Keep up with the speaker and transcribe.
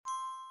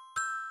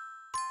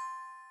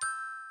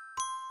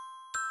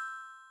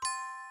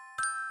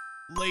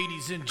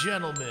Ladies and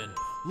gentlemen,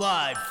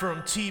 live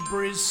from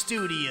T-Briz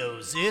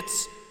Studios,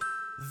 it's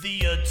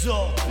the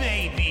Adult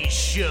Baby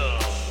Show.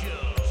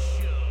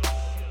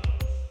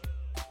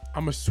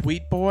 I'm a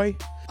sweet boy.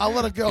 I'll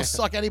let a girl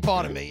suck any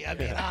part of me. I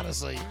mean,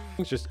 honestly.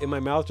 It's just in my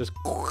mouth, just.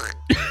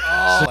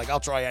 Oh, like, I'll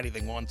try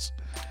anything once.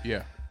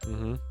 Yeah.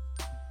 Mm-hmm.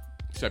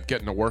 Except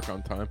getting to work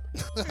on time.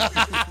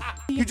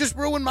 You just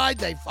ruined my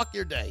day. Fuck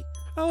your day.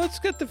 Oh, let's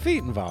get the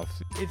feet involved.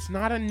 It's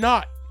not a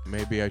nut.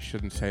 Maybe I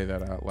shouldn't say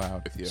that out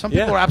loud with you. Some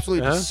people Yeah. are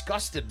absolutely Uh-huh.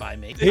 disgusted by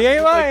me. He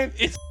ain't lying.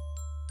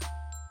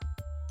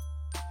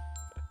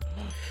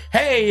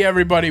 Hey,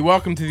 everybody.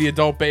 Welcome to the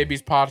Adult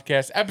Babies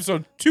Podcast,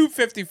 episode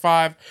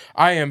 255.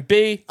 I am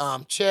B,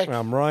 Chick.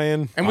 I'm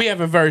Ryan. and we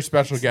have a very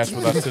special guest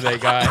with us today,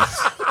 guys.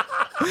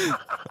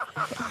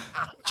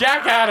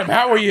 Jack Adam,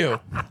 how are you?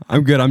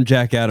 I'm good. I'm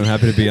Jack Adam.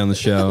 Happy to be on the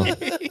show.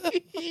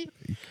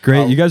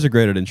 Great. You guys are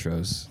great at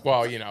intros.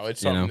 Well,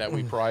 it's something know. that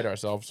we pride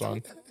ourselves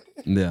on.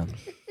 Yeah.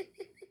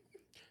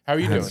 How are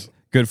you doing?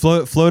 Good.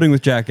 Floating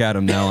with Jack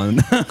Adam now on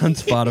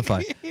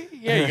Spotify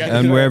Yeah, you got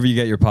and wherever you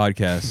get your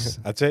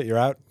podcasts. That's it. You're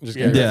out. Just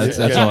Yeah. Yeah,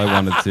 that's all I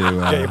wanted to.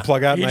 Get your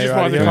plug out. He Now just you're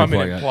out wanted of to here. come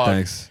in and plug.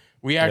 Thanks.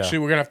 We're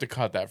going to have to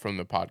cut that from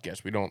the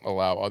podcast. We don't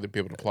allow other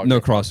people to plug. No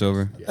their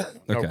crossover. Yeah,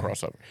 no Okay.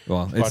 crossover.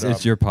 Well, But,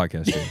 it's your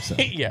podcast too. So.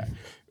 Yeah.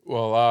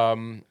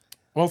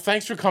 Well,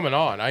 thanks for coming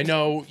on. I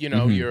know, he's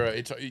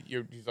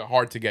a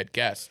hard to get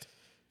guest.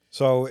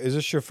 So, is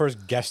this your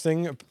first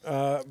guesting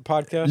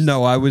podcast?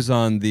 No, I was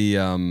on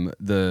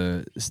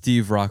the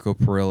Steve Rocco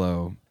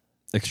Perillo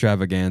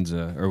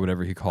extravaganza or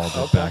whatever he called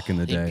it back in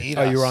the He day. beat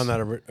Oh, you were us. on that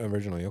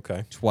originally.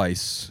 Okay.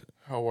 Twice.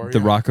 How are you?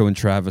 The Rocco and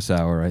Travis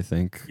hour, I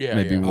think. Yeah,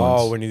 Maybe yeah.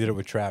 once. Oh, when you did it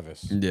with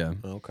Travis. Yeah.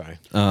 Okay.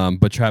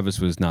 But Travis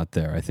was not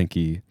there. I think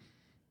he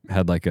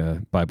had like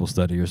a Bible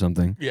study or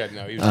something. Yeah,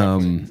 no, he was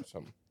definitely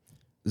something.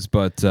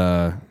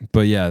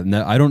 But yeah,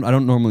 no, I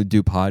don't normally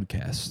do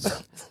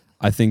podcasts.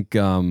 I think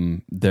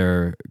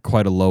they're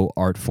quite a low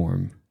art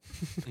form,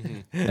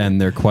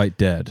 and they're quite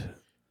dead.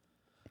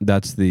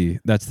 That's the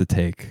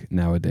take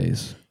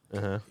nowadays.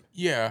 Uh-huh.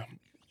 Yeah.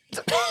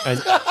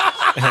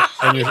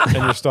 And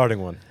you're starting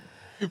one.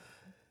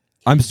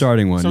 I'm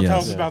starting one. So tell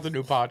Yes, us about the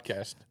new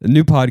podcast. the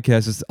new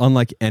podcast is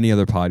unlike any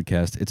other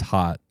podcast. It's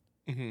hot.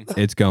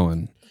 It's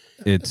going.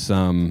 It's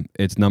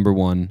number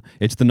one.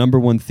 It's the number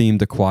one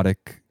themed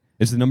aquatic.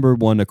 It's the number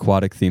one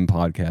aquatic themed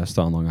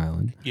podcast on Long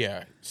Island.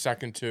 Yeah.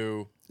 Second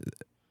to,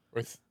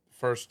 or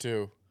first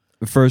to.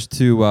 First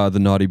to the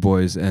Naughty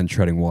Boys and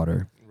Treading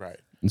Water. Right.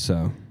 And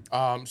so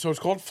So it's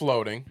called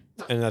Floating.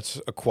 And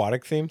that's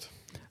aquatic themed?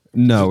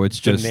 no, it's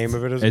The just name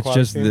of it is it's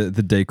aquatic just themed?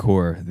 the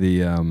decor.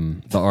 The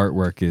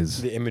artwork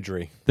is The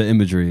imagery. the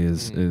imagery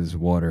is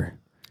water.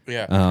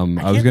 Yeah. I was can't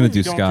gonna believe do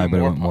you don't sky, but I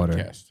more went water.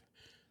 podcasts.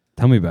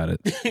 Tell me about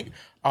it.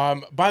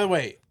 By the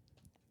way,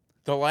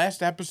 the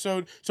last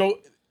episode. So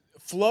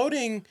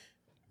floating.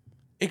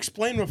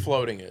 Explain what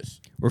floating is.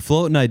 We're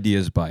floating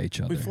ideas by each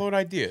We other. float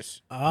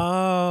ideas.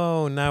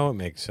 Oh, now it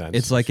makes sense.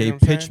 It's like See a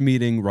what I'm pitch saying?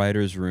 meeting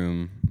writers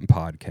room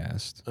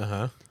podcast,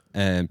 Uh-huh.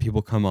 and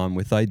people come on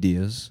with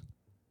ideas.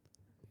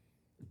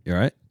 You all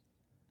right?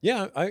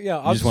 Yeah,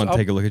 You just wanna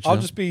take a look at I'll yourself?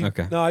 just be.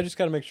 Okay. No, I just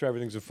got to make sure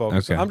everything's a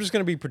focus. Okay. I'm just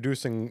going to be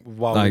producing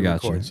while I we got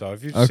record. you. So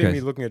if you see Okay.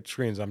 me looking at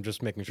screens, I'm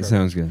just making sure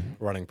Sounds everything's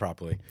good. running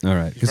properly. All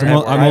right, because Right.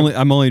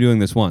 I'm only doing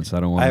this once. I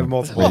don't want. I have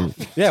multiple.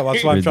 Yeah, well,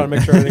 that's why I'm trying to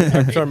make sure everything.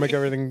 I'm trying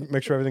to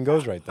make sure everything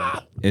goes right then.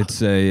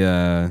 It's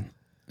a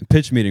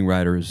pitch meeting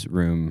writers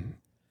room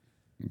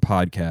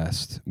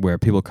podcast where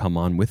people come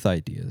on with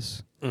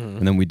ideas,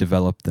 and then we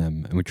develop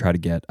them, and we try to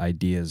get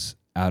ideas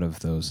out of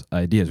those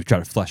ideas. We try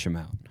to flesh them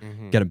out.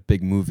 Get a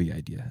big movie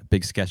idea, a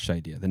big sketch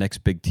idea, the next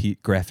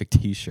big graphic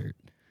T-shirt.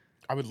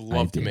 I would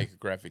love to Idea. make a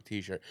graphic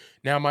T-shirt.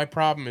 Now, my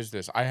problem is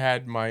this: I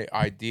had my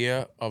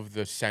idea of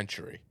the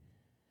century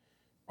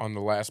on the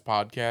last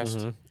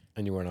podcast,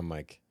 And you weren't on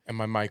mic. and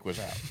my mic was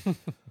out.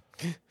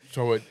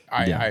 So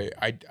Yeah.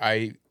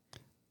 I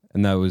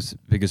And that was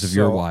because of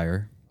your So-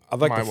 wire. I'd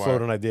like My to float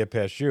wire. an idea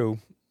past you.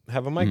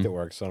 Have a mic that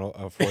works on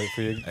for you.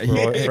 For It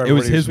everybody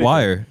was who's his speaking.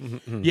 wire.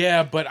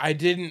 yeah, but I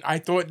didn't. I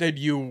thought that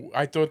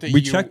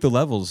We checked the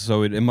levels,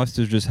 so it must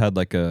have just had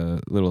like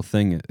a little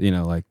thing,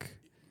 like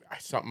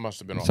something must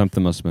have been off.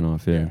 something must have been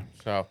off. Yeah.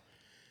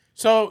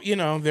 So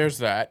there's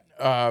that.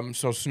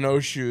 So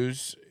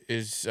snowshoes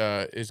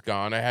is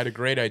gone. I had a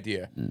great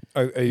idea.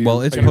 Are you,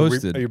 Well, it's are you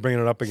posted. Are you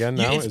bringing it up again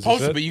now? Yeah, it's Is this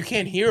posted, it? but you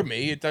can't hear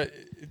me.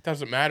 It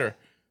doesn't matter.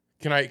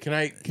 Can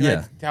I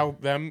Yeah. tell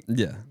them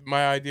Yeah.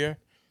 my idea?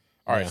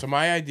 All right. Yeah. So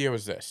my idea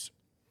was this.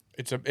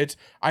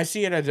 I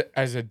see it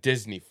as a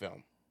Disney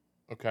film.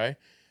 Okay.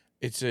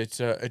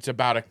 It's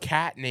about a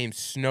cat named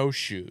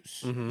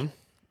Snowshoes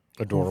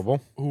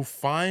Adorable. who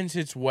finds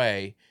its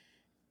way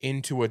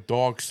into a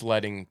dog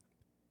sledding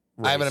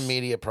race. I have an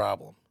immediate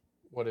problem.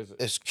 What is it?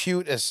 As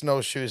cute as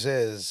Snowshoes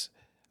is,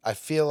 I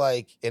feel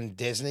like in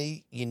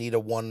Disney, you need a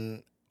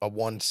one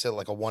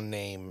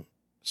name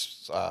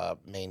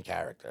main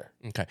character.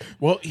 Okay.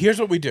 Well, here's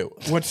what we do.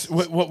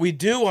 What we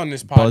do on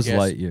this podcast Buzz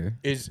Lightyear.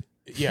 is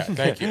Yeah,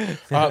 thank you.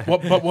 But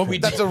what we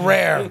That's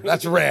rare.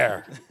 That's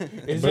rare.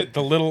 is it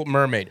the Little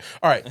Mermaid.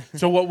 All right.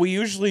 So what we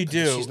usually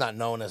do. She's not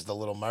known as the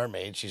Little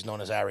Mermaid. She's known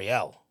as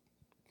Ariel.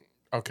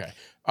 Okay.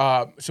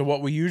 So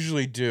what we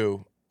usually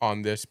do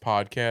on this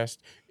podcast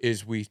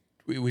is we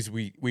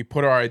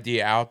put our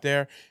idea out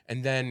there,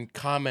 and then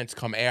comments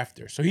come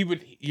after. So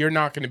you're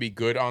not going to be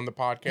good on the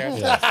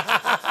podcast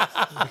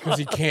because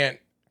he can't.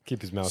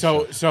 Keep his mouth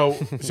shut. So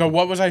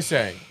what was I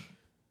saying?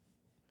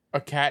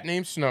 A cat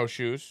named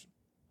Snowshoes.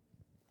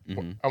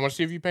 I want to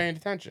see if you're paying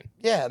attention.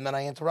 Yeah, and then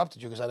I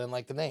interrupted you because I didn't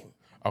like the name.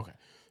 Okay.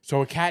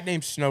 So a cat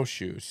named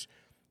Snowshoes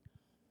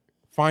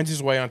finds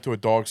his way onto a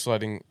dog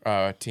sledding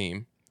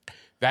team.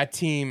 That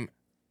team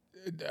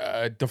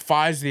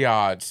defies the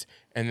odds,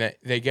 and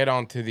they get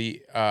onto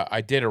the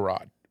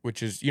Iditarod,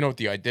 which is, you know what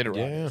the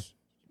Iditarod is.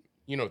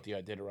 You know what the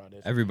Iditarod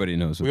is. Everybody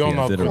knows what We all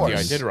the know what the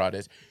Iditarod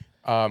is.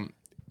 Iditarod is.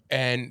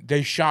 And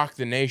they shock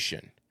the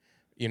nation.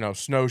 You know,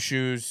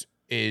 Snowshoes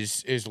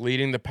is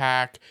leading the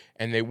pack,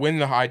 and they win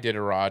the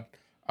Iditarod.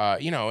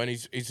 And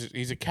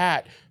he's a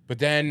cat, but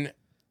then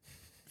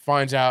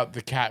finds out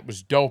the cat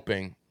was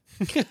doping.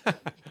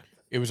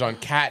 It was on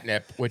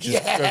catnip, which is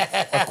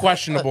a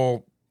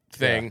questionable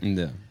thing.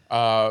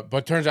 Yeah.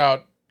 But turns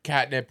out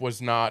catnip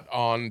was not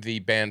on the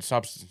banned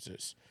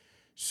substances.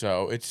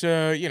 So it's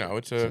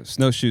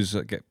Snowshoes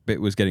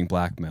was getting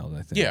blackmailed,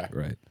 I think. Yeah.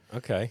 Right.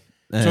 Okay.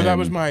 So that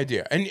was my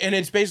idea, and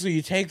it's basically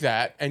you take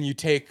that and you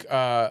take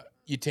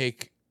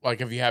like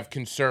if you have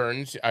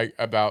concerns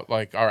about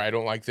like, all right, I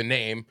don't like the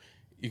name,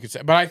 you could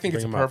say, but I think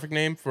it's a perfect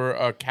name for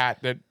a cat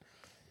that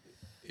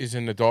is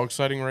in the dog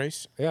sledding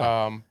race.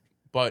 Yeah.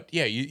 But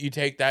yeah, you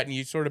take that and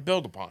you sort of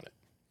build upon it.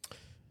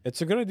 It's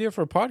a good idea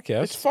for a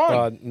podcast. It's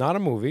fun. Not a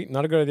movie.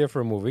 Not a good idea for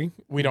a movie.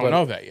 We don't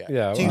know that yet.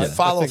 Yeah. Do you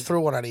follow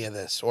through on any of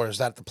this, or is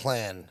that the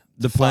plan?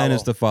 The plan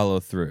is to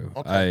follow through.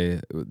 Okay.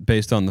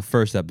 Based on the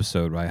first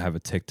episode, I have a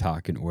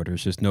TikTok in order.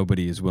 It's just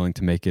nobody is willing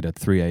to make it at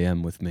 3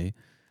 a.m. with me.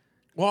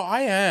 Well,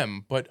 I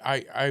am, but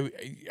I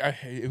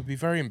it would be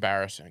very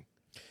embarrassing.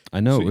 I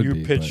know So it would you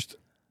be. pitched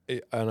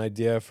an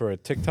idea for a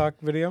TikTok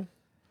video?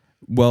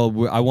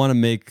 Well, I want to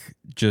make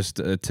just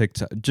a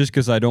TikTok, just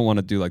because I don't want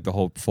to do like the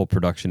whole full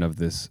production of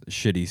this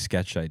shitty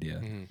sketch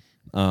idea.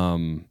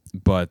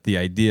 But the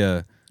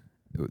idea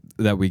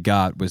that we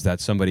got was that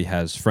somebody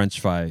has French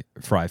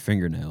fry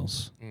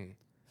fingernails.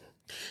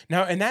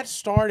 Now, and that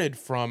started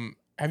from.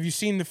 Have you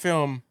seen the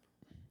film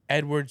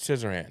Edward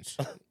Scissorhands?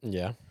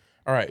 Yeah.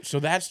 All right, so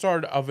that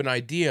started of an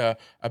idea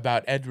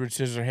about Edward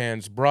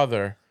Scissorhands'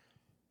 brother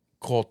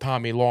called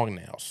Tommy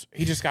Longnails.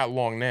 He just got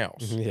long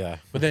nails. Yeah.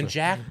 But then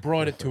Jack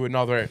brought it to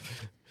another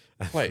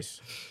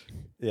place.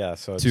 Yeah.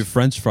 So it's To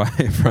French fry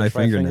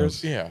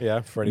fingernails. Yeah.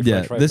 Yeah. Freddy Yeah,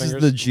 French fry this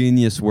fingers. is the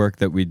genius work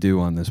that we do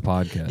on this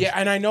podcast. Yeah,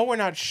 and I know we're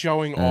not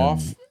showing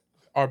off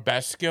our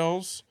best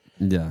skills,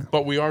 Yeah.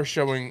 but we are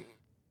showing.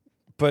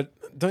 But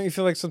don't you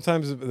feel like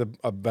sometimes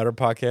a better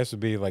podcast would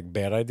be like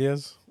bad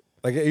ideas?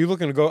 Like, are you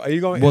looking to go? Are you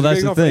going? Well,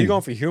 that's the Are you thing.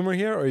 going for humor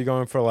here, or are you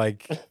going for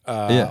like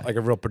like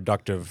a real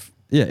productive?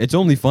 Yeah, it's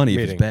only funny if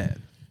Meeting. it's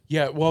bad.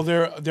 Yeah, well,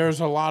 there's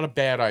a lot of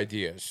bad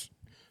ideas,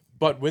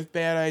 but with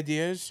bad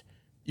ideas,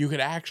 you could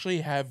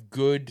actually have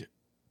good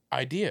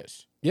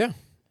ideas. Yeah.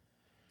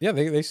 Yeah,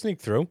 they sneak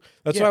through.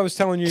 That's Yeah. what I was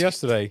telling you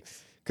yesterday,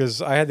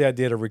 because I had the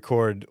idea to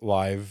record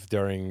live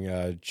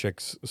during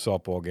Chick's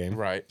softball game.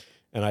 Right.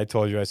 And I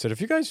told you, I said, if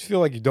you guys feel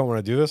like you don't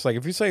want to do this, like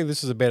if you say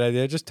this is a bad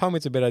idea, just tell me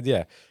it's a bad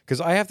idea. Because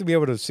I have to be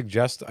able to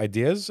suggest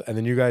ideas, and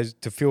then you guys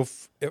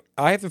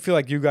I have to feel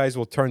like you guys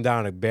will turn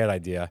down a bad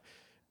idea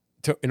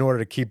in order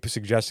to keep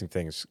suggesting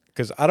things.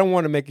 Because I don't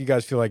want to make you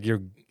guys feel like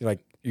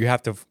you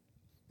have to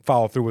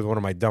follow through with one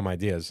of my dumb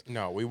ideas.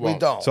 No, we won't. We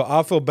don't. So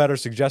I'll feel better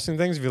suggesting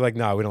things if you're like,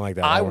 no, we don't like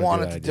that. I don't wanna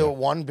wanted that to idea. do it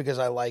one because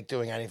I like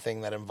doing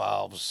anything that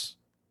involves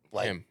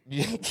like Him.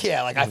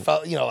 yeah, like I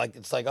felt like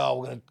it's like, oh,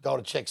 we're gonna go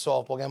to Chick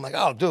softball game. I'm like,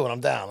 oh, do it, I'm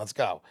down, let's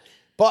go.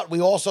 But we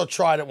also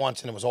tried it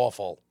once and it was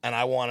awful, and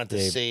I wanted to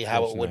Dave see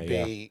how it Pierce would and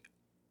I, be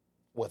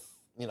with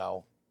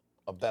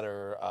a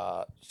better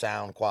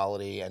sound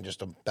quality and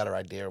just a better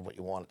idea of what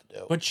you wanted to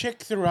do. But Chick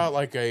threw out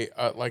like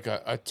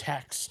a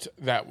text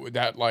that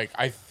like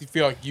I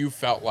feel like you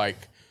felt like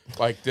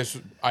this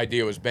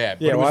idea was bad.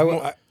 But Yeah, it was well,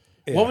 more-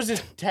 What was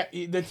this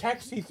the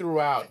text he threw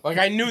out? Like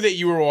I knew that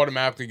you were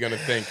automatically going to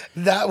think.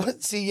 That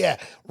would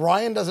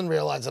Ryan doesn't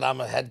realize that I'm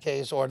a head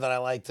case or that I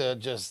like to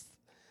just.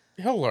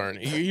 He'll learn.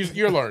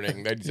 You're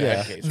learning that he's a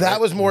head case. That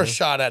right? was more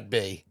shot at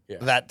B. Yeah.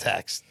 That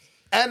text,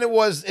 and it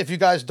was if you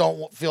guys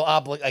don't feel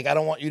obligated, like I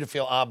don't want you to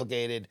feel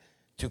obligated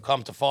to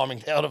come to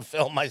Farmingdale to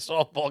film my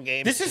softball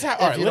game. This is how.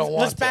 if All right, you don't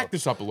let's want back to.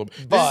 this up a little bit.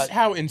 This But- is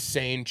how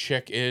insane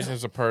Chick is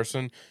as a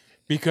person,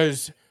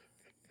 because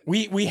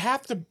we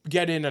have to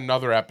get in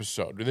another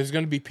episode. There's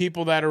going to be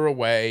people that are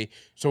away,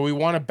 so we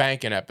want to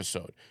bank an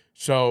episode.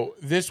 So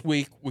this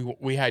week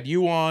we had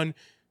you on.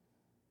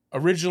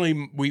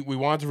 Originally, we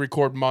wanted to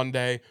record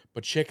Monday,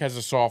 but Chick has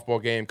a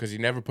softball game because he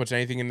never puts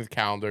anything in the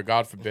calendar.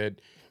 God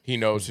forbid he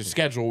knows his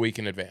schedule a week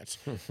in advance.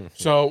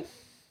 So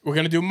we're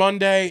going to do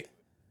Monday,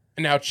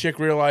 and now Chick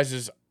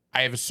realizes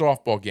I have a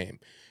softball game.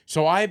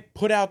 So I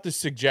put out the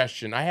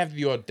suggestion. I have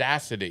the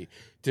audacity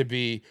to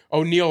be.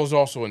 Oh, Neil is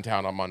also in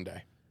town on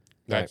Monday.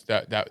 That's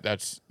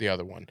that's the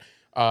other one.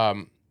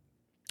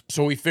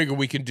 So we figure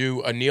we can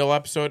do a Neil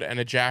episode and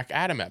a Jack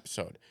Adam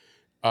episode.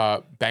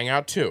 Bang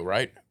out 2,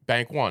 right?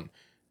 Bank 1.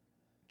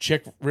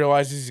 Chick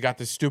realizes he's got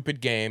this stupid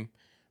game.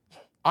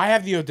 I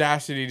have the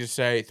audacity to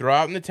say, throw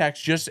out in the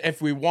text, just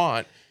if we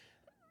want,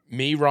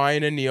 me,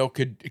 Ryan, and Neil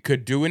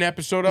could do an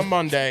episode on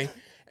Monday,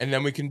 and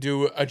then we can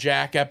do a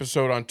Jack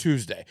episode on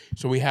Tuesday.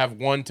 So we have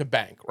one to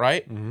bank,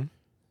 right? Mm-hmm.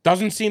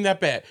 Doesn't seem that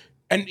bad.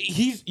 And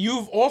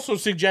you've also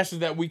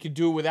suggested that we could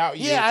do it without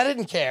you. Yeah, I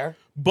didn't care.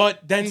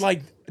 But then,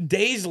 like,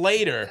 days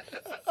later,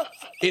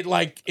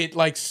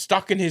 it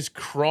stuck in his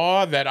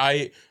craw that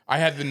I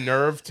had the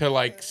nerve to,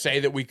 like, say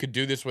that we could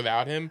do this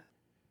without him.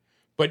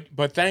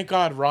 But thank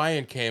God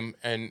Ryan came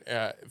and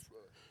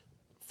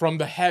from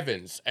the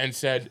heavens and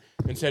said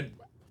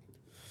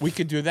we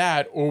could do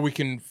that, or we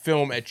can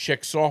film at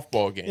Chick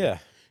softball game. Yeah.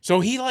 So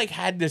he like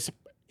had this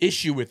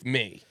issue with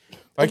me.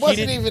 Like It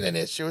wasn't even an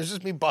issue. It was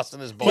just me busting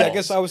his balls. Yeah, I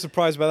guess I was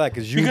surprised by that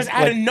because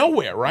out of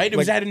nowhere, right? It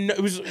was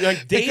it was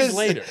like days Because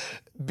later.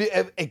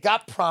 It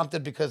got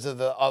prompted because of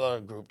the other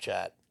group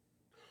chat.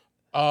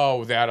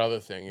 Oh, that other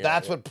thing. Yeah,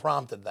 That's what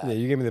prompted that. Yeah,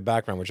 you gave me the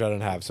background, which I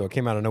didn't have, so it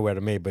came out of nowhere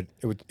to me. But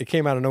it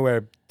came out of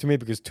nowhere to me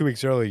because 2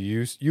 weeks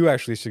earlier, you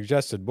actually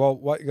suggested, well,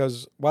 what? He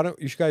goes, why don't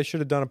you guys should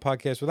have done a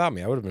podcast without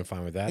me? I would have been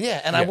fine with that.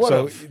 Yeah, and I would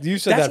So have. you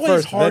said That's that why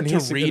it's first, hard then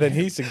to read then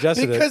he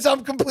suggested because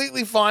I'm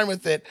completely fine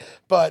with it.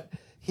 But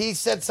he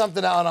said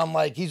something out, and I'm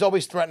like, he's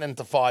always threatening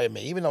to fire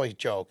me, even though he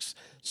jokes.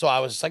 So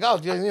I was like, oh,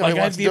 Like he I wants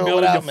have to the do it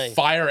ability without to me.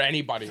 fire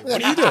anybody.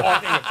 What are you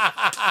talking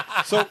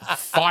about? So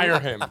Fire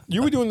him.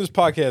 you were doing this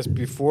podcast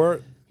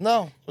before.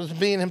 No, it was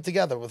me and him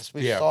together. We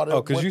Yeah. started.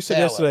 Oh, because with you said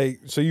Taylor. yesterday.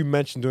 So you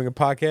mentioned doing a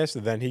podcast,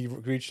 and then he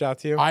reached out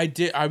to you.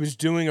 I was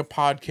doing a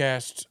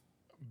podcast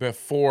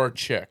before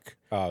Chick.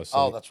 Oh, so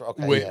Oh, that's right.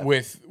 Okay, with yeah.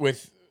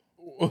 with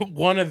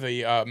one of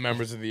the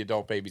members of the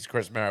Adult Babies,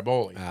 Chris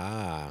Maraboli.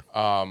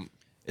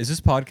 Is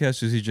this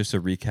podcast usually just a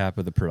recap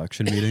of the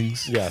production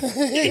meetings? yeah.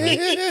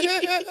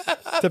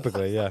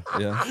 Typically, yeah,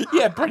 Yeah.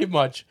 Yeah, pretty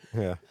much.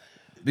 yeah.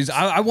 Because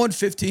I want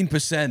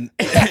 15%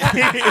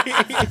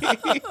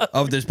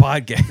 of this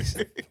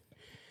podcast.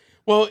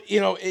 Well,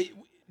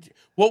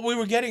 what we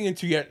were getting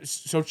into yet.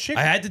 So Chick,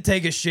 I had to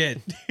take a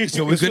shit,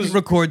 so we couldn't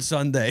record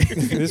Sunday.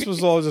 This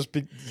was all just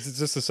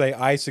to say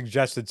I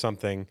suggested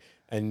something,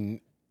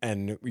 and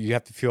you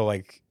have to feel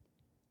like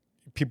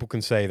people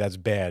can say that's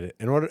bad.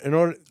 In order, you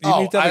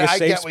Oh, need to have like I a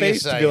safe get what you're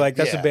space to be saying, like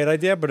that's yeah. a bad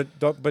idea, but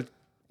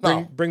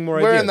No, bring more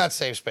We're ideas. in that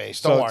safe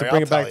space. Don't So worry. to bring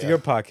I'll it back tell to you. your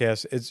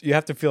podcast, it's you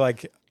have to feel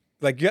like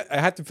I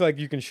have to feel like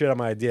you can shit on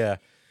my idea.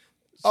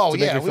 Oh to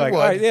make yeah, me we feel like, would.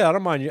 all right, yeah, I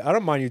don't mind you. I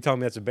don't mind you telling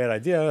me that's a bad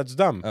idea. That's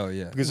dumb. Oh,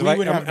 yeah. Because We if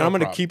would have no I'm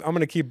gonna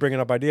problem. keep bringing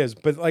up ideas,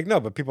 but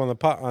but people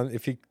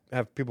if you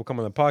have people come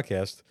on the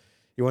podcast,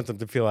 you want them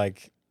to feel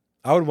like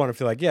I would want to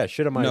feel like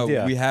shit on my No,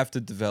 idea. we have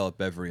to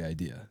develop every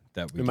idea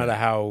that we no get. matter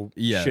how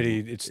Yeah.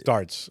 shitty it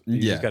starts. You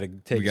Yeah, just got to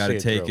take. we got to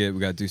see take through. it. We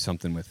got to do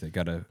something with it.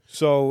 Got to.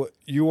 So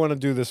you want to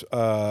do this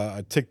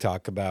a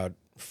TikTok about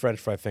French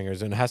fry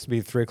fingers, and it has to be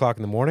 3 o'clock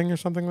in the morning or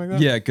something like that.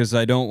 Yeah, because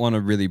I don't want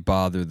to really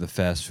bother the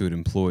fast food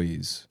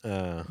employees,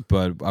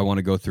 but I want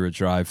to go through a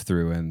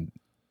drive-through, and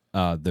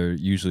they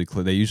usually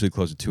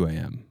close at 2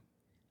 a.m.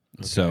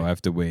 So I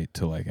have to wait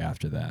till like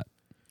after that.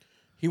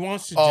 he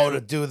wants to Oh, do.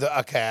 to do the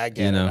okay, I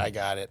get You it. know. I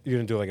got it. You're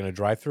gonna do like in a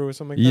drive-through or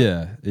something. Like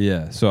that?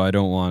 Yeah. So I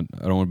don't want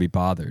to be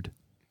bothered.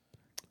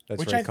 That's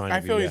Which very I kind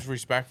of feel you, is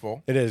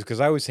respectful. It is because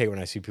I always hate when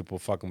I see people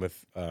fucking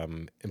with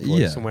employees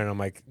Yeah. somewhere, and I'm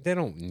like, they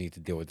don't need to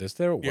deal with this.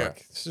 They're at Yeah.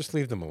 work. Just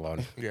leave them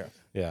alone. Yeah.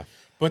 Yeah.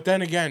 But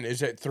then again,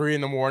 is it 3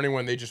 a.m.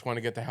 when they just want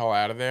to get the hell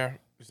out of there?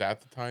 Is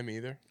that the time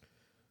either?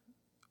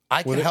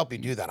 I can help you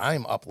do that. I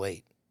am up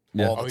late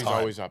Yeah. all Oh, the he's time.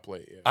 always up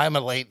late. Yeah. I'm a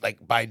late,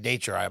 like by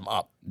nature, I'm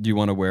up. Do you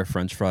want to wear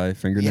French fry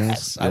fingernails?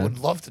 Yes, I Yeah. would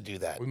love to do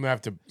that. We might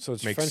have to So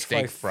it's make French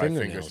steak fry fry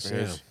fingers fingernails, for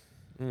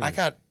his. I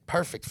got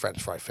perfect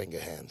French fry finger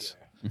hands.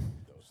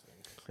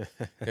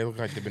 They look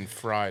like they've been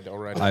fried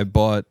already. I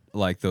bought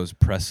like those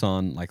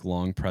press-on, like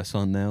long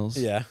press-on nails.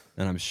 Yeah.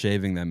 And I'm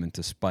shaving them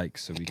into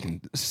spikes so we can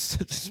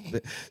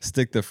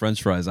stick the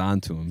French fries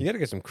onto them. You got to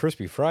get some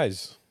crispy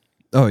fries.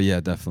 Oh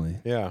yeah, definitely.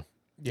 Yeah.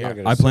 Yeah. Not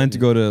gonna I plan sit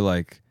to and-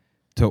 go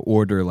to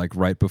order like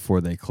right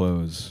before they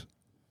close,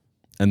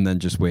 and then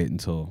just wait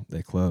until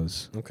they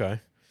close. Okay.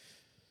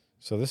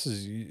 So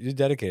you're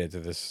dedicated to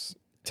this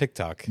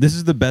TikTok. This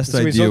is the best It's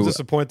gonna be idea. so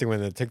disappointing when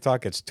the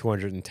TikTok gets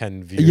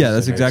 210 views. Yeah,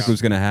 that's and exactly it's-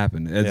 what's going to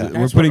happen. Yeah. We're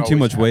That's putting what too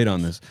always much weight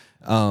on this.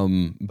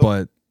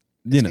 But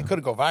you know, It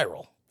could go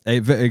viral.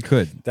 it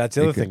could. That's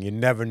the It other could. thing. You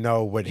never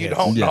know what You hits.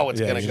 don't Yeah. know it's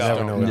gonna you go.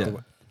 never know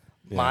what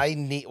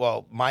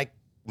Yeah.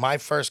 My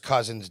first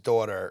cousin's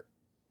daughter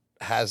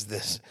has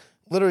this.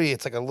 Literally,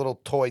 it's like a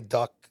little toy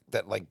duck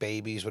that like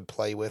babies would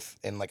play with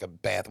in like a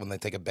bath when they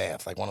take a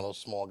bath, like one of those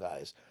small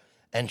guys.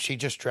 And she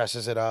just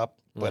dresses it up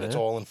but it's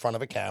all in front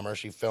of a camera.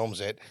 She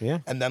films it. Yeah.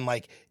 And then,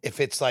 like, if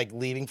it's, like,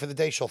 leaving for the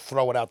day, she'll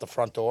throw it out the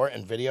front door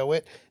and video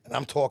it. And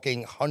I'm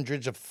talking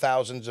hundreds of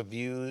thousands of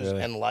views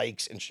and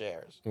likes and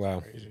shares.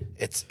 Wow.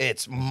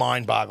 It's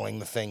mind-boggling,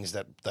 the things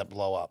that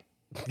blow up.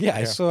 Yeah,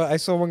 I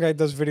saw one guy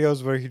does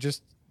videos where he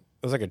just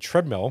there's like a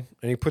treadmill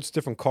and he puts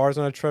different cars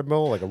on a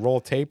treadmill, like a roll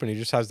of tape, and he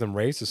just has them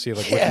race to see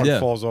like which one Yeah.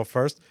 falls off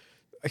first.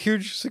 A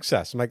huge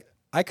success. I'm like,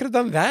 I could have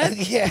done that.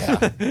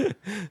 Yeah.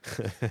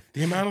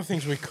 The amount of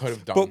things we could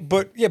have done.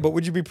 But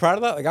would you be proud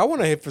of that? Like, I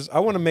want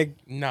to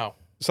make No.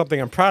 something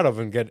I'm proud of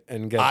and get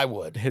I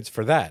would. hits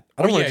for that.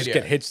 I don't Well, want to just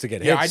get hits to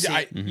get Yeah,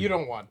 hits. you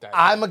don't want that.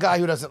 I'm a guy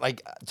who doesn't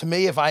like. To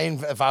me, if I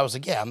was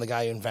like, I'm the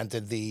guy who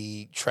invented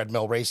the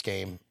treadmill race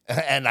game,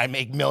 and I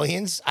make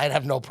millions, I'd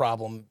have no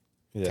problem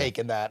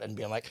taking that and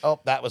being like, oh,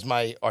 that was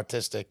my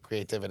artistic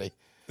creativity.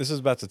 This is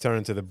about to turn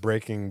into the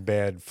Breaking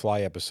Bad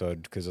fly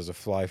episode because there's a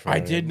fly. I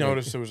did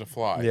notice there was a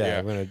fly. Yeah, Yeah,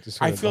 I'm gonna-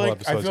 just I gonna- feel the whole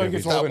like episode's gonna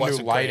it's be- all That the was new a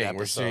great lighting.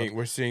 episode.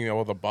 We're seeing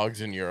all the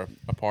bugs in your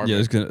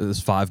apartment. Yeah,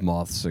 there's 5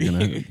 moths are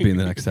gonna be in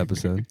the next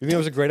episode. You think it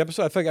was a great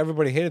episode? I feel like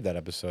everybody hated that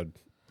episode.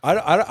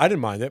 I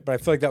didn't mind it, but I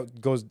feel like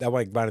that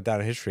went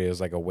down in history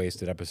as like a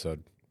wasted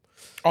episode.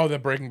 Oh, the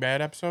Breaking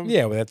Bad episode.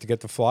 Yeah, we had to get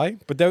the fly,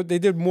 but they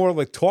did more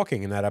like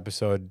talking in that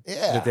episode.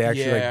 Yeah. That they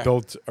actually Yeah. like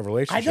built a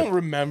relationship. I don't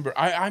remember.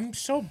 I'm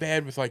so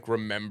bad with like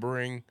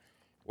remembering.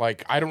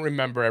 Like I don't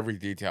remember every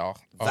detail.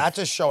 That's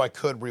a show I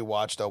could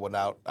rewatch though.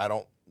 I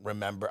don't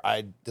remember.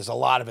 There's a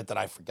lot of it that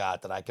I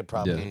forgot that I could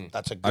probably. Yeah.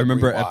 That's a good I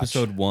remember rewatch.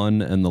 episode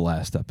 1 and the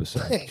last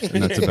episode,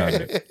 and that's about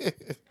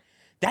it.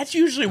 That's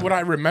usually what I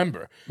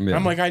remember. Yeah.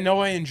 I'm like, I know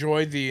I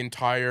enjoyed the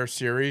entire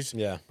series.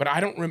 Yeah. But I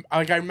don't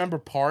I remember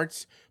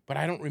parts, but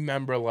I don't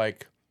remember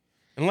like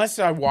unless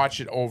I watch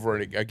it over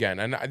and again.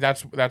 And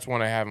that's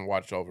one I haven't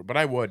watched over, but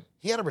I would.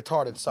 He had a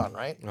retarded son,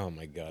 right? Oh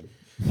my god.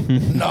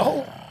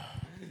 No.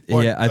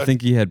 Or- Yeah, I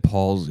think he had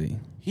palsy.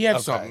 He had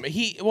Okay. something.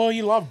 He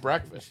loved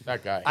breakfast,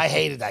 that guy. I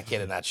hated that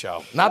kid in that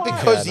show. Not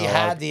because Yeah, he no,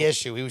 had the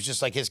issue. He was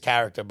just like his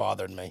character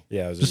bothered me.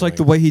 Yeah, it was Just like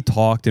the annoying. way he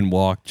talked and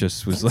walked,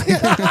 just was like,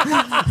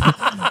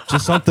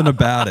 just something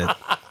about it.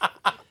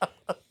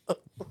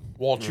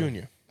 Walt Jr.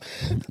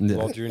 Yeah.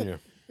 Walt Jr.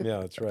 Yeah,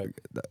 that's right.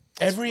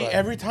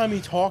 Every time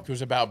he talked it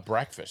was about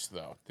breakfast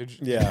though.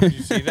 Yeah. Did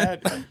you see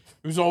that?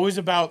 It was always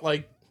about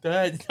like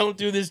don't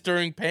do this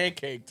during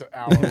pancake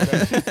hour.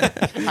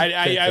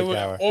 I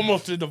hour.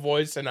 almost did the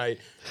voice and I That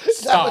was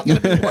stopped. gonna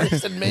be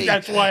worse than me.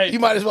 That's why- you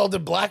might as well do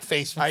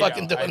blackface for I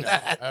fucking know, I doing know.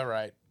 that. All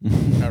right.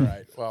 All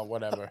right. Well,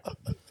 whatever.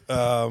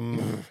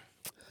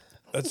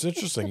 That's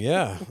interesting.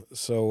 Yeah.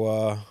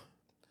 So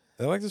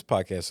I like this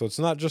podcast. So it's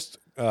not just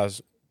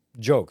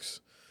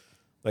jokes.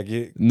 Like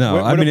you. No,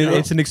 what- I what mean, if-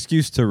 it's an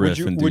excuse to riff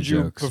and do would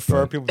you jokes.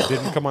 prefer but- people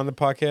didn't come on the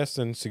podcast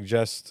and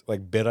suggest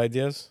like bit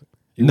ideas?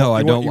 No, I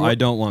you don't. want- I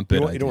don't want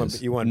bit you ideas.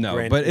 want- you want no,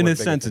 brand- but you in a want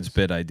bigger sense, it's things.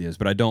 bit ideas.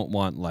 But I don't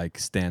want like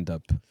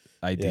stand-up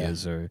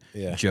ideas or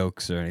Yeah.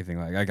 jokes or anything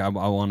like. I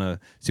want to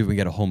see if we can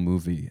get a whole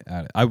movie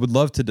at it. I would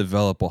love to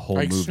develop a whole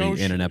Like movie in an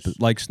Snowshoes. episode,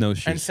 like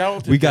Snowshoes, And sell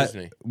it to we got,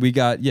 Disney. We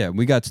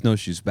got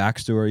Snowshoes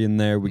backstory in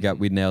there. We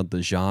nailed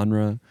the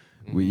genre.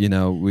 We You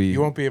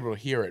won't be able to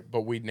hear it,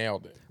 but we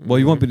nailed it. well,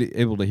 you won't be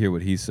able to hear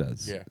what he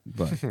says. Yeah.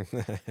 but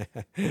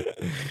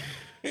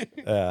Do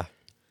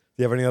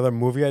you have any other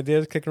movie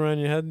ideas kicking around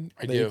your head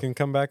I that you do. can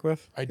come back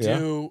with? I Yeah?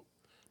 do.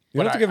 You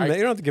don't have to give them. You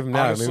don't have to give them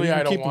now. honestly, Maybe you I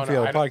can don't keep them wanna- for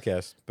the I don't-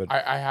 podcast. But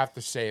I have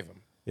to save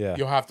them. yeah.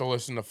 You'll have to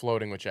listen to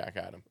Floating with Jack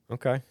Adam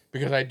Okay.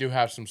 because I do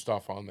have some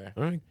stuff on there.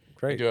 All right.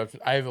 Great.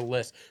 I have a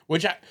list.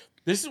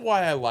 This is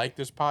why I like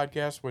this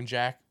podcast. When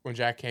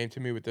Jack came to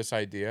me with this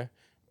idea,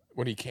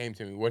 when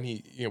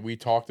we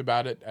talked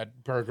about it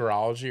at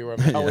Burgerology or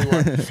wherever the hell we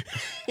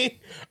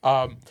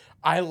were.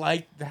 I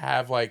like to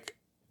have like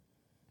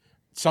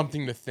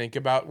something to think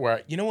about.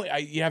 Where you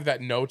you have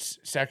that notes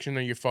section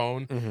on your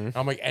phone. And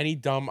I'm like any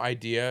dumb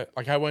idea.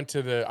 Like I went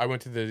to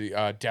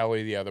the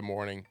deli the other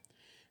morning,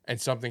 and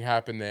something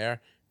happened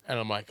there, and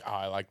I'm like, oh,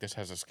 I like this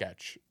as a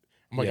sketch.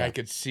 I'm like, Yeah. I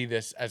could see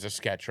this as a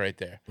sketch right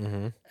there.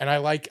 And I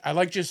like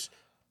just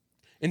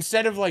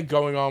instead of like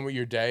going on with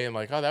your day and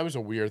like, oh, that was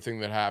a weird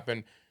thing that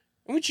happened.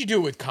 What you do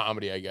with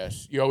comedy, I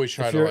guess. You always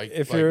try to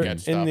if like you're get in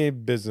stuff. the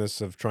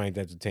business of trying to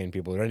entertain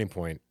people at any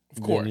point,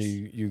 of course.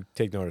 you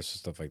take notice of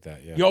stuff like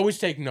that. Yeah. You always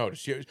take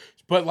notice.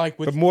 But like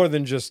with But more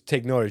than just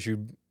take notice,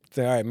 you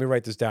think, all right, let me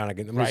write this down. Let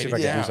me Write see if it I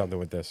can down. do something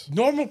with this.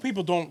 normal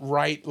people don't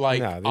write like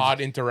No, they odd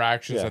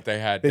interactions Yeah. that they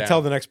had. They down.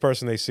 tell the next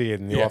person they see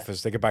it in the Yeah.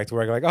 office. They get back to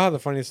work like, oh, the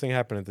funniest thing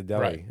happened at the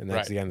deli, Right, and that's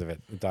right. the end of it.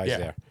 It dies yeah,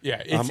 there.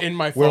 yeah. It's in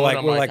my phone. We're like,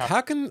 I'm we're like,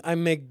 how can I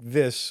make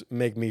this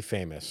make me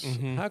famous?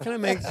 Mm-hmm. How can I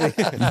make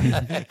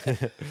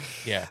the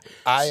yeah.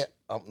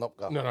 Nope.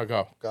 Go. No,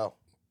 go. Go.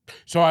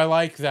 So I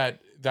like that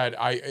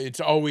I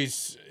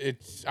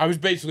was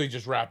basically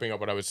just wrapping up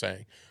what I was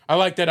saying. I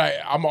like that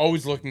I'm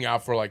always looking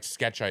out for like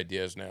sketch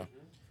ideas now.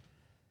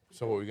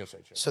 So what were we gonna say,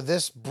 Chip? So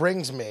this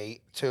brings me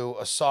to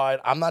a side.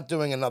 I'm not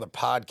doing another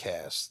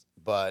podcast,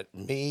 but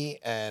me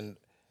and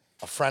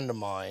a friend of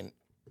mine,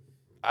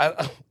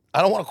 I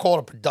don't want to call it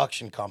a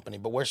production company,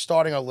 but we're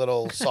starting a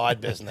little side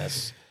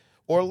business,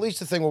 or at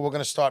least a thing where we're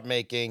going to start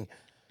making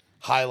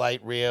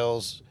highlight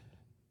reels,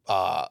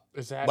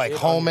 Is that like it on your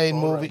homemade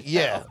phone movie. right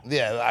Yeah, now?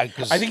 yeah. I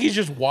think he's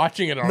just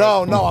watching it on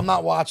No, his no, I'm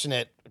not watching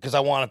it because I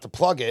wanted to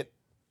plug it.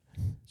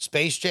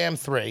 Space Jam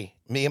 3.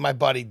 Me and my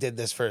buddy did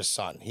this for his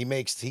son. He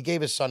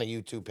gave his son a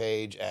YouTube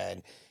page,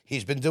 and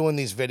he's been doing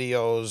these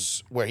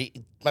videos where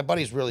my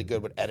buddy's really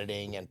good with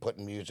editing and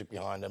putting music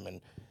behind him,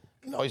 and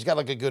he's got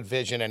like a good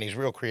vision and he's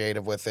real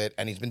creative with it.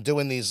 And he's been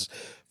doing these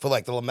for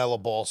like the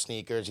LaMelo Ball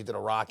sneakers. He did a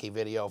Rocky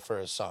video for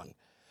his son.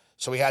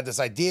 So he had this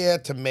idea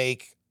to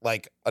make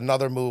like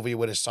another movie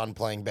with his son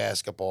playing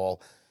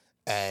basketball.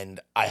 And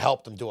I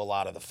helped him do a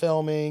lot of the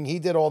filming. He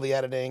did all the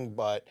editing,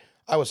 but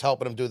I was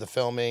helping him do the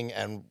filming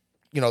and,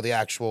 the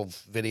actual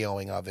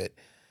videoing of it.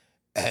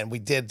 And we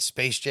did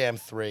Space Jam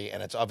 3,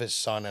 and it's of his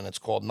son, and it's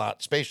called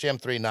Space Jam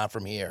 3, Not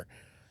From Here.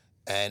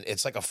 And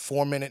it's like a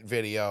 4-minute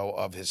video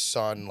of his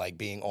son like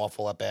being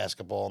awful at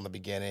basketball in the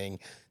beginning,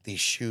 these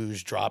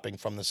shoes dropping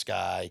from the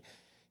sky.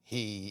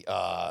 He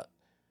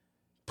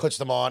puts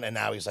them on, and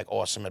now he's like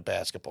awesome at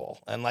basketball.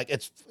 And like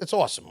it's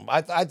awesome.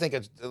 I think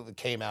it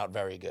came out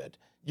very good.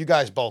 You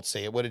guys both see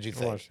it. What did you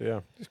think?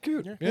 Yeah, it's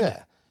cute.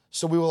 Yeah.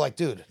 So we were like,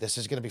 dude, this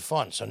is gonna be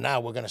fun. So now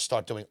we're gonna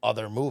start doing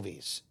other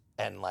movies,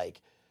 and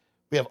like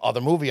we have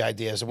other movie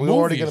ideas, and we're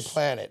already gonna Movies?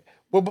 plan it.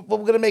 We're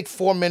going to make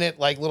 4-minute,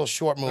 like, little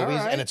short movies,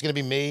 right. and it's going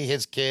to be me,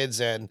 his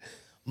kids, and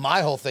my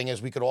whole thing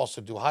is we could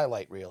also do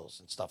highlight reels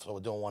and stuff. So we're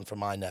doing one for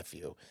my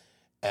nephew,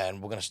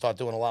 and we're going to start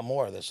doing a lot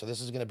more of this. So this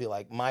is going to be,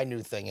 like, my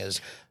new thing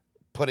is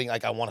putting,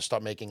 like, I want to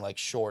start making, like,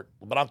 short,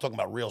 but I'm talking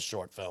about real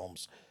short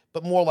films,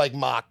 but more like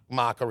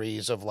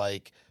mockeries of,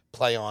 like,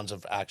 play-ons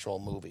of actual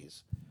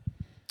movies.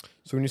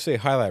 So when you say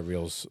highlight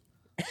reels,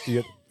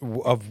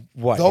 of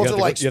what? Those You are have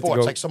like to go- you have to sports.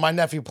 go- Like, so my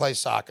nephew plays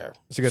soccer.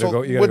 So you gotta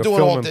go. You we're gotta go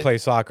doing all film and the- play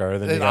soccer.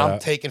 Then you And I'm gotta,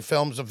 taking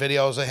films of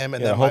videos of him,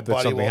 and Yeah, then my hope that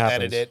buddy will something edit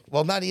happens. it.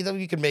 Well, not either.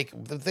 You can make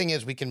the thing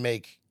is we can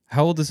make.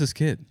 How old is this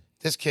kid?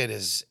 This kid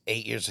is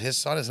 8 years. His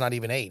son is not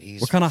even 8. He's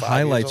What kind of 5 years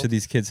highlights old. do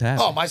these kids have?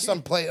 Oh,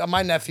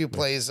 my nephew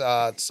plays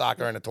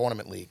soccer in a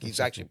tournament league. He's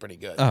actually pretty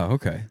good. Oh,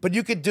 okay. But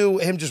you could do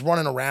him just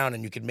running around,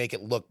 and you could make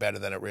it look better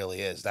than it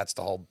really is. That's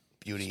the whole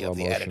beauty Slow of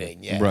the motion.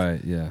 editing. Yeah.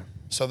 Right, yeah.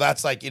 So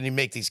that's like, and you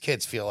make these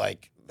kids feel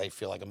like they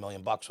feel like $1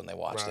 million when they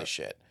watch this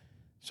shit.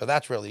 So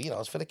that's really,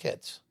 it's for the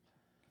kids.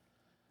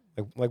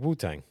 like Wu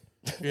Tang.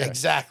 Yeah.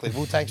 Exactly.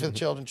 Wu-Tang's for the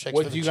children, Chicks for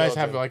What the do you guys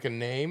have children. like a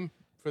name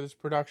for this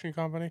production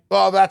company?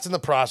 Well, that's in the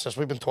process.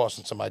 We've been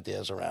tossing some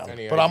ideas around.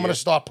 Any But I'm going to ideas?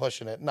 start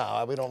pushing it.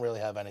 No, we don't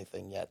really have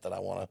anything yet that I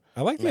want to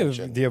I like the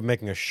mention. idea of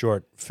making a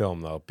short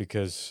film though,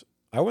 because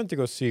I went to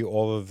go see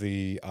all of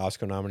the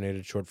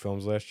Oscar-nominated short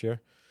films last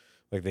year.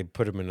 Like they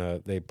put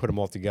them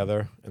all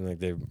together, and like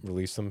they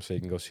released them, so you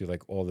can go see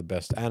like all the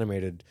best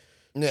animated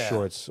Yeah.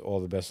 shorts, all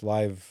the best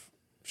live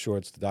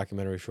shorts, the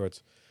documentary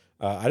shorts.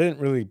 I didn't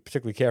really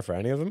particularly care for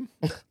any of them,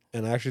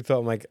 and I actually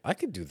thought, like, I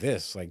could do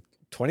this, like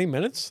 20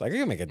 minutes. Like, I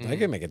can make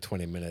a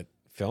 20-minute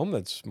film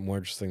that's more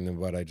interesting than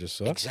what I just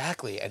saw.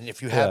 Exactly. And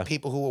if you have Yeah.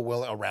 people who are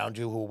willing around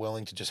you who are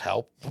willing to just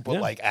help with Yeah.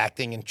 like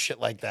acting and shit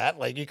like that,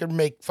 like you can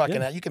make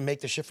you can make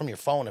the shit from your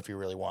phone if you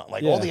really want.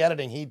 Like all Yeah. the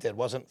editing he did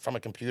wasn't from a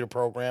computer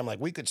program. Like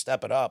we could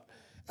step it up,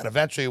 and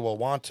eventually we'll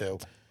want to.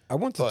 I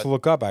wanted But- to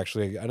look up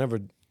actually. I never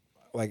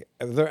like.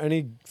 Are there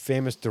any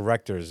famous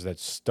directors that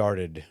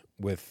started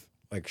with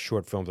like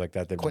short films like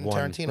that? That Quentin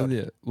won Tarantino. Well,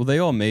 yeah. Well, they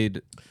all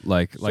made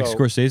like So-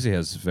 Scorsese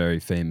has very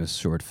famous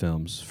short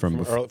films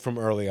from from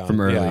early on. From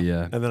early,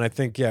 yeah. And then I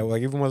think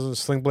like even wasn't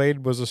Sling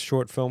Blade was a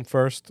short film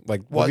first.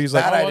 Like were Was these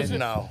that like I was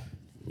didn't it? know.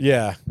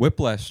 yeah.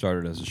 Whiplash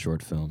started as a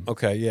short film.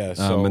 Okay, yeah.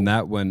 So And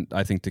that went,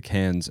 I think, to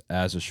Cannes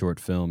as a short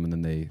film, and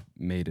then they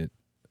made it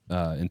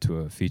into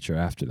a feature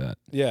after that.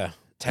 yeah.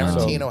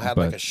 Tarantino had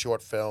like but- a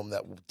short film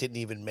that didn't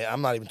even make,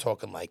 I'm not even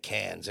talking like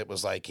Cannes. It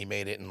was like he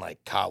made it in like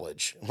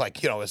college, like,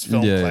 his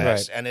film Yeah, yeah.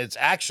 class. Right. And it's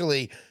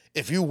actually,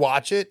 if you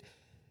watch it,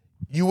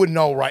 you would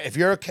know right. If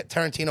you're a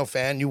Tarantino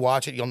fan, you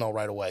watch it, you'll know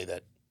right away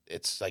that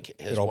it's like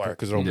his work.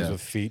 Because it opens Yeah.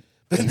 with feet.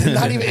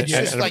 Not even, it's And-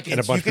 just and a- like, and a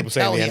it's, bunch you of can people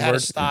saying tell the he had a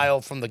N-word. style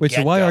from the Wait,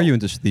 so why get-go. are you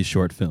into these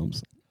short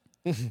films?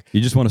 You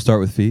just want to start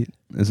with feet?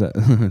 Is that?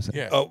 is that-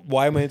 Yeah.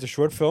 Why am I into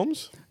short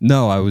films?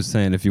 No, I was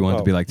saying if you want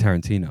to Oh. be like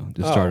Tarantino,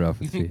 just start Oh. off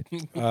with feet.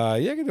 Yeah,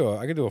 I can do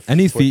a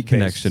Any foot feet based-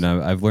 connection,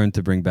 I've learned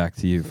to bring back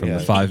to you from Yeah.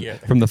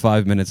 the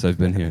 5 minutes I've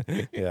been here.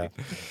 Yeah.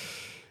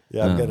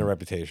 Yeah, I'm getting a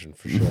reputation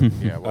for sure.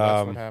 Yeah, well,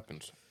 that's what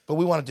happens. But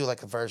we want to do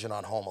like a version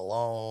on Home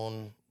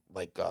Alone,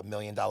 like $1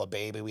 Million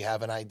Baby. We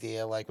have an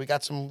idea. Like we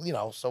got some,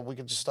 so we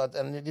could just start,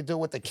 and you do it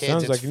with the kids.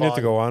 Sounds it's like you fun. need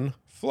to go on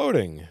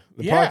Floating,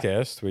 the Yeah.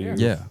 podcast where you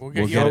Yeah, We'll we'll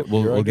get get you- it.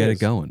 We'll your get it ideas.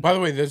 going. By the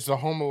way, does the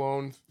Home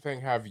Alone thing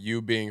have you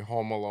being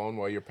home alone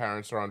while your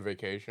parents are on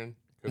vacation?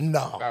 'Cause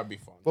No. that would be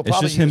fun. We'll It's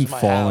probably just him use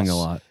my falling house. a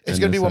lot It's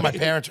in gonna be this when my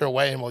episode. parents are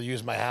away, and we'll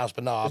use my house.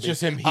 But no, It's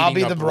just him I'll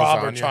be heating the up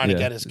robber lasagna. trying to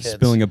get his kids.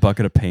 spilling a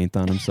bucket of paint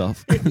on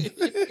himself.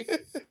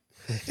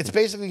 It's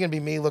basically gonna be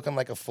me looking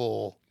like a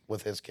fool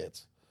with his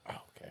kids. Oh,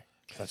 okay.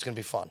 That's gonna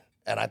be fun,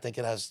 and I think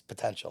it has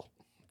potential.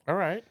 All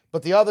right.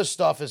 But the other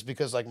stuff is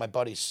because like my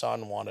buddy's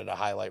son wanted a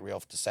highlight reel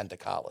to send to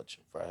college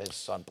for his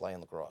son playing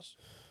lacrosse.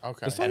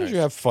 Okay. As long as you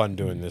have fun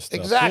doing this stuff.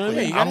 Exactly. You know what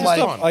I mean? Yeah, you gotta I'm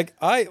have like,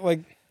 fun. Like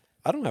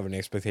I don't have any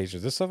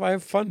expectations. This stuff, I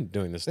have fun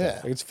doing this stuff.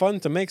 Yeah. Like, it's fun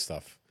to make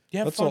stuff. You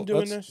have That's fun all, doing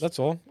that's, this? That's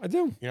all I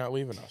do. You're not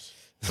leaving us.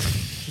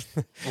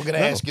 We're gonna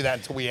ask you that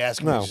until we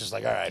ask him. No. He's just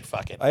like, all right,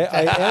 fuck it.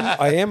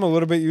 I am a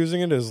little bit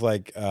using it as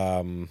like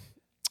a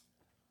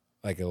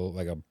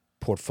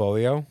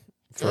portfolio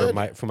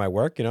for my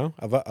work. You know,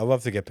 I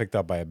love to get picked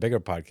up by a bigger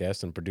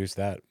podcast and produce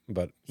that.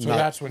 But So not-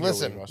 that's when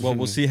listen, you're leaving us. Well,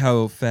 we'll see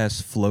how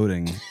fast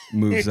floating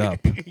moves up.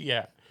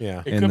 yeah.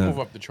 yeah. It In could the- move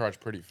up the charts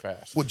pretty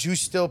fast. Would you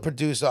still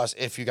produce us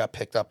if you got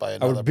picked up by I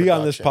another? would be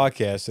on this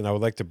production? podcast and I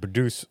would like to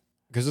produce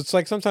because it's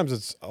like sometimes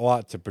it's a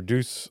lot to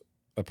produce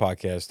a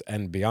podcast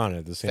and be on it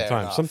at the same Fair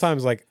time. enough.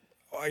 Sometimes like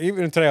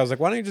even today I was like,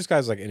 why don't you just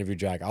guys like interview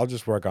Jack? I'll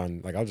just work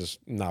on I'll just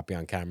not be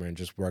on camera and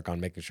just work on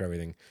making sure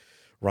everything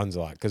runs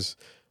a lot because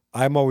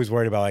I'm always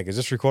worried about like, is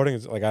this recording?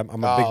 It's like I'm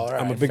a all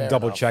right, big fair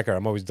double enough. checker.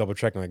 I'm always double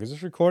checking like, is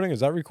this recording?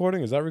 Is that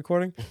recording? Is that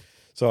recording?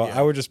 So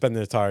I would just spend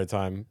the entire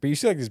time. But you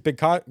see like these big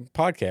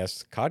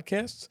podcasts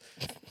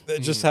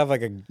that just have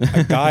like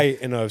a guy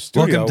in a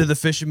studio. Welcome to the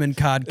Fisherman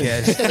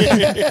Codcast.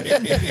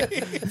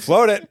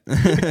 Float it.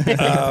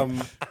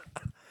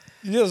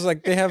 Just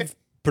like they have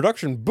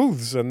production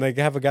booths and they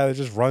have a guy that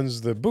just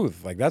runs the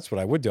booth. Like that's what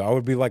I would do. I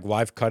would be like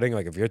live cutting.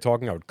 Like if you're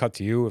talking, I would cut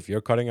to you. If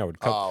you're cutting, I would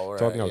cut. Oh, right,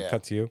 talking, I would yeah.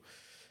 cut to you.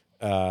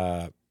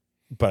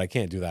 But I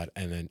can't do that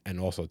and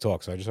also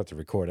talk. So I just have to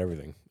record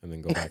everything and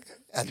then go back.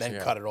 and then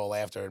cut it all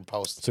after and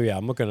post. So yeah, I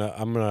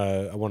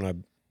want to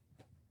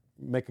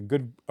make a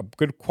good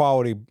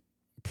quality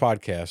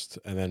podcast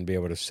and then be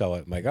able to sell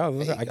it. Like, oh,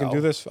 look, There you I can go.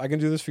 do this. I can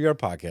do this for your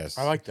podcast.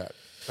 I like that.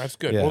 That's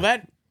good. Yeah. Well,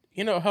 that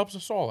helps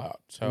us all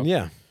out. So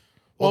Yeah.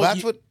 Well, Well,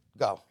 that's you- what.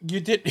 Go. you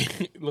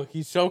did. Look,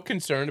 he's so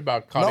concerned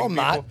about cutting. No, I'm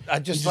not. people. I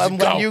just You I'm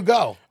letting you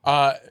go.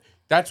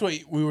 That's what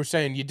we were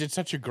saying. You did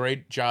such a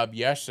great job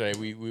yesterday.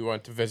 We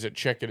went to visit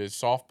Chick at his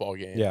softball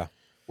game. Yeah.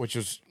 which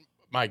was,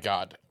 my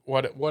God,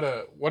 what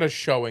a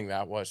showing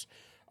that was.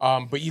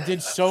 But you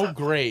did so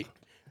great.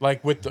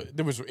 Like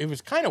it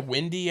was kind of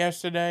windy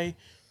yesterday,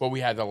 but we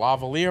had the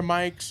lavalier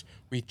mics.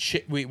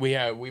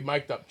 We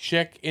mic'd up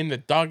Chick in the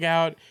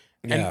dugout,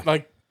 Yeah. and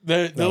like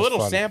the was little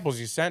fun. samples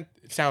you sent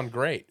sound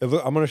great. I'm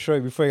going to show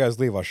you before you guys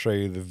leave. I'll show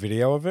you the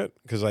video of it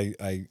because I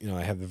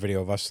have the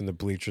video of us in the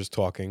bleachers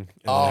talking.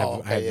 And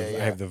I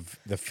have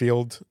the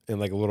field in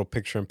like a little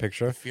picture in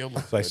picture. field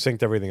looks So I good.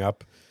 synced everything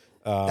up.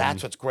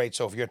 That's what's great.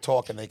 So if you're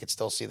talking, they could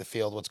still see the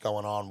field, what's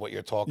going on, what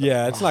you're talking.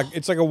 Yeah, it's not.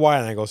 It's like a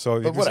wide angle. So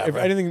if whatever.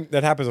 anything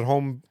that happens at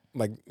home,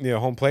 like near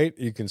home plate,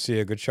 you can see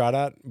a good shot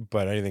at.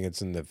 But anything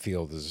that's in the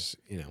field is,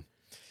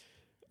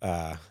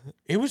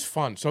 It was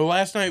fun. So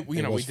last night,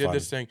 we was did fun.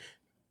 this thing.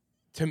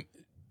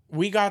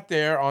 We got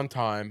there on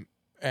time,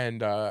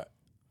 and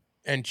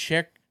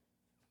Chick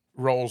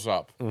rolls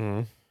up,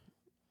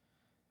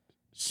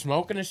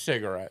 smoking a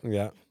cigarette.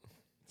 yeah.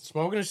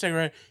 Smoking a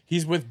cigarette.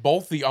 He's with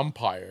both the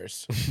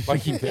umpires,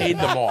 like he paid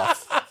them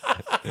off.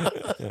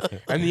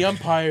 And the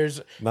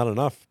umpires, Not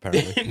enough,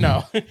 apparently.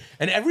 no,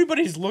 and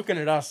everybody's looking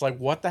at us like,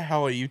 "What the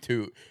hell are you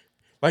two?"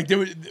 Like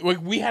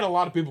we had a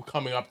lot of people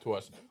coming up to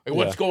us, like,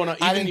 "What's Yeah. going on?"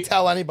 I Even didn't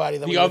tell anybody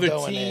that the we other were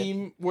doing it.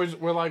 team were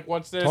like,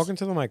 "What's this?" Talking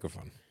to the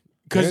microphone.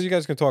 'Cause- Because you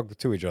guys can talk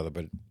to each other,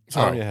 but Oh.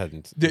 turn your head.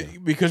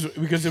 And, Because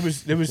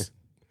there was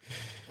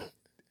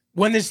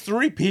when there's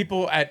three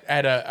people at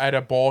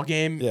a ball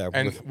game, Yeah,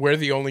 and we're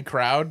the only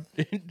crowd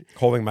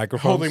holding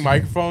microphones. holding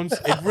microphones,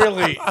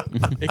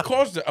 it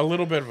caused a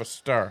little bit of a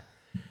stir.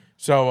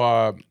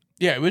 So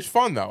yeah, it was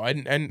fun though,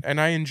 and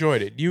I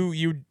enjoyed it.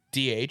 You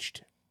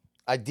DH'd.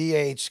 I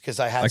DH'd because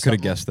I had. I could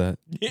have something- guessed that.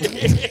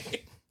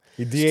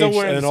 He Still DH'd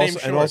wearing and the same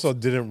and also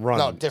didn't run.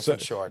 No,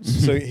 different so,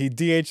 shorts. So he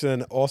DH'd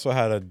and also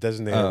had a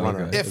designated Oh,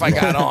 runner. okay. If I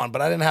got on,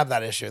 but I didn't have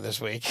that issue this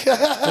week.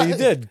 Well, you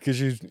did because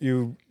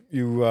you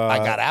I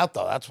got out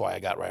though. That's why I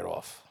got right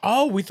off.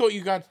 Oh, we thought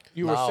you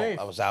were No, safe.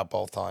 I was out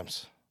both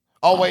times.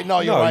 Oh wait, no,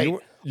 you're No, right.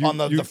 you- On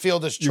the you-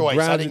 fielder's you choice, I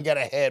grounded- didn't get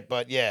a hit,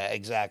 but yeah,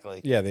 exactly.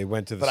 Yeah, they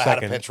went to the But I had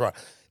second. a pinch run.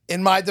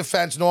 In my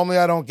defense, normally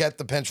I don't get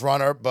the pinch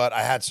runner, but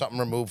I had something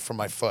removed from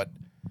my foot.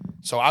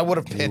 So I would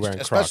have pitched, wearing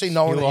especially Crocs.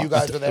 knowing You that you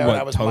guys were there What, and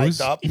I was toes?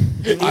 mic'd up.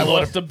 I I would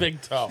lost have. a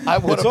big toe. I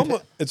would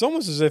have. It's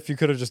almost as if you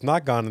could have just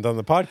not gone and done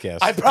the podcast.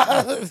 I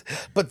probably,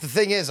 but the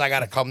thing is, I got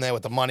to come there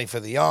with the money for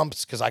the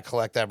umps because I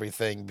collect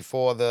everything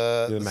before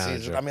the season.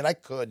 manager. I mean, I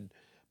could,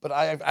 but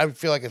I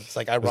feel like it's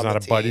like I There's run not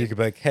the a buddy. team. You could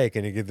be like, hey,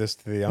 can you give this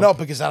to the No,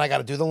 because then I got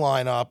to do the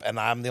lineup, and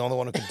I'm the only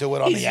one who can do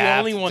it on He's the the app.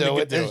 only one that do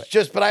can it. do It's it.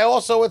 just, but I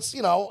also, it's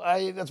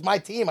it's my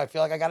team. I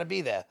feel like I got to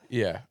be there.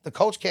 Yeah. The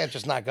coach can't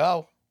just not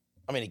go.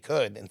 I mean, he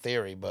could in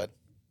theory, but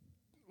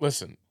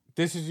Listen,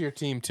 this is your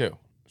team too.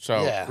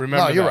 So yeah.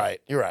 remember No, you're that.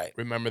 right. You're right.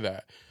 Remember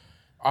that.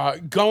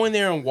 Going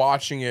there and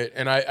watching it,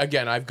 and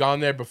I've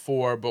gone there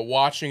before, but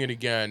watching it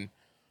again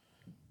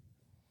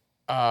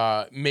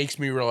makes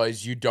me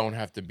realize you don't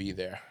have to be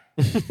there.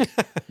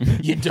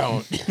 You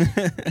don't.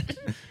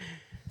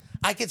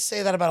 I could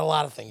say that about a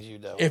lot of things you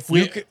do. If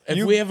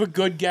we have a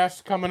good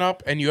guest coming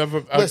up and you have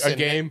a Listen,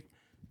 game,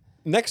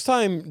 next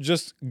time,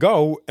 just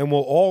go and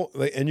we'll all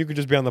and you could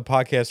just be on the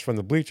podcast from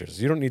the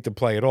bleachers. You don't need to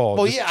play at all.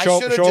 Well, just yeah, I show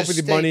should've up just with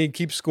your stayed- money,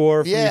 keep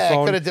score from yeah, your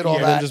phone. I could have did all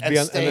and that then just be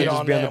on, and then stayed just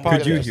on be on there. the We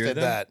podcast. could've you hear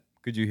did that?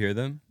 Could you hear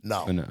them?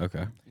 No, Oh, no.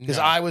 Okay.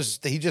 because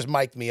he just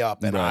mic'd me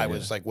up, and I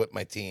was like with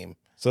my team.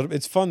 So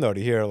it's fun though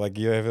to hear like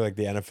you have like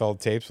the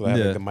NFL tapes where they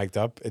have like, the mic'd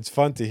up. It's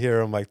fun to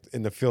hear him like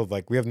in the field.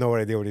 Like we have no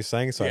idea what he's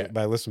saying, so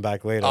but I listen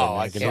back later. Oh,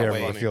 and I can can't hear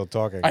wait. him in the field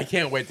talking. I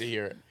can't wait to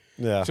hear it.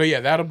 Yeah. So yeah,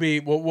 that'll be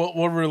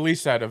we'll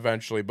release that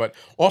eventually. But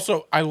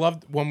also, I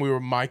loved when we were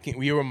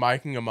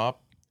miking him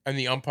up, and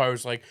the umpire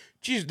was like,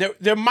 "Geez, they're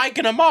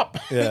miking him up."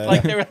 Yeah.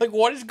 Like they were like,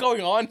 "What is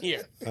going on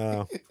here?"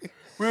 Oh.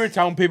 We were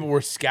telling people we're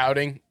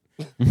scouting.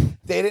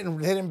 They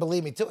didn't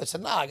believe me too. I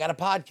said, "No, I got a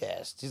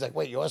podcast." He's like,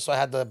 "Wait, you also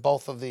had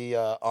both of the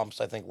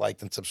umps I think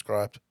liked and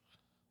subscribed."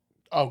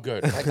 Oh,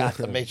 good. I got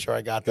to make sure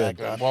I got that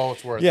done. Well,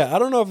 it's worth. Yeah, I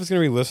don't know if it's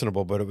gonna be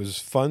listenable, but it was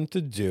fun to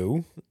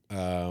do.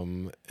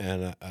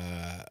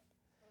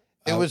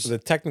 It was the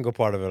technical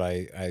part of it.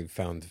 I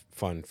found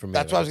fun for me.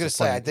 That's what I was Like, going to it's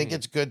say. fun I think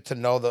it's good to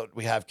know that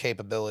we have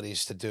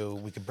capabilities to do.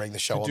 We could bring the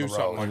show on do the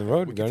something road. on the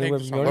road. We Go can anywhere,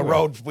 take go this The anywhere.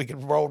 road. We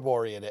could road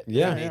warrior it.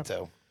 Yeah. If we need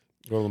to.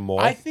 Go to the mall.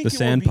 I think The it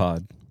sand would be,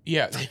 pod.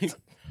 Yeah,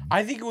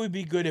 I think it would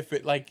be good if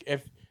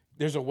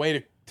there's a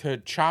way to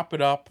chop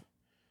it up,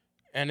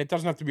 and it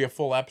doesn't have to be a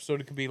full episode.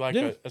 It could be like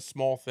Yeah. a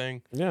small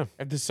thing. Yeah.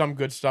 If there's some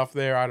good stuff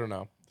there, I don't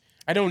know.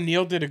 I know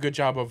Neil did a good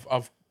job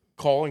of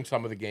calling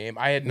some of the game.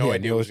 I had no idea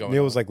Neil what was, was going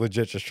Neil on. was like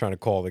legit just trying to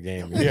call the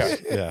game. Yeah.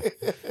 Yeah.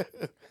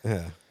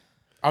 Yeah.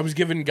 I was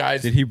giving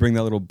guys. Did he bring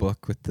that little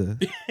book with the?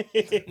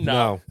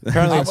 No.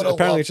 Apparently, I it's, would've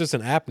apparently loved- it's just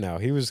an app now.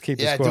 He was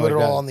keeping Yeah, I score do it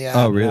like all that. on the app.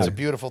 Oh, really? It's a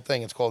beautiful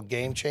thing. It's called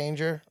Game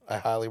Changer. I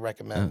highly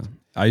recommend.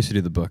 I used to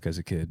do the book as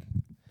a kid.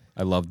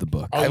 I loved the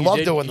book. Oh, I you love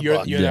did? doing the You're,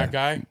 book. You're Yeah. that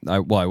guy. I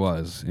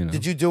was. You know.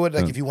 Did you do it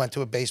like if you went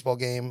to a baseball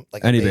game,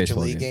 like Any a major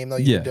baseball league game. game, though?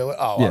 You Yeah. would do it.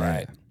 Oh, Yeah, all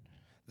right.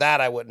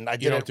 That I wouldn't. I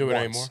did don't it do it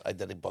once. anymore? I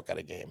did a book at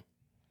a game.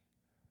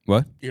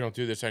 What? You don't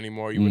do this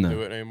anymore. You wouldn't No.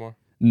 do it anymore.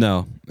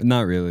 No,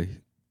 not really.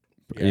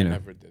 Yeah, You I know.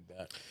 never did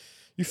that.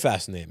 You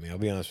fascinate me. I'll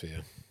be honest with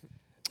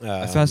you.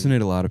 I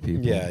fascinate a lot of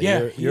people. Yeah,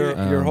 Yeah,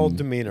 your whole Um,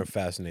 demeanor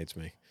fascinates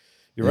me.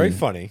 You're very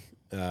funny.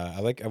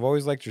 I've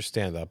always liked your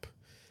stand up.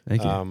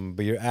 Thank you.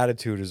 But your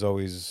attitude is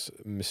always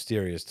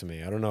mysterious to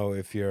me. I don't know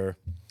if you're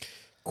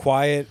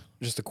quiet,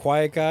 just a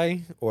quiet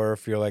guy, or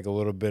if you're like a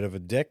little bit of a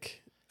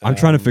dick. I'm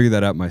trying to figure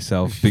that out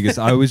myself because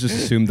I always just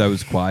assumed I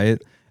was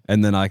quiet,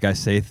 and then like I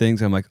say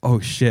things, I'm like, oh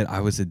shit,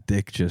 I was a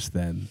dick just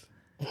then.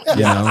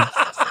 You know?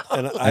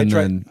 And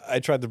I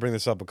tried to bring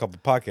this up a couple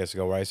podcasts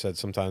ago, where I said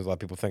sometimes a lot of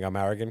people think I'm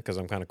arrogant because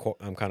I'm kind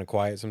of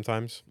quiet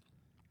sometimes.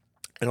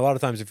 And a lot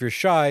of times, if you're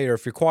shy or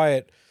if you're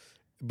quiet,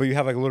 but you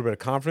have like a little bit of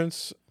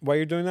confidence while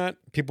you're doing that,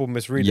 people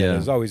misread it Yeah.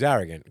 as always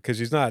arrogant because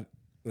he's not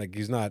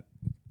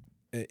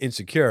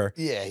insecure.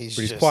 Yeah, he's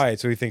But he's just quiet,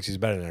 so he thinks he's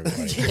better than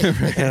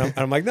everybody. and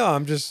I'm like, no, I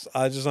just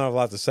don't have a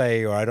lot to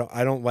say, or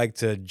I don't like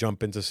to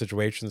jump into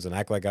situations and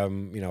act like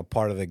I'm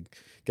part of the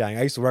gang.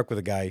 I used to work with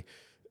a guy,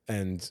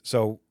 and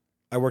so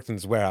I worked in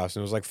this warehouse,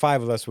 and it was like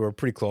 5 of us who were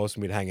pretty close,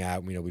 and we'd hang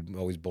out. We'd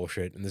always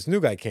bullshit. And this new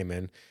guy came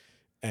in,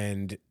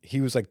 and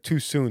he was like too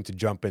soon to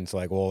jump into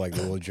like all like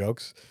the little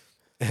jokes.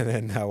 And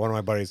then one of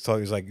my buddies told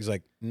me, he's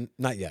like,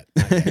 not yet.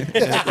 and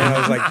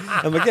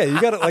I was like, yeah,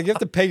 you have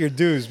to pay your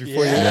dues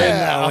before you're in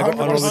on all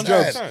the 100%.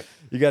 jokes.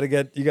 You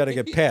gotta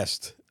get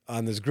passed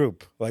on this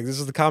group. Like, this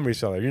is the Comedy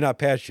Cellar. You're not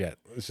passed yet.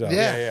 So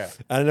Yeah.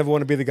 I never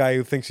want to be the guy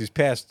who thinks he's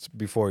passed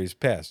before he's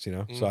passed. So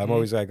Mm-hmm. I'm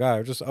always like, all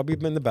right, I'll be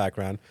in the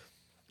background.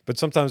 But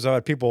sometimes I've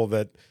had people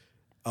that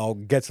I'll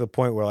get to the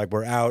point where like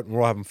we're out and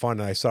we're all having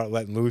fun, and I start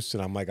letting loose,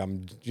 and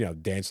I'm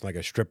dancing like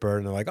a stripper,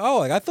 and they're like, oh,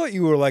 like I thought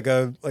you were like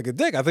a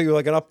dick. I thought you were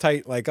like an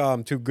uptight, like, oh,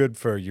 I'm too good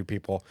for you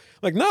people.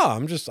 Like, no,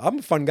 I'm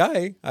a fun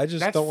guy. I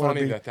just That's don't want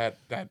to funny be.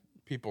 that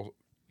people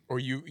or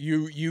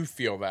you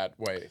feel that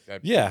way.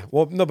 Yeah,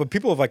 well, no, but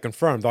people have like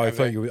confirmed. Oh, I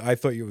thought you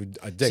were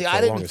a dick. See, for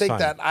I the didn't longest think time.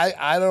 that.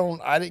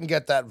 I didn't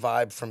get that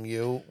vibe from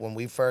you when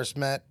we first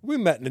met. We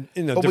met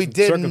in a But we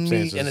different did meet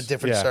circumstances. in a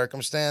different Yeah.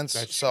 circumstance.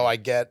 That's So I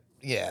get,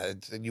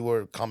 you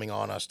were coming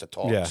on us to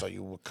talk, Yeah. so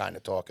you were kind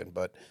of talking.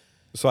 But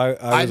So I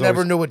I was never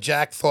always- knew what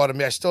Jack thought of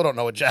me. I still don't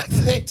know what Jack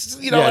thinks.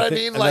 You know Yeah, what I I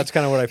think- mean? and that's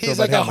kinda what I feel He's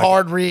about like a him, like-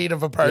 hard read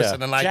of a person,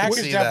 Yeah. and I Jack can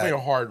is see definitely that. a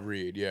hard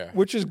read. Yeah.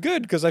 which is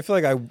good because I feel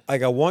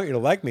like I want you to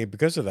like me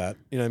because of that.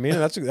 You know what I mean?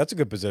 And that's a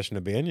good position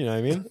to be in. You know what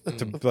I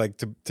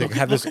mean? to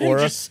have this Look at him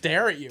aura. just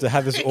stare at you. To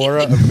have this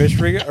aura of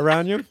mystery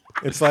around you.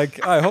 It's like,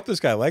 oh, I hope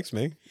this guy likes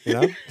me,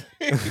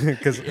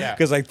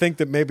 because I think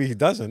that maybe he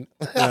doesn't.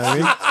 You know what I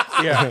mean?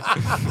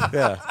 Yeah.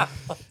 Yeah.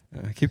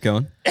 Keep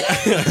going.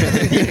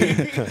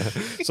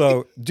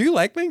 So, do you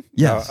like me?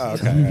 Yes. Oh,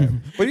 okay. All right.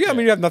 But yeah, I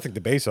mean, you have nothing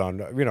to base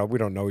on. We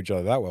don't know each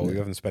other that well. We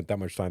haven't spent that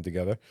much time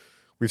together.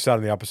 We've sat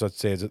on the opposite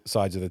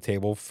sides of the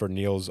table for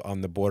Neil's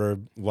on the border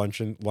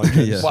luncheons.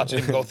 Yeah. Watching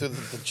him go through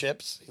the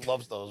chips. He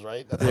loves those,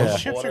 right? That's Yeah. on the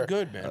Chips border. are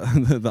good,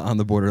 man. the on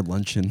the border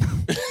luncheon.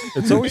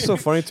 It's always so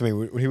funny to me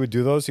when he would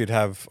do those. He'd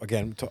have we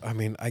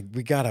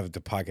gotta have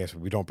the podcast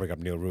where we don't bring up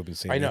Neil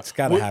Rubenstein. I know. It's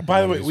gotta happen.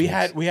 By the one way, of we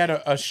these weeks. had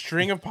a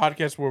string of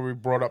podcasts where we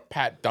brought up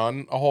Pat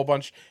Dunn a whole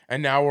bunch,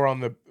 and now we're on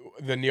the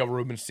Neil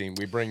Rubenstein.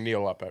 We bring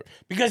Neil up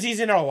because he's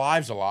in our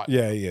lives a lot.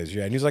 Yeah, he is.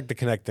 Yeah, and he's like the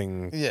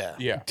connecting Yeah.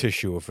 Yeah.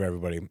 tissue for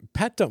everybody.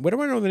 Pat Dunn. Where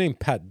do I know the name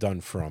Pat Dunn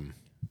from?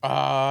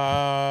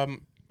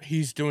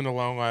 He's doing the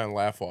Long Island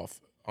Laugh Off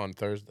on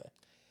Thursday.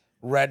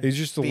 Red He's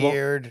just a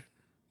beard,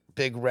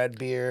 big red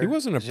beard. He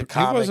wasn't He's he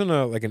comic. wasn't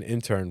like an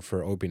intern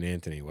for Opie and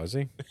Anthony, was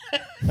he?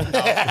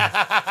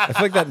 I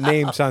feel like that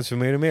name sounds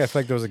familiar to me. I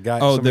feel like there was a guy.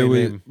 Oh,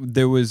 somebody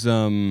there was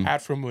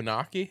Pat from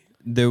Munaki.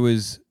 there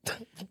was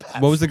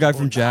what was the guy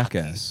from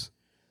Jackass?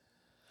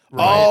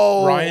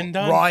 Ryan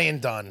Dunn. Ryan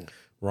Dunn.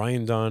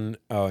 Ryan Dunn.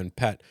 Oh, and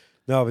Pat.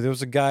 No, but there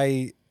was a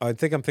guy. I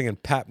think I'm thinking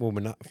Pat from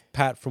Munaki.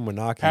 Pat from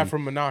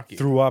Munaki.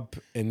 threw up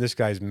in this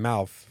guy's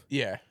mouth.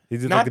 Yeah. He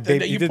did Not like the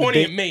baby. you're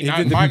pointing at me,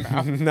 not my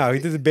mouth. No, he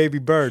did the baby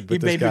bird. He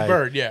With this baby guy.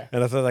 bird, yeah.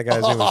 And I thought that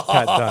guy's name was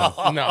Pat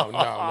Dunn. No.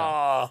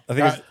 I think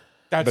it's,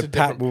 That's a but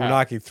Pat different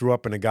Pat. Munaki threw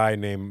up in a guy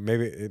named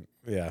Ryan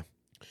Yeah.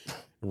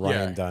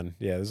 Dunn.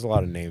 Yeah, there's a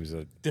lot of names.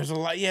 There's a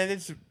lot. Yeah,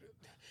 there's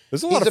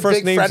There's a lot of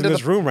first names in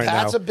this room right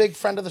Pat's now. a big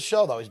friend of the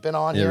show, though. He's been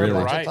on Yeah, here really. a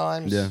bunch Right. of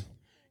times. Yeah.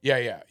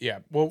 Yeah.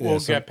 We'll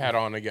some- get Pat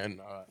on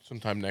again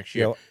sometime next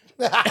year.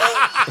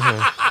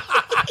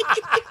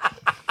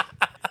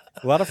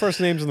 A lot of first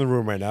names in the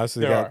room right now.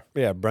 So they There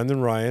got Brendan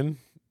Ryan,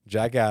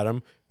 Jack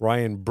Adam,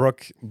 Ryan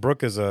Brooke.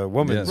 Brooke is a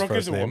woman's Yeah. Brooke first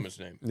is a name. woman's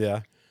name.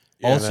 Yeah.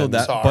 Also, And then-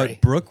 that Sorry.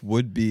 but Brooke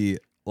would be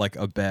like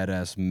a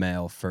badass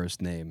male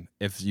first name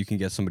if you can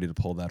get somebody to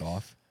pull that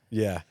off.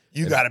 Yeah.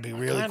 You got to be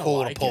really kinda cool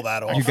like to pull it.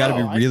 that off. You got to I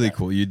be like really that.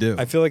 cool. You do.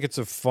 I feel like it's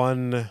a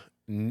fun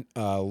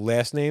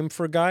last name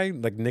for a guy,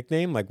 like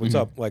nickname, like what's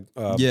up, like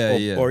Yeah, or,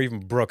 yeah. or even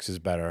Brooks is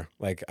better.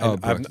 Like Oh,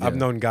 I've Brooks, I've yeah.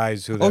 known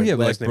guys who oh their yeah, but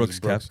like last name Brooks is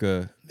Brooks.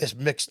 Koepka. It's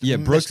mixed. Yeah,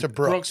 Brooks- Mr.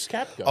 Brooks.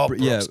 Brooks Koepka. Oh,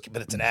 Brooks, yeah.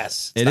 but it's an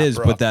S. It not is,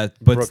 Brooke. but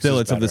Brooks still,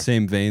 is it's of the better.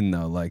 same vein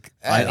though. Like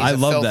And I he's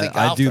a love filthy that.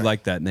 I do golfer.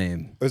 like that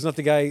name, Isn't that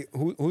the guy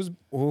who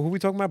we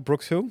talking about?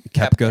 Brooks who?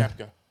 Koepka,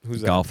 Koepka.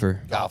 Who's that?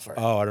 golfer. golfer.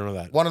 Oh, I don't know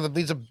that.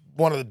 He's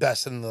one of the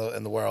best in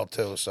the world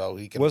too. So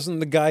he can. Wasn't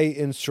the guy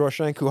in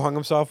Shawshank who hung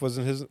himself?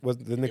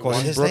 Didn't they call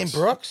him his Brooks?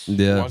 name Brooks?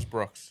 Yeah, Was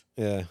Brooks.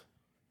 Yeah.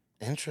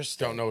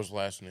 Interesting. Don't know his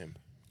last name.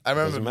 I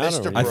remember Doesn't matter.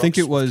 Mr. I Brooks think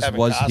it with was Kevin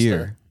was Costner.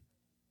 here.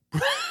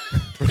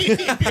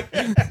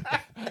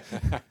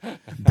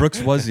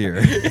 Brooks was here,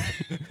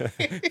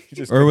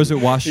 or was it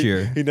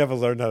Washier? He never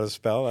learned how to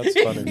spell. That's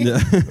funny. Yeah.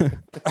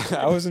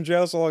 I was in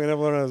jail so long I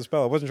never learned how to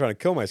spell. I wasn't trying to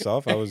kill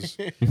myself. I was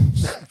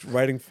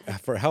writing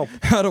for help.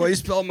 How do I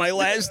spell my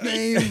last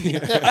name?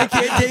 I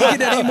can't take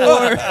it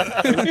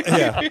anymore.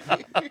 Yeah.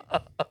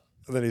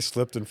 And then he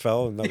slipped and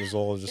fell, and that was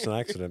all just an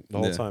accident the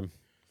whole Yeah. time.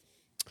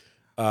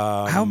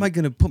 How am I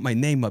going to put my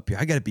name up here?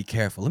 I got to be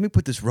careful. Let me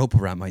put this rope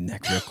around my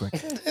neck real quick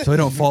so I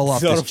don't fall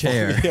off this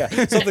chair. Yeah,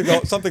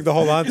 something to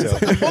hold on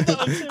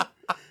to.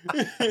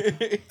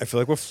 I feel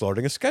like we're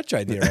floating a sketch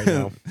idea right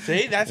now.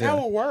 See, that's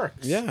how it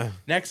works. Yeah.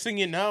 Next thing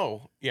you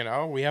know,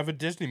 we have a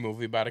Disney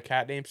movie about a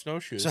cat named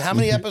Snowshoes. So how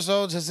many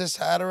episodes has this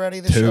had already?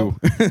 This Two.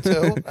 show? 2.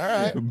 All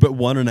right. But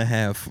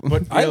 1.5.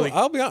 But really,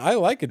 I'll be honest, I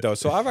like it though.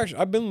 So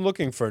I've been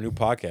looking for a new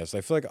podcast.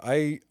 I feel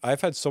like I've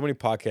had so many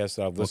podcasts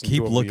that I've listened Keep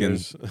to over looking.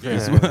 years.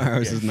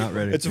 Ours is not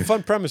ready. It's a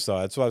fun premise though.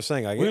 That's what I was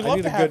saying. I we'd I love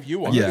need to a have good,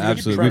 you on. Yeah, Good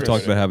absolutely. We've premise.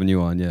 talked about having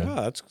you on. Yeah.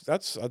 Yeah,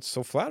 that's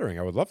so flattering.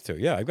 I would love to.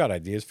 Yeah, I've got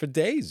ideas for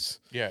days.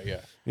 Yeah.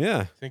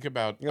 Yeah, Think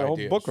about I got a whole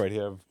ideas. book right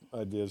here of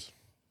ideas.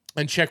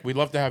 And check, we'd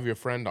love to have your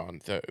friend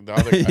on. The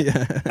other guy.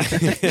 Yeah.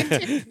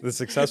 The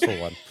successful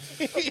one.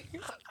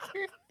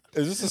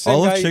 Is this the same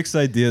All guy? of Chick's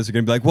ideas are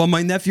going to be like, well,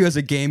 my nephew has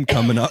a game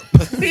coming up.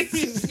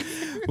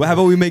 Well, how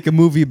about we make a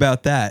movie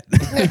about that?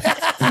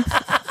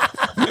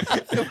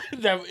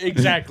 That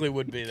exactly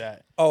would be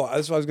that. Oh,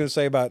 that's what I was going to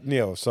say about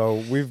Neil. So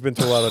we've been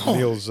to a lot of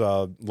Neil's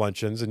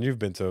luncheons, and you've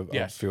been to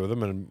Yes. a few of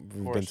them, and we've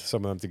been course. to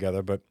some of them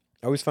together. But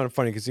I always found it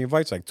funny because he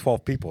invites like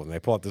 12 people, and they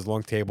pull out this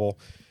long table.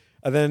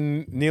 And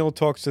then Neil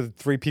talks to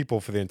 3 people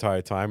for the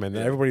entire time, and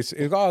then everybody's,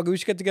 oh, we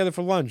should get together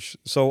for lunch.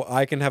 So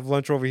I can have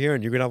lunch over here,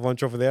 and you can have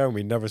lunch over there, and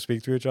we never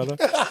speak to each other.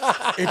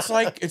 It's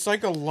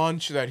like a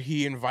lunch that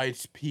he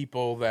invites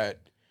people that,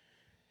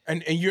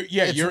 and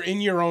you're in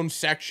your own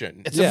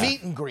section. It's Yeah. a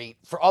meet and greet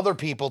for other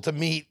people to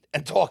meet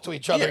and talk to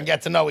each other Yeah. and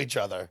get to know each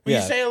other. You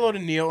Yeah. say hello to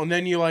Neil, and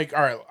then you're like,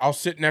 all right, I'll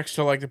sit next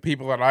to like the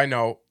people that I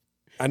know.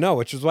 I know,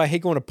 which is why I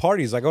hate going to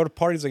parties. I go to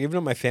parties, like even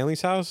at my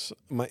family's house.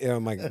 My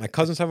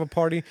cousins have a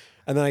party,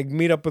 and then I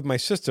meet up with my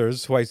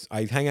sisters, who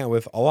I hang out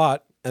with a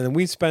lot, and then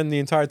we spend the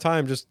entire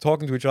time just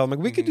talking to each other. I'm like,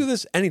 we could do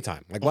this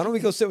anytime. Like, why don't we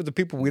go sit with the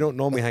people we don't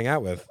normally hang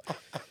out with?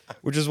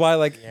 Which is why,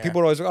 like, people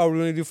are always like, oh, what are we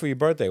gonna do for your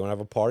birthday? When I have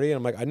a party, and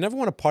I'm like, I never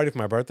want to party for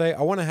my birthday.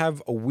 I want to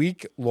have a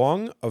week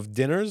long of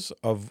dinners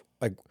of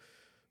like,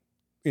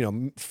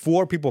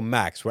 4 people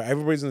max, where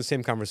everybody's in the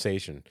same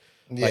conversation.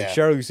 Like Yeah.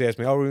 Cheryl used to ask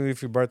me, "Oh, we're gonna do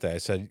for your birthday?" I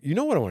said, "You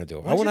know what I want to do?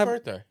 I When's want your to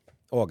have birthday?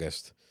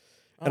 August."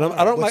 And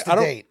I don't What's like. the I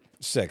don't date?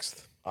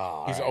 6th.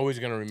 Oh, He's always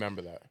gonna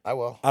remember that. I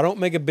will. I don't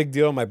make a big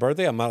deal on my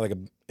birthday. I'm not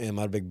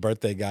a big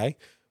birthday guy.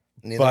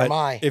 Neither But am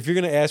I. if you're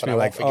gonna ask But me I won't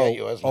like, forget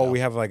you as well. we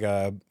have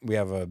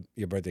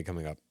your birthday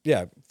coming up.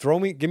 Yeah,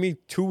 give me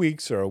 2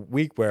 weeks or a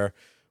week where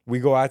we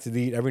go out to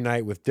eat every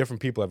night with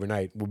different people every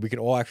night, where we can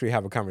all actually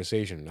have a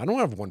conversation. I don't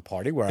have one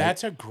party where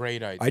That's a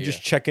great idea. I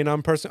just check in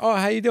on person. Oh,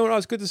 how you doing? Oh,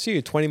 it's good to see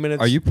you. 20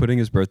 minutes. Are you putting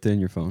his birthday in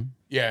your phone?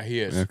 yeah,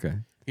 he is. Okay.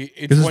 It's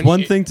Because it's when one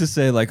you- thing to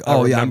say, like,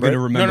 oh, yeah, I'm remember going to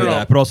it. remember No.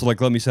 that. But also,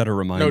 like, let me set a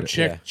reminder.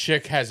 No,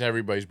 Chick has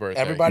everybody's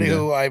birthday. Everybody Yeah.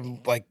 who I'm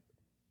like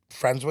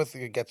friends with,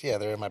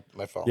 they're in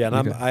my phone. Yeah, and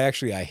I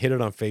hid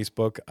it on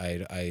Facebook.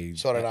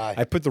 So did I.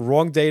 I put the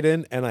wrong date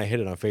in, and I hid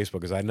it on Facebook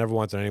because I never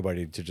wanted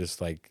anybody to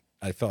just like.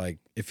 I felt like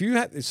if you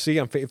see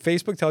on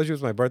Facebook tells you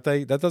it's my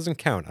birthday, that doesn't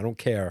count. I don't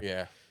care.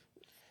 Yeah.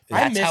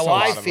 That's miss how a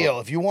lot I of feel.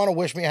 them. If you want to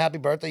wish me a happy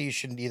birthday, you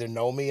should either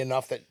know me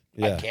enough that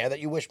I Yeah. care that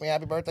you wish me a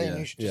happy birthday, and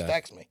you should just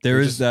text me. There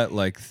is that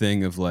like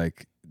thing of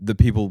like the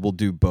people will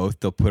do both.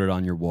 They'll put it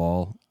on your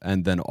wall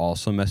and then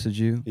also message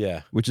you.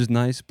 Yeah. Which is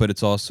nice, but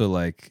it's also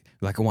like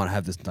I want to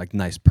have this like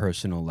nice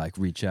personal like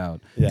reach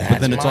out. Yeah.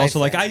 But then That's it's my also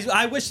like thing.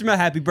 I wish them a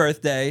happy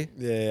birthday.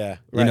 Yeah.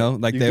 You know,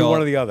 like you they do all-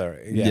 one or the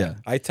other. Yeah. Yeah.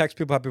 I text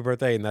people happy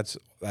birthday, and that's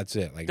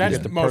it. Like That's you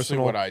get the mostly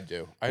personal, what I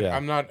do. Yeah.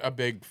 I'm not a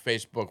big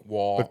Facebook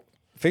wall.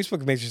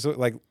 Facebook makes you so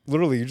like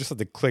literally you just have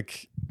to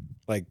click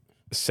like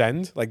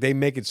send. Like they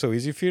make it so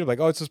easy for you. Like,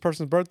 oh, it's this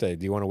person's birthday.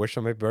 Do you want to wish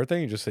them happy birthday?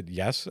 And you just said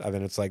yes, and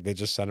then it's like they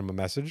just send them a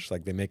message.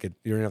 Like they make it.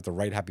 You don't have to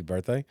write happy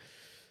birthday.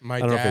 My I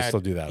don't know if they dad- still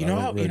do that. You I know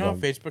don't how really know.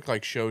 Facebook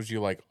like shows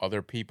you like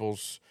other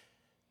people's.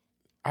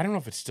 I don't know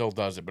if it still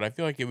does it, but I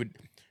feel like it would.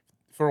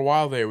 For a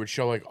while there, it would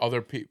show like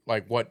other people,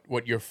 like what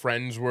your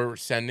friends were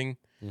sending.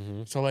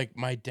 Mm-hmm. So like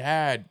my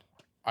dad,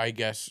 I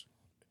guess,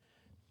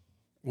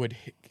 would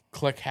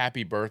click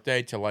happy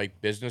birthday to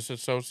like business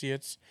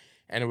associates,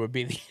 and it would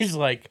be these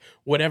like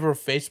whatever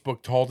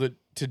Facebook told it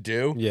to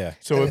do. Yeah.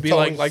 So it would be It's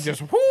like always-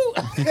 this. Whoo!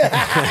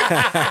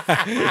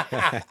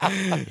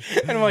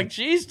 And I'm like,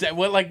 geez, Dad,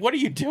 what are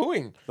you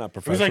doing? Not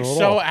It was like professional at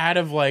so all. out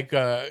of like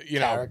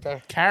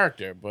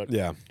character, but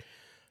Yeah.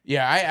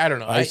 I don't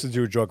know. I used to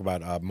do a joke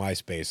about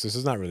MySpace. This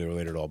is not really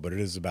related at all, but it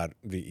is about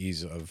the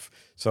ease of.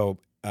 So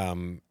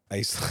I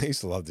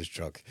used to love this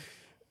joke.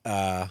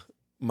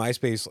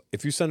 MySpace.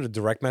 If you send a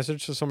direct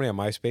message to somebody on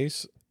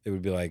MySpace, it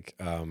would be like,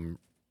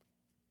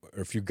 or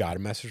if you got a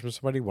message from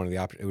somebody, one of the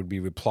options it would be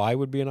reply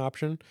would be an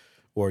option,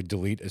 or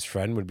delete as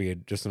friend would be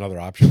just another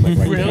option. Like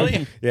right there.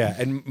 Really? Yeah.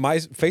 And my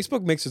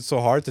Facebook makes it so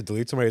hard to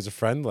delete somebody as a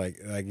friend. Like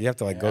you have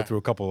to like go through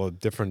a couple of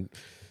different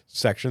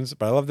sections.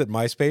 But I love that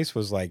MySpace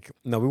was like,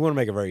 no, we want to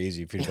make it very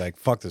easy for you to like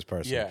fuck this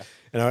person. Yeah.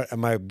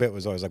 And my bit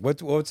was always like,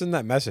 what's in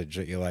that message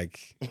that you like?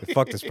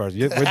 Fuck this person.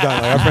 We're done.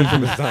 Like, our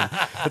friendship is done.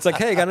 It's like,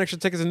 hey, I got an extra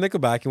ticket to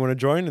Nickelback. You want to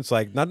join? It's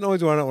like, not only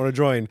do I not want to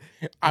join,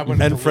 I would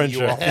and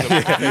friendship.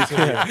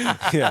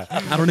 yeah,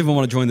 I don't even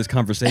want to join this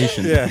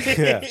conversation.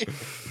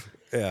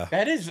 yeah.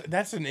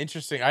 That's an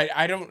interesting. I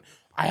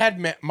had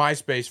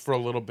MySpace for a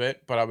little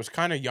bit, but I was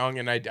kind of young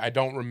and I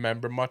don't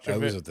remember much That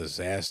of was it. a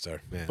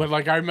disaster, man. But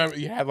like I remember,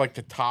 you had like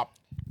the top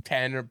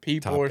 10 or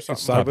people or It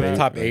something. started with like the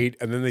that. top 8,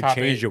 and then they Top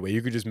changed 8. it where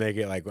you could just make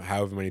it like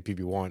however many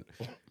people you want.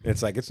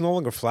 It's like it's no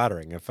longer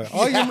flattering. If you're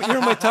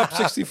in my top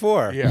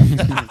 64.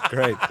 Yeah.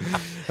 Great.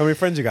 How many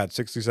friends you got?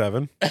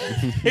 67.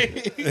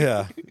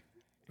 Yeah.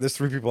 There's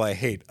 3 people I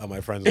hate on my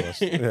friends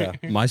list. Yeah.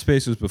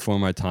 MySpace was before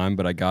my time,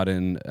 but I got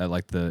in at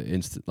like the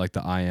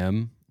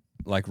IM,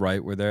 like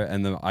right where there,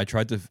 and then I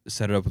tried to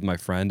set it up with my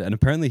friend, and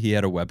apparently he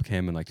had a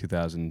webcam in like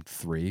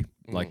 2003.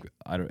 Like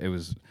I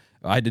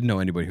didn't know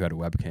anybody who had a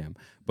webcam,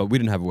 but we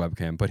didn't have a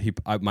webcam. But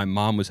my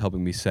mom was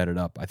helping me set it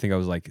up. I think I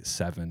was like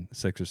 6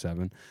 or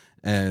 7,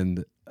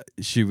 and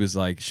she was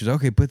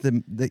okay, put the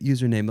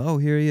username. Oh,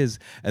 here he is,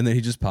 and then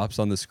he just pops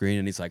on the screen,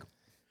 and he's like.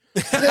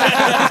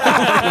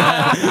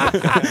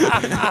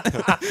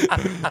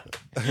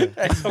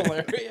 That's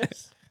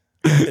hilarious.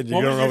 And you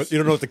What don't was know you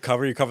don't know what to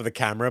cover. You cover the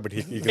camera, but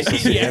you can still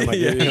see him. Like,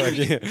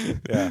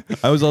 yeah.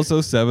 I was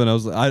also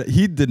 7.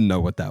 He didn't know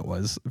what that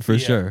was for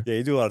sure. Yeah,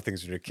 you do a lot of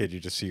things when you're a kid. You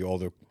just see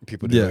older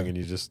people Yeah. doing, and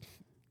you just,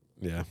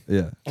 yeah.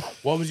 Yeah.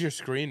 What was your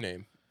screen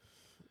name?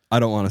 I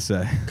don't want to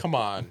say. Come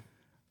on.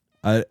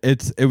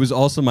 It was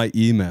also my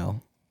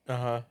email.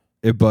 Uh-huh.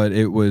 But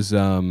it was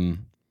I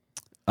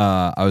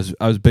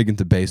was big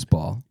into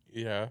baseball.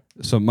 Yeah.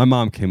 So my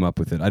mom came up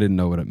with it. I didn't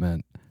know what it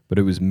meant, but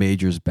it was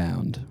Majors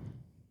Bound.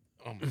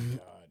 Oh my god.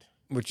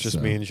 Which just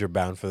So- means you're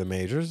bound for the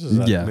majors. Is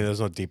that, Yeah. I mean, there's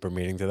no deeper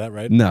meaning to that,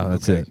 right? No,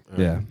 that's Okay. it.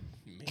 Yeah.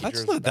 That's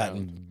Majors not that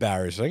Bound.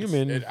 embarrassing. I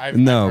mean, I've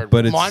No, heard but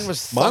of it. it's Mine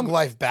was Thug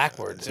Life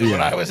backwards. And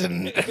when I was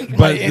in my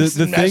But the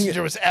instant thing-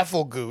 messenger was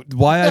Ethelgoot.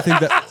 why I think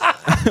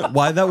that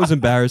why that was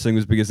embarrassing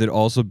was because it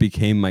also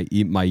became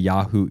my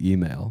Yahoo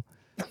email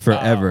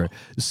forever.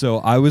 So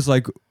I was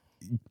like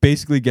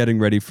basically getting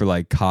ready for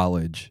like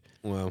college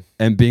well,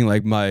 and being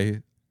like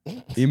my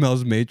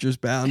email's Majors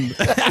Bound.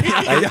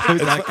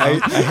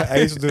 I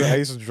used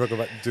to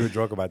do a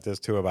joke about this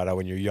too, about how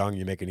when you're young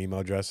you make an email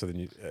address, so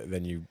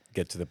then you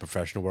get to the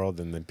professional world,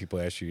 and then people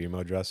ask you your email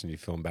address, and you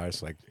feel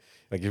embarrassed, like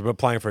you're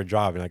applying for a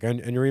job, and like, and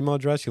your email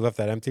address, you left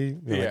that empty.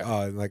 You're Yeah.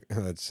 like,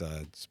 oh, it's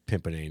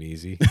pimping ain't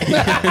easy.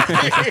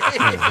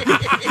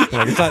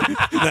 Like,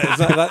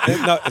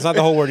 it's not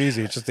the whole word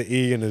easy. It's just the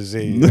E and a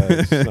Z.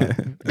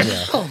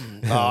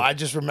 Yeah. I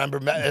just remember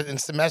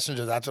instant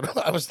messenger. That's what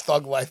I was.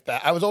 Thug Life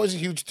back. I was always a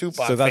huge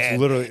Tupac So that's fan,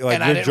 literally like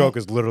and I your didn't- joke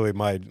is literally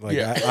my like.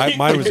 Yeah.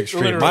 Mine was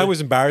extreme. Literally. Mine was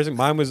embarrassing.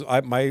 Mine was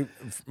my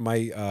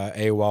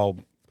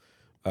AOL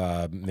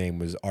name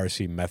was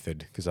RC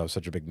Method because I was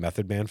such a big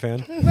Method Man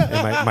fan, and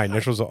my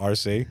initials are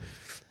RC.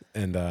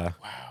 And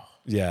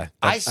Yeah,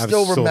 I I'm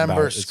still so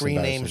remember it's screen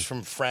names embarrassing.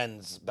 from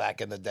Friends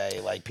back in the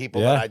day, like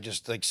people Yeah. that I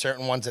just like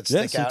certain ones that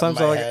Yeah, stick out in sometimes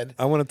my I head.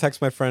 I want to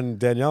text my friend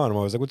Danielle, and I'm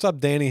always like, "What's up,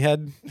 Danny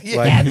Head?" Yeah,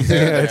 like, dude, it's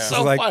it's just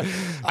so like, fun.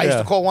 I used yeah.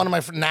 to call one of my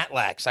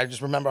Natlax. I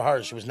just remember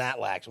her. She was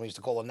Natlax, and we used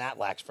to call her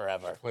Natlax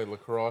forever. Played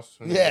lacrosse.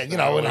 and Yeah, you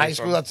know, in high something.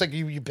 school, that's like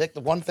you picked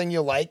the one thing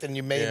you liked and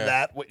you made Yeah.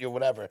 that what your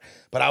whatever.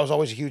 But I was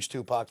always a huge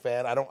Tupac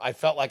fan. I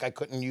felt like I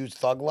couldn't use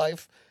Thug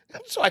Life,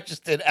 so I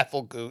just did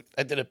Ethel Goot.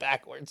 I did it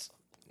backwards,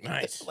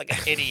 Nice. like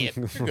an idiot.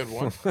 That's a good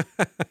one.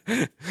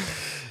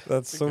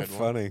 That's so good one.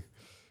 funny.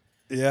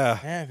 Yeah,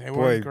 Yeah, they boy,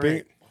 were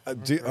great.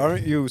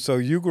 aren't you? So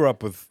you grew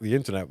up with the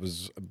internet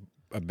was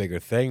a bigger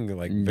thing,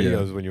 like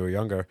videos when you were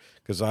younger.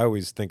 Because I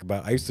always think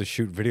about. I used to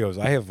shoot videos.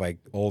 I have like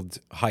old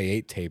high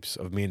 8 tapes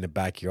of me in the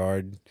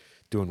backyard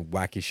doing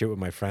wacky shit with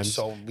my friends.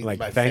 So me- like,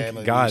 my thank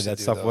family, we God used to that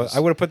do stuff was. those. I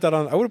would have put that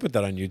on. I would have put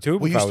that on YouTube.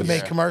 We if I used to was-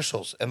 make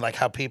commercials and like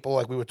how people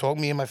like we were talking.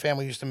 Me and my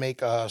family used to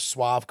make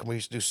Suave. We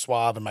used to do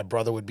Suave, and my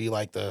brother would be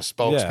like the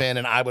spokesman,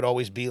 and I would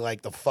always be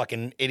like the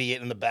fucking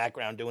idiot in the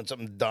background doing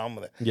something dumb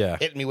with it. Yeah.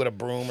 Hitting me with a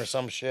broom or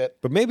some shit.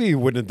 But maybe you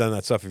wouldn't have done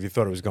that stuff if you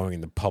thought it was going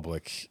into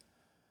public.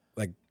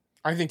 Like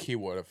I think he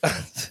would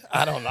have.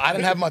 I don't know. I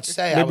didn't have much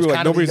say. I maybe was like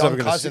kind of the nobody's ever young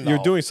going to. cousin. You're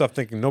though. doing stuff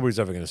thinking nobody's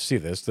ever going to see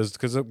this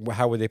because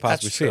how would they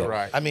possibly That's see true. it?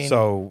 Right. I mean,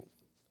 So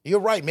you're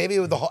right. Maybe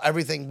the whole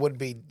everything would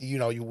be. You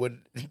know, you would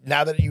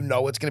now that you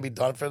know it's going to be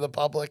done for the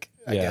public.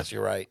 I Yeah. guess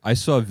you're right. I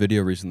saw a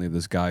video recently of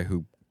this guy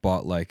who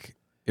bought like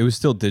it was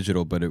still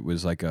digital, but it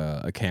was like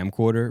a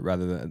camcorder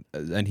rather than,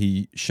 and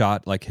he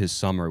shot like his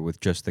summer with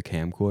just the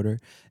camcorder.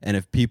 And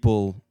if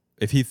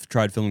he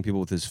tried filming people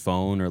with his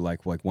phone or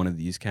like one of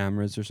these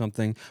cameras or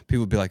something, people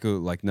would be like, oh,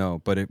 like no.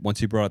 But once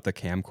he brought out the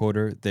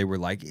camcorder, they were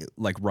like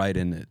right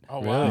in it. Oh,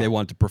 wow. And they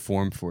wanted to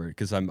perform for it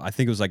because I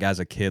think it was like as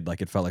a kid,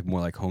 like it felt like more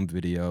like home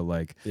video,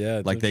 like Yeah,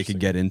 it's like they could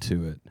get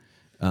into it.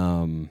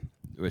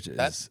 Which is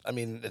That's. I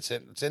mean, it's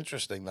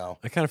interesting though.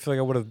 I kind of feel like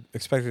I would have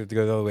expected it to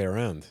go the other way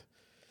around.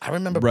 I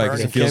remember Right, 'cause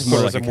burning. it feels Camcorder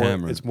more is like a more,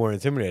 camera. It's more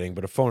intimidating,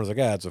 but a phone is like,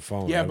 it's a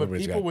phone. Yeah, but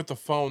Everybody's people got- with the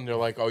phone, they're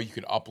like, oh, you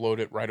could upload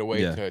it right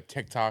away Yeah. to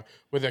TikTok.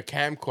 With a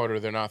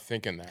camcorder, they're not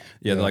thinking that.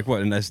 yeah, they're like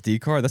what an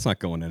SD card? That's not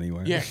going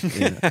anywhere. Yeah.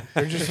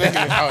 They're just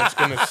thinking how it's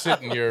going to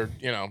sit in your,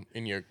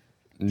 in your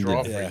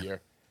drawer for Yeah. a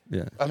year.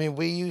 yeah. I mean,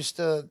 we used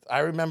to. I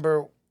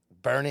remember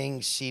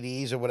burning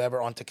CDs or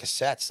whatever onto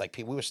cassettes. Like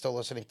we were still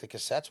listening to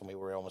cassettes when we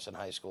were almost in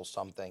high school.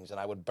 Some things, and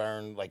I would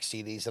burn like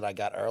CDs that I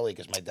got early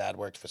because my dad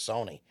worked for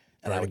Sony,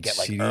 and I would get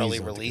like CDs early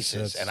onto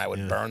releases, cassettes, and I would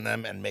yeah. burn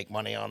them and make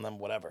money on them.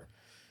 Whatever.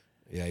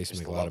 Yeah, I used to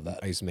make a to lot love of. that.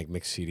 I used to make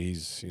mixed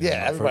CDs.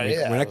 Yeah, everybody,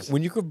 yeah, When, it was-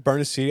 when you could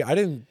burn a CD, I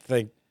didn't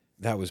think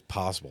that was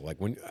possible. Like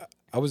when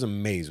I was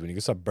amazed when you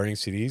could start burning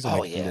CDs. I'm Oh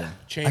like, yeah.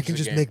 Change I can the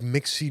just game. make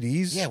mixed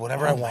CDs. Yeah,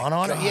 whatever Oh I my want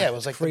on it. God, Yeah, it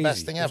was like the best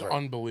crazy. thing It's ever.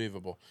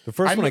 unbelievable. The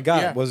first one I kn-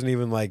 got yeah. wasn't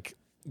even like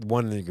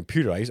one in the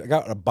computer. I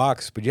got a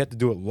box, but you had to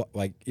do it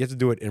like you had to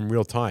do it in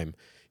real time.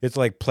 You had to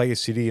like play a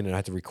CD and then I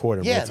had to record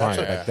in Yeah, real time. that's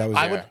what Like, that was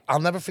I would. I'll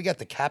never forget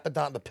the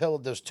Capadon, the Pill.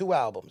 There's 2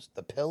 albums,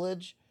 The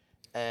Pillage,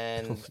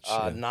 and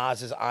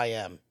Nas's I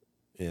Am.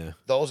 yeah.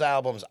 Those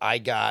albums I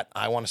got,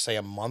 I want to say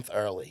a month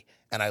early,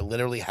 and I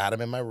literally had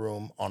them in my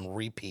room on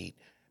repeat,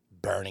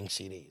 burning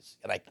CDs.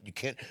 And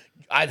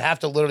I'd have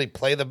to literally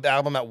play the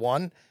album at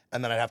 1,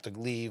 and then I'd have to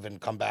leave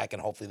and come back,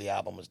 and hopefully the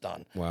album was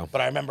done. Wow.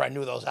 But I remember I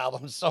knew those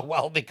albums so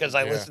well because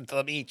I listened to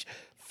them each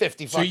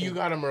 50 So fucking. you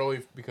got them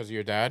early because of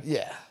your dad?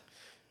 Yeah.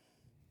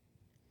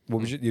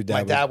 What was your dad?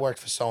 My was- dad worked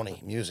for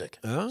Sony Music,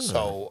 Ah.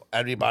 so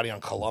everybody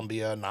on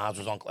Columbia, Nas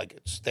was on.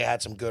 They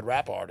had some good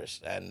rap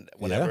artists, and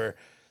whenever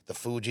the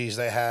Fugees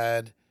they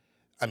had,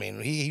 I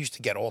mean, he used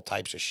to get all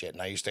types of shit,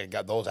 and I used to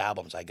get those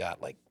albums. I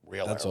got like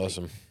real. That's early.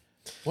 awesome.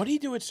 What do you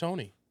do at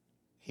Sony?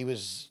 He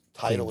was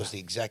title was the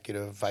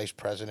executive vice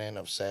president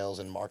of sales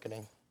and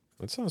marketing.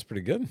 That sounds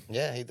pretty good.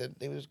 Yeah, he did.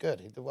 He was good.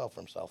 He did well for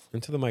himself.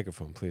 Into the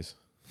microphone, please.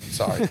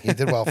 Sorry, he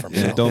did well for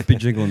himself. Don't be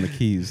jingling the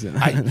keys.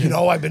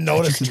 I've been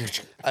noticing.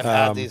 I've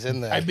had these in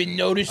there. I've been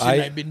noticing,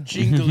 I- I've been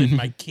jingling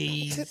my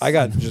keys. I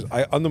got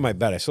under my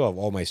bed. I still have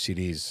all my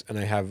CDs, and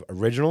I have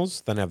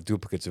originals. Then I have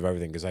duplicates of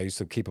everything because I used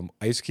to keep them.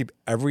 I used to keep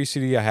every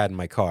CD I had in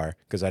my car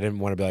because I didn't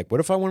want to be like, what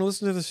if I want to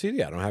listen to the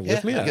CD? I don't have it Yeah,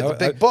 with me. you get I- the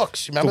big I-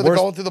 books. Remember the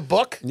worst- going through the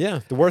book? Yeah,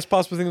 the worst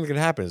possible thing that could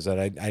happen is that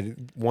I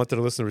wanted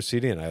to listen to a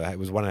CD, and it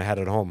was one I had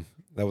at home.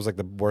 That was like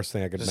the worst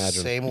thing I could The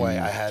imagine. same way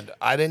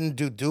I didn't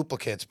do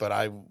duplicates, but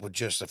I would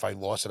just, if I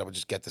lost it, I would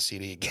just get the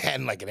CD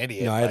again like an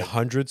idiot. You know, I had Like,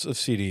 hundreds of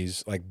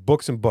CDs, like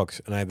books and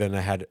books, and I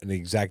had an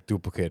exact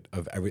duplicate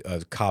of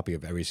a copy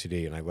of every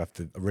CD, and I left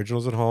the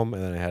originals at home,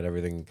 and then I had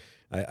everything.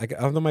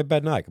 I'm on my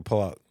bed now. I can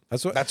pull out.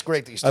 That's what. that's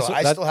great that you still. That's what-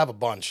 I that- still have a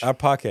bunch. Our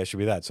podcast should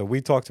be that. So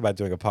we talked about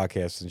doing a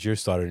podcast since you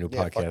started a new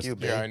Yeah, podcast. fuck you,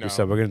 Yeah, I babe. know. We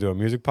said we're going to do a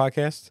music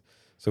podcast.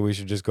 So we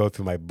should just go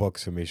through my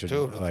books and we should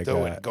Dude, like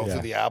do it. Go yeah.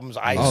 through the albums.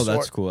 Oh,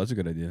 that's cool. That's a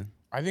good idea.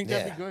 I think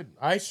that'd Yeah. be good.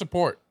 I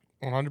support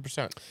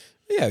 100%.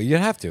 Yeah, you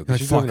have to. 'cause Like,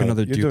 you're fuck doing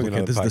another you're doing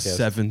duplicate. This is the podcast.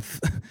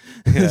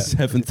 seventh,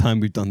 seventh time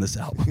we've done this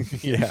album.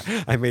 Yeah,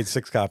 I made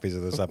 6 copies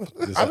of this.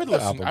 This I would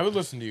listen. album. I would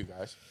listen to you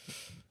guys.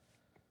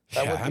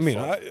 That would Yeah, be I mean,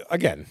 fun.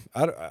 again,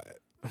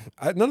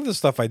 none of the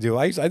stuff I do.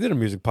 I did a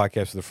music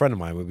podcast with a friend of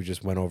mine where we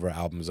just went over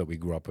albums that we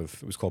grew up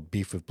with. It was called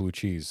Beef with Blue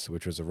Cheese,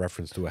 which was a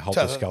reference to a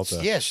Helter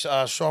Skelter. Yes,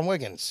 Sean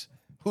Wiggins.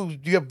 Who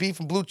do you have beef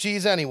and blue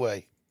cheese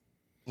anyway?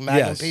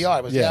 Magnum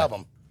PI was the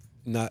album.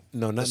 Not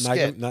Magnum,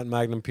 skit. not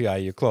Magnum PI.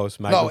 You're close.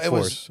 Magnum No, it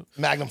Force. was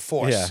Magnum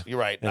Force. Yeah. You're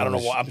right. And I don't it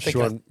know was why. I'm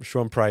thinking.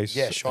 Sean Price.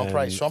 Yeah, Sean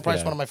Price. Sean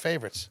Price, one of my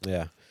favorites.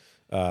 Yeah.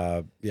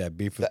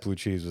 Beef with Blue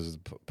Cheese was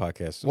the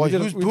podcast. Well, We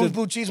did- who's we did-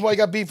 blue cheese? Why you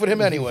got beef with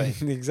him anyway?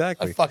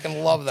 exactly. I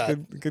fucking love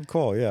that. Good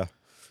call. Yeah.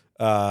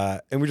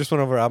 And we just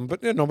went over our album,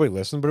 but nobody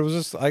listened. But it was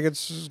just like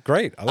it's just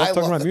great. I love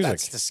talking about that music.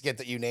 That's the skit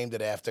that you named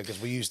it after because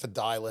we used to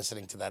die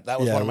listening to that. That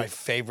was Yeah, one of we- my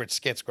favorite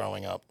skits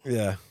growing up.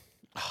 Yeah.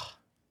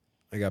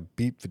 I got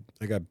beat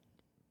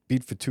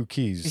for 2 He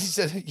keys.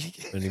 said,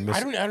 And he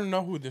missed I don't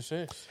know who this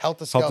is.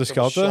 Helter Skelter, was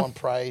Skelter? Sean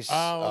Price,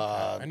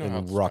 Oh, okay. I know and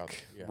Helter Ruck.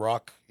 Skelter, yeah.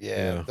 Ruck.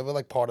 Yeah. Yeah. They were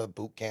like part of the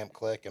boot camp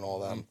clique and all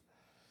them.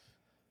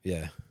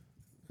 Yeah.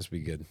 This will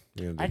be good.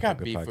 We're gonna do I a got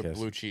good beef podcast. with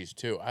blue cheese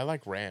too. I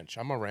like ranch.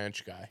 I'm a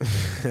ranch guy.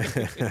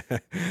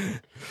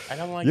 I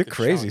don't like. You're the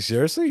crazy. chunks.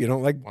 Seriously? You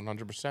don't like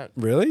 100%.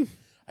 really?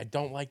 I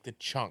don't like the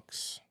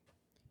chunks.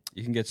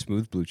 You can get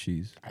smooth blue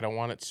cheese. I don't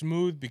want it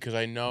smooth because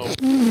I know.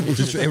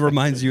 It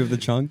reminds you of the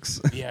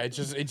chunks. Yeah, it's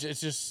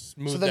just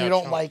smooth. So then you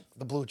don't like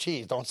the blue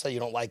cheese. Don't say you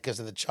don't like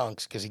because of the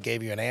chunks because he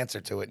gave you an answer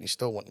to it and you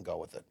still wouldn't go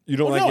with it. You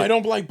don't Well, like no, it? I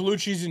don't like blue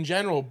cheese in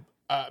general,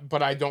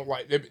 but I don't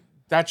like it.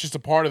 That's just a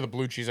part of the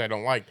blue cheese I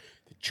don't like.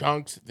 The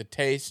chunks, the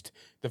taste,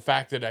 the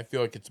fact that I feel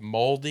like it's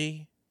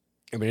moldy.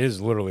 I mean, it is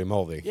literally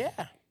moldy.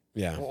 Yeah.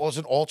 Yeah. Well, was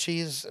it all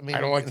cheese? I mean,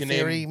 I don't like in the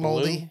theory, name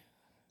moldy. blue.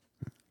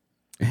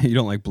 You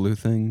don't like blue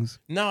things?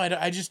 No,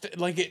 I just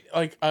like it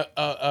like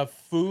a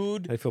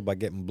food. How do you feel about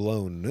getting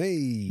blown?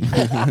 Hey.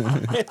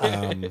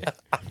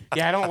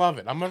 Yeah, I don't love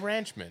it. I'm a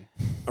ranchman.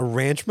 A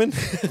ranchman?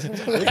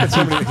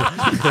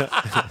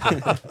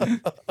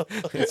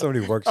 Somebody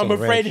who works I'm on a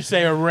afraid to ranch.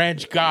 say a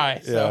ranch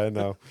guy. Yeah, So I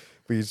know.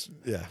 But he's,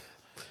 yeah.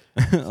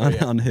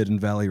 on Hidden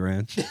Valley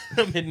Ranch.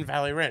 I'm Hidden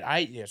Valley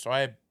Ranch. So I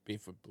have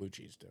beef with blue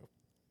cheese too.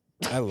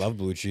 I love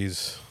blue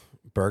cheese.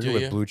 Burger Do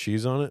with you? blue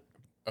cheese on it.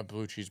 A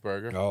blue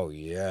cheeseburger. Oh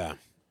yeah.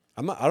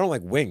 I don't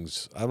like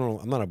wings. I'm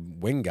not a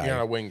wing guy. You're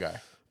not a wing guy.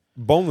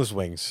 Boneless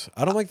wings.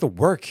 I don't like the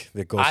work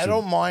that goes I through-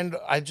 don't mind.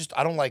 I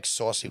don't like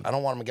saucy. I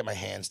don't want to get my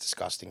hands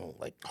disgusting.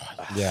 Like,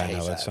 Yeah, hate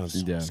no, that sounds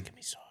Yeah. Give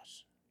me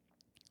sauce.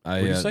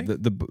 I, do you say?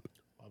 Love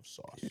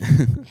sauce.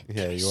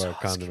 Yeah, you are a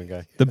condiment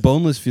guy. the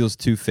boneless feels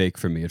too fake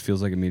for me. It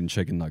feels like I'm eating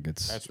chicken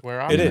nuggets. That's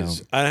where I'm It at.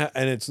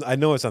 is. I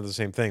know it's not the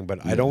same thing,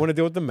 but I don't want to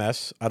deal with the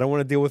mess. I don't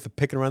want to deal with the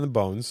picking around the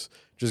bones.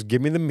 Just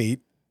give me the meat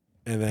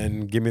and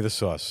then give me the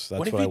sauce. That's What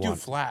what, if I you do want.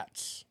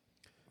 flats?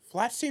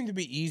 Flats seem to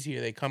be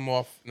easier. They come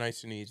off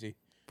nice and easy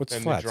What's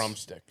than flats? the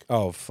drumstick.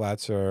 Oh,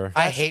 flats are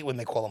I hate when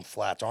they call them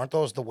flats. Aren't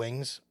those the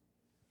wings?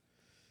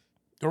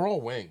 They're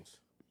all wings.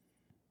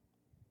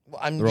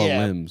 Well, I'm They're all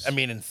yeah. limbs. I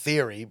mean, in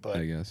theory, but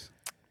I guess.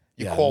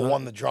 you Yeah, call not-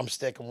 one the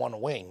drumstick and one a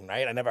wing,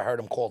 right? I never heard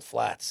them called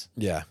flats.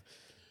 yeah.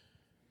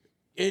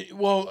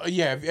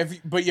 Yeah.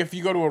 But if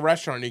you go to a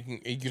restaurant,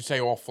 you can say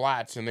all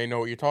flats, and they know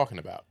what you're talking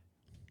about.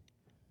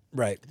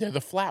 Right. They're the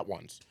flat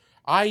ones.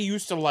 I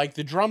used to like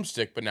the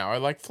drumstick, but now I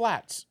like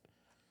flats.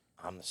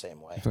 I'm the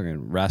same way.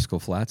 Fucking rascal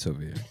flats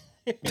over here.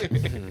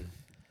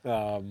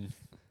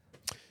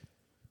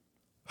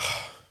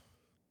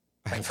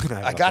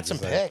 I got some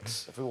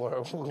picks. If we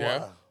were,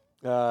 Yeah?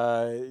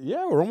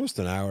 Yeah, we're almost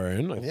an hour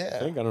in. I Yeah.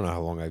 think. I don't know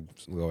how long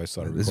ago I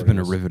started. This has been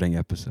a recording riveting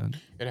episode.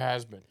 It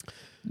has been.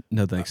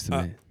 No thanks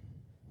to me.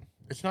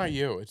 It's not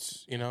you.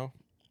 It's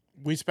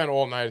we spent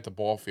all night at the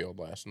ball field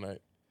last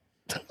night.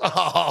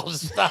 Oh,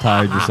 stop.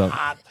 Tired yourself.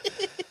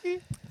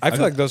 I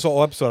feel like this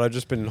whole episode I've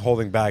just been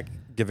holding back,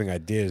 giving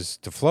ideas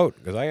to float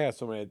because I got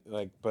so many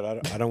but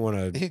I don't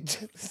want to.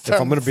 If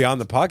I'm going to be on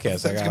the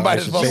podcast, You I might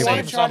should as well save You save want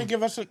it. to try to some.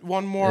 give us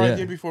one more Yeah.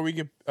 idea before we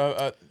get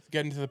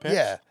into the picks?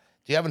 Yeah.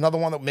 Do you have another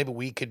one that maybe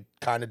we could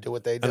kind of do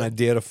what they do? An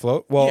idea to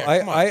float. Well, Yeah,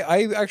 come on.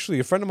 I actually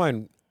a friend of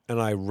mine and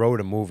I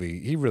wrote a movie.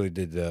 He really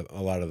did a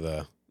lot of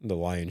the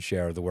lion's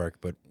share of the work,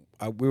 but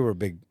we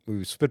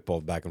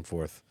spitballed back and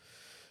forth.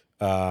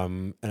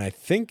 And I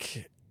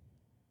think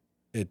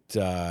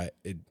a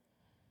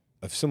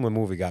similar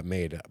movie got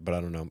made, but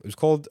I don't know. It was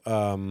called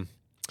Forrest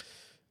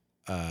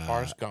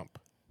Gump.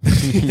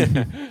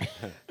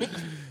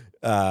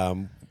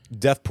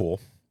 Death Pool.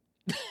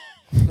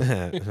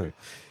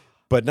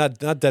 But not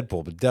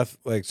Deadpool, but Death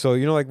like so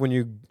like when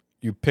you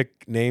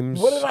pick names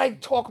What did I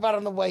talk about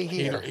on the way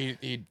He, here?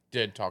 he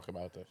did talk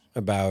about this.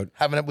 about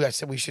I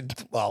said we should.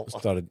 Well,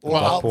 started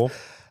well, Death Pool.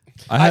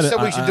 I said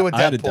we should do a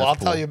I had Deadpool. I'll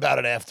tell you about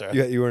it after.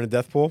 You were in a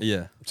Death Pool?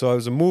 Yeah. So it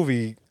was a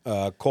movie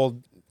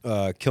called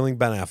Killing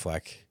Ben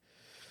Affleck.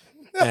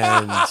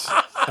 And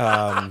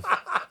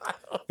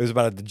it was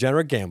about a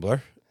degenerate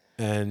gambler.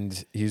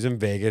 And he's in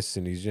Vegas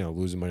and he's,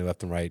 losing money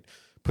left and right.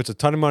 Puts a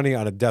ton of money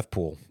on a death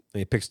pool. And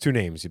he picks two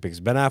names. He picks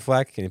Ben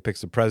Affleck and he picks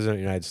the president of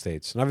the United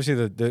States. And obviously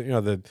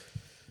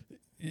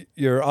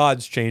your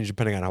odds change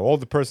depending on how old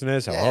the person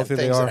is, how Yeah, healthy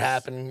they things are. that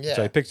happen. Yeah.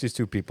 So he picks these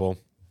two people.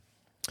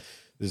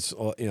 This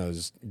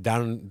is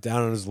down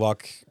on his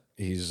luck.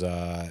 He's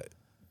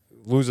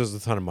loses a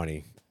ton of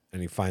money,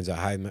 and he finds out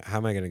how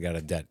am I going to get out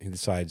of debt. He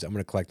decides I'm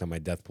going to collect on my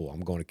death pool.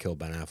 I'm going to kill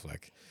Ben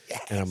Affleck,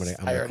 and I'm going to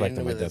collect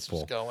on my death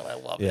pool. I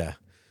love it. Yeah.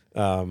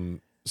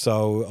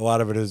 So a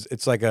lot of it is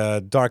it's like a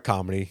dark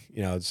comedy.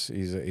 You know,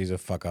 he's a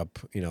fuck up.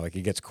 You know, like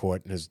he gets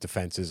caught in his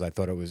defenses. I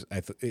thought it was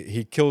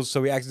he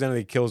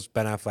accidentally kills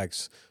Ben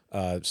Affleck's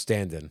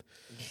stand-in.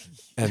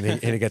 And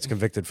he gets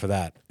convicted for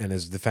that, and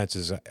his defense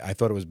is, I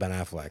thought it was Ben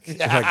Affleck.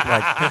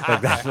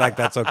 like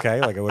that's okay.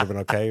 Like it would have been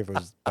okay if it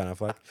was Ben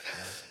Affleck.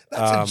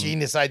 That's a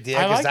genius idea.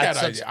 I 'cause like that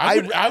that's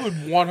idea. I would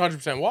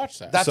 100% watch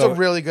that. That's So- a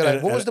really good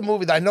idea. What and- was the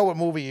movie? I know what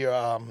movie.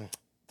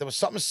 There was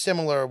something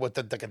similar with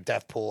like a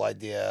death pool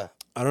idea.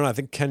 I don't know. I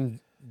think Ken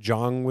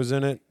Jeong was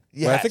in it.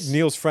 But I think Yes.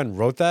 Neil's friend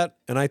wrote that,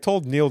 and I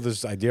told Neil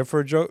this idea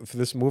for a joke for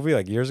this movie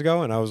like years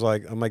ago, and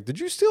I'm like, did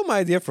you steal my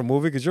idea for a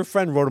movie? Because your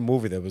friend wrote a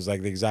movie that was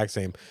like the exact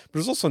same, but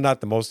it's also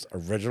not the most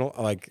original.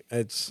 Like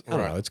I don't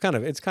know. It's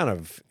kind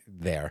of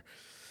there.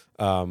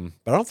 But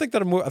I don't think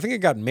that a movie. I think it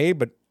got made,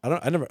 but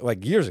I never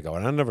like years ago,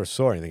 and I never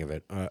saw anything of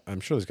it.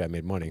 I'm sure this guy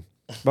made money,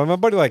 but my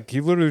buddy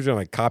he literally was doing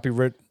like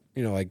copyright.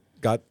 You know, like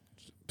got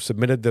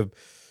submitted the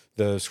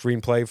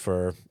screenplay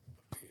for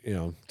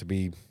to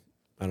be.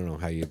 I don't know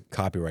how you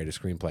copyright a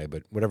screenplay,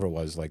 but whatever it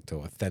was, like to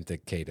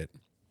authenticate it.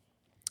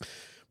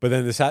 But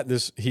then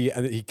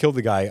he killed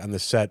the guy on the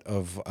set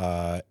of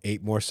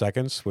 8 More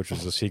Seconds, which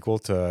was a sequel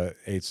to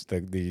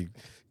the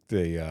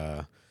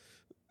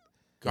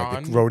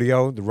Gone?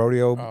 the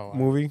rodeo wow.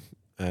 movie,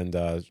 and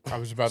I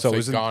was about so it to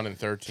was say in- Gone in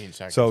 13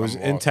 seconds. so it was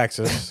I'm in lost.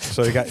 Texas.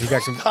 So he got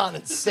Gone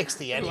in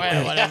 60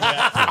 anyway.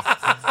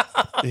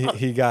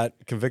 he got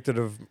convicted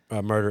of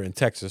murder in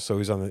Texas. So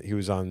he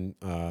was on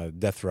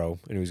death row,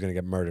 and he was going to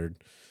get murdered.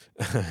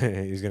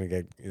 He's going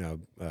to get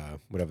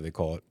whatever they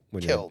call it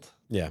when Killed.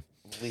 Yeah.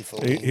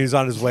 Lethal. He's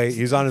on his way.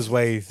 He's on his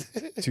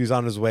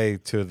way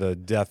to the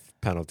death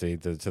penalty,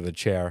 to the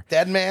chair.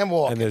 Dead man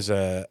walking. And there's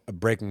a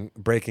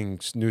breaking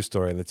news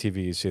story on the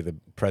TV. You see the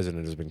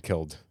president has been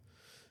killed.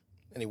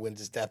 And he wins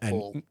his death And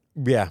pool.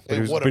 yeah, but,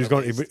 It but would've he's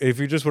going. at least. If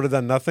he just would have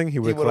done nothing, he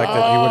would have would've-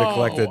 collected. He would have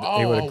collected.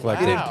 He would oh, have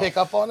collected. You wow. didn't pick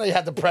up on it? You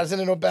had the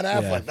president or Ben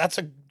Affleck. Yeah. That's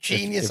a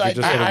genius If he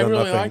just idea. would've I done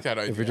really nothing- like that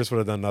If he idea. just would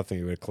have done nothing,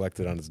 he would have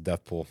collected on his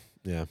death pool.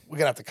 Yeah, We're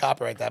going to have to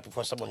copyright that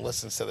before someone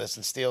listens to this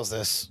and steals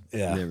this.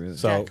 yeah. Yeah, really.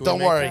 So Can we Don't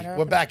make worry. that happen?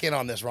 We're back in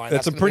on this, Ryan.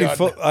 it's That's a gonna be pretty our-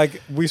 full.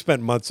 Like we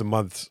spent months and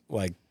months.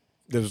 Like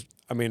there's.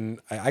 I mean,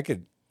 I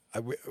could.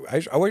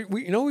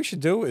 We should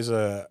do is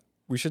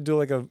we should do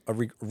like a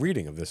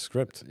reading of this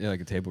script. Yeah,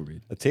 like a table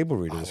read. A table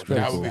read of the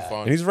script. That would be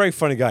fun. And he's a very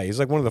funny guy. He's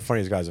like one of the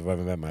funniest guys I've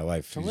ever met in my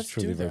life. He's let's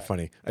truly do very that.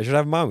 funny. I should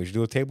have him on. We should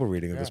do a table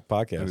reading of this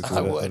podcast I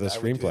of the would do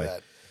screenplay.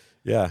 that.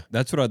 Yeah.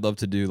 That's what I'd love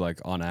to do,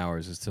 like on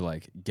ours, is to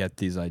like get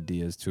these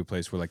ideas to a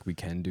place where like we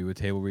can do a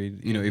table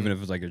read. You know, even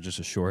if it's like just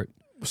a short.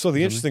 So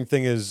the interesting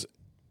thing is,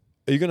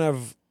 are you gonna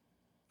have?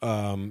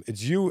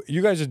 It's you.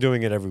 You guys are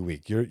doing it every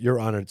week. You're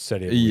on it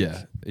steady. Every Yeah,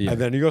 week. yeah. And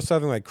then you go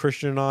something like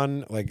Christian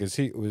on. Like, is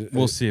he?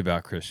 We'll see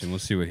about Christian. We'll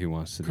see what he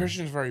wants to do.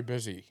 Christian's very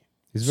busy.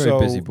 He's a very So-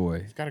 busy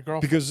boy. He's got a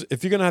girlfriend. Because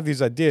if you're gonna have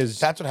these ideas,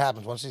 That's what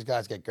happens. Once these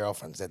guys get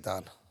girlfriends, they're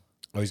done.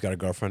 oh, he's got a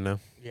girlfriend now.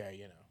 Yeah,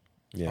 you know.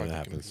 Yeah, Hard that to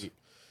happens. compete.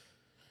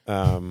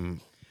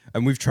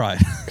 And we've tried.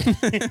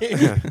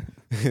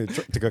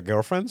 To get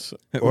girlfriends,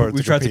 or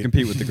we tried to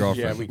compete with the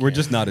girlfriend. Yeah, we We're can't.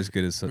 just not as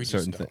good as We just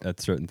certain don't. at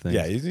certain things.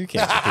 Yeah, you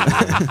can't.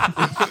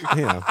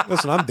 Compete.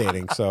 Listen, I'm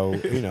dating, so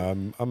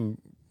I'm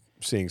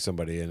seeing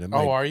somebody, and it might,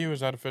 Oh, are you?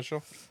 Is that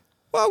official?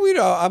 well,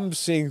 I'm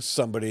seeing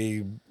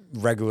somebody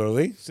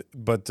regularly,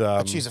 but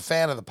But she's a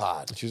fan of the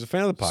pod. she's a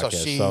fan of the So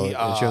podcast, she,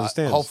 and she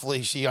understands.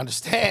 hopefully she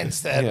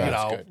understands that, Yeah. you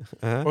That's know, good.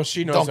 Uh-huh. Well,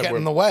 she knows don't that get we're,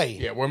 in the way.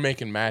 Yeah, we're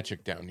making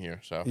magic down here.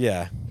 So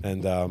Yeah,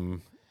 and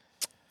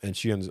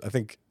she, I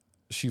think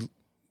she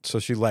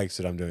likes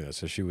that I'm doing this,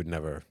 so she would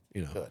never,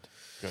 Good.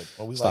 good.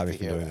 Well, we stop like me to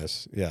from hear doing that.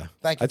 this. Yeah,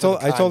 Thank you I for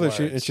told the I told her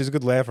kind words. she's a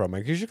good laugher. I'm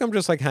like, you should come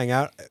just like hang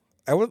out.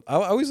 I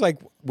always like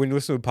when you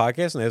listen to a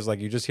podcast and there's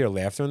like you just hear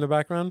laughter in the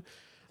background.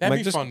 That'd I'm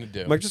be like, fun to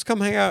do. I'm like just come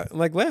hang out and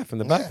like laugh in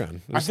the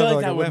background. I Just feel have,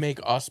 like a that would laugh. make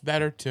us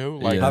better too.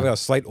 Like, Yeah. have a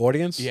slight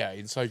audience. yeah,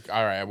 it's like,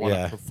 all right, I want to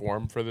Yeah.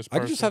 perform for this I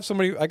person. can just have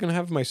somebody. I can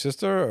have my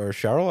sister or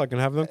Cheryl. I can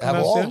have them come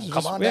Have all of downstairs.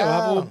 them. Come on we'll have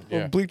down. little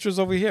Yeah. bleachers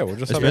over here. We'll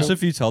just Especially have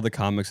if you tell the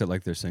comics that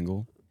like they're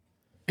single.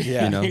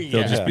 yeah. You know, they'll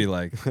Yeah. just be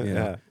like,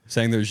 Yeah.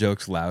 saying their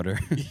jokes louder.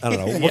 I don't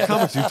know what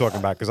comics are you talking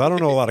about because I don't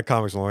know a lot of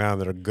comics on Long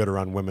Island that are good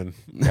around women.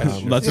 That's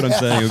what I'm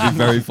saying. It would be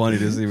very funny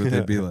to see what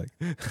they'd be like.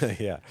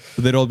 Yeah.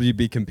 But they'd all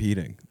be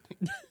competing.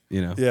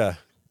 You know. Yeah.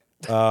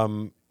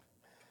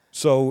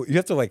 So you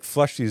have to like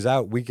flush these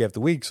out week after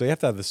week. So you have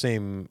to have the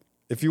same.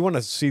 If you want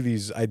to see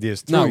these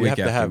ideas through, Not you week have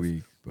to after have.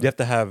 week, You have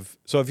to have.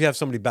 So if you have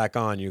somebody back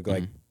on, you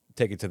like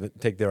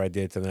take their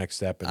idea to the next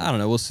step. And, I don't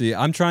know. We'll see.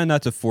 I'm trying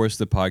not to force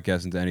the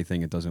podcast into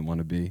anything it doesn't want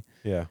to be.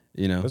 Yeah.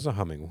 You know. There's a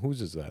humming.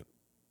 Whose is that?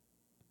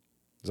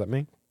 Is that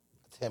me?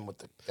 It's him with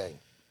the thing.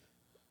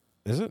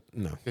 Is it?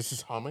 No. This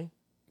is humming.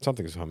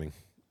 Something is humming.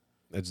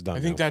 It's done. I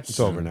think now. that's- it's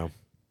over now.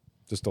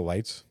 Just the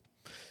lights.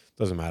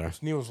 Doesn't matter.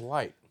 It's Neil's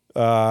light.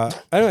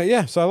 Anyway,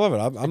 yeah. So I love it.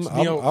 I'm It's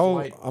Neil's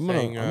light I'm gonna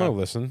saying, I'm gonna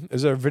listen.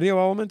 Is there a video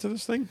element to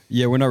this thing?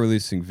 Yeah, we're not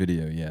releasing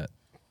video yet,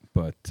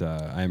 but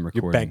I am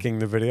recording. You're banking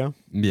the video.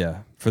 Yeah,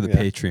 for the Yeah.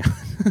 Patreon.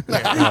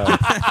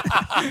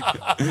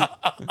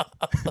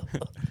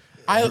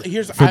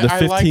 For the I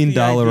like $15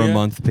 a idea.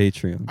 month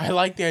Patreon. I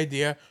like the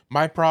idea.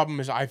 My problem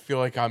is I feel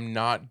like I'm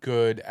not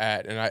good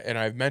at, and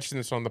I've mentioned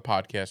this on the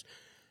podcast.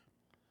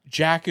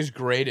 Jack is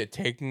great at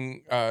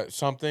taking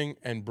something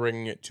and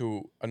bringing it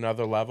to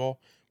another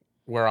level,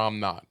 where I'm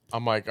not.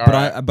 I'm like, all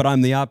right. But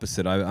I'm the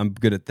opposite. I'm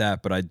good at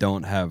that, but I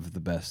don't have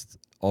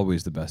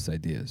always the best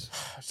ideas.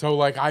 So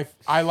like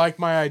I like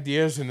my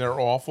ideas and they're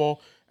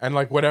awful, and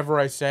like whatever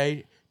I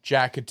say,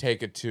 Jack could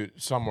take it to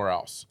somewhere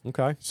else.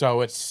 Okay.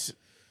 So it's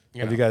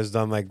Have you guys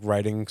done like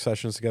writing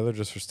sessions together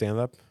just for stand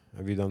up?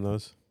 Have you done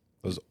those?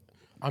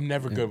 I'm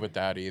never good with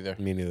that either.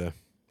 Me neither.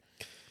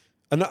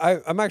 And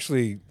I'm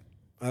actually,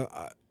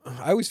 I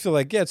always feel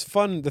like, yeah, it's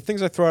fun. The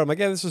things I throw out, I'm like,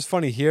 yeah, this is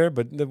funny here,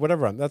 but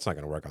whatever, that's not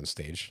going to work on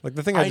stage. Like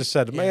the thing I just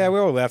said, yeah, we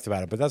all laughed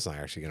about it, but that's not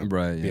actually going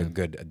to be a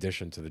good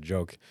addition to the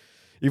joke.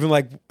 Even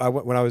like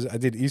when I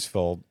did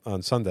Eastville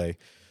on Sunday,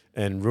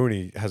 and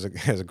Rooney has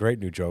a great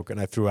new joke,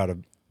 and I threw out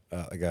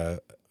a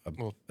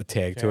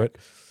tag to it.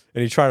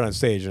 And he tried it on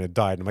stage and it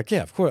died. And I'm like,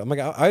 yeah, of course. I'm like,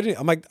 I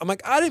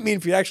didn't mean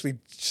for you to actually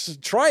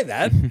try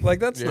that. Like,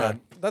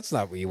 that's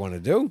not what you want to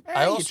do.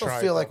 I also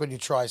feel like when you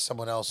try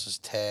someone else's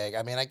tag,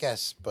 I mean, I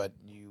guess, but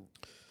you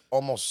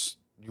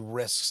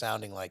risk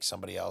sounding like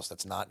somebody else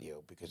that's not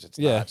you because it's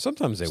not.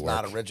 Sometimes they it's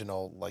work. not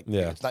original. Like,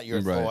 it's not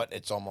your Right. thought.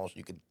 It's almost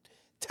you could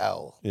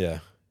tell. Yeah.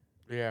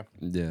 Yeah.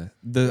 Yeah.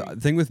 The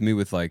thing with me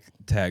with like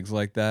tags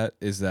like that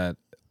is that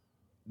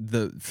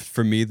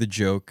for me the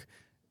joke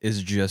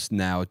is just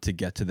now to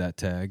get to that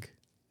tag.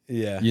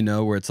 Yeah. You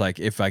know, where it's like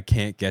if I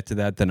can't get to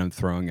that, then I'm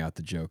throwing out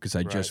the joke because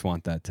I just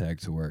want that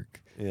tag to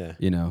work. Yeah.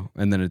 You know,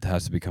 and then it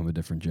has to become a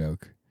different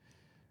joke.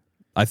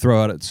 I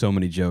throw out so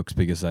many jokes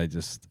because I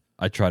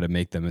try to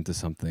make them into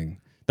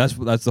something. That's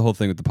the whole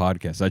thing with the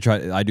podcast.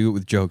 I do it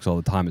with jokes all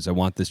the time. Is I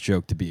want this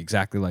joke to be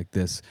exactly like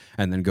this,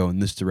 and then go in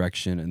this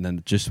direction, and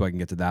then just so I can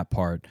get to that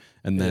part,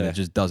 and then it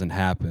just doesn't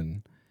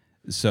happen.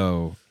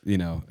 So you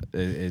know, I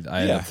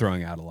end up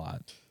throwing out a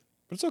lot.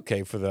 But it's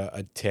okay for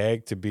a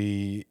tag to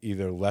be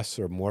either less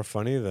or more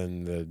funny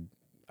than the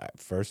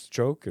first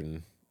joke,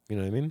 and you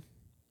know what I mean.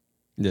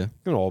 Yeah,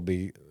 It can all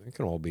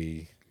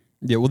be.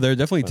 Yeah, well, there are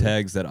definitely funny.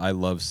 tags that I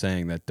love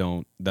saying that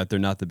they're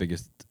not the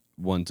biggest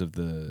ones of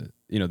the.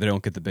 You know, they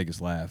don't get the biggest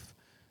laugh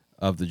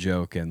of the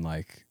joke, and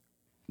like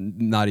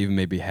not even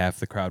maybe half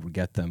the crowd would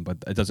get them.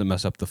 But it doesn't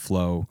mess up the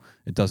flow.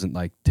 It doesn't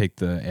like take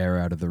the air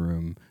out of the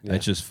room. Yeah.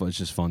 It's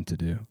just fun to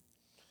do.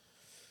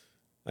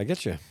 I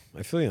get you.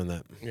 I feel you on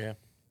that. Yeah.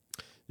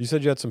 You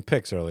said you had some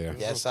picks earlier.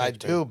 Yes, I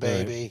do,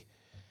 baby.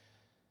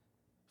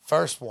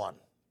 First one,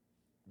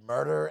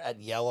 Murder at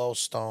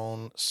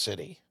Yellowstone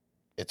City.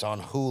 It's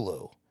on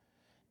Hulu.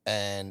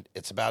 And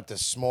it's about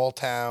this small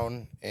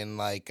town in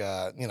like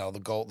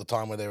the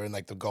time where they were in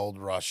like the gold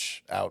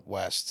rush out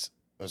west.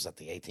 Was that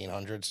the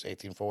 1800s,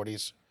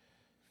 1840s?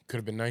 Could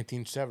have been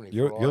 1970.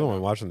 You're the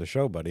one watching the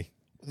show, buddy.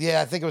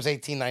 Yeah, I think it was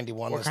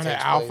 1891. What this kind of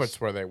takes outfits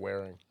place. were they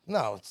wearing?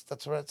 No,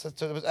 it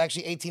was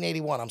actually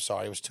 1881. I'm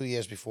sorry, it was 2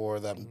 years before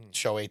the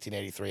show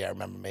 1883. I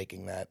remember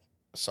making that.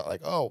 So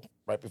like,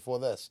 right before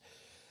this.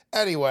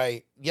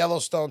 Anyway,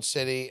 Yellowstone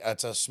City.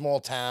 It's a small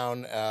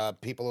town.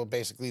 People are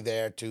basically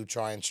there to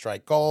try and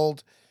strike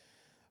gold.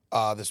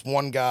 This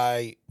one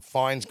guy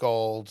finds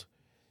gold.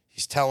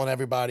 He's telling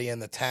everybody in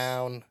the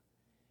town.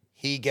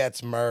 He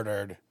gets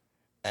murdered,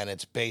 and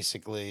it's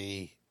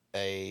basically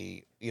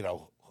a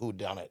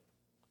whodunit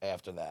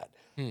after that.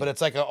 But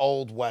it's like an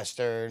old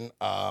Western.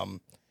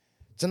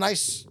 It's a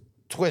nice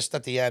twist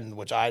at the end,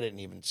 which I didn't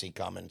even see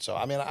coming. So,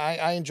 I mean,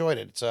 I enjoyed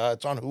it. It's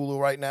on Hulu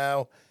right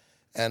now,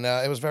 and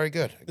it was very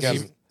good.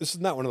 Again, This is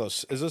not one of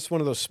those. Is this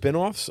one of those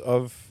spin-offs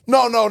of?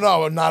 no,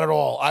 not at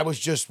all. I was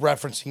just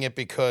referencing it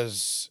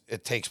because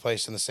it takes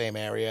place in the same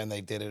area, and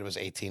they did it. It was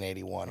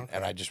 1881,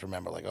 and I just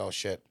remember like, oh,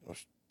 shit, it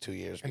was 2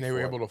 years And before.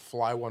 they were able to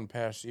fly one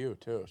past you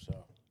too.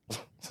 So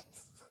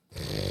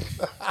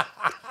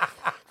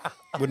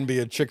Wouldn't be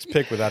a chick's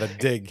pick without a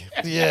dig.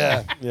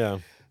 Yeah. Yeah.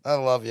 I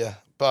love you.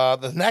 But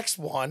the next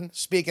one,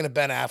 speaking of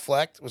Ben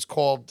Affleck, was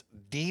called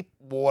Deep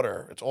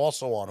Water. It's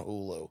also on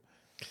Hulu.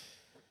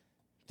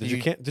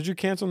 Did you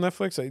cancel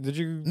Netflix? Did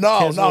you? No,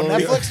 cancel all the-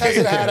 Netflix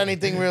hasn't had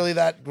anything really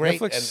that great.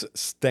 Netflix and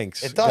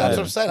stinks. it does. That's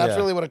what I'm saying. That's Yeah.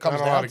 really what it comes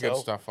not a down lot of to. good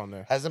stuff on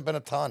there. Hasn't been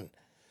a ton.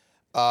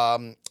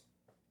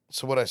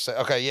 So what I say?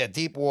 Okay, yeah,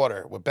 Deep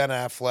Water with Ben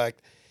Affleck.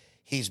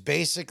 He's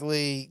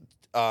basically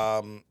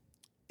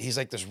he's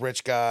like this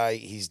rich guy.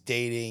 He's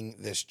dating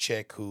this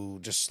chick who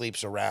just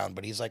sleeps around,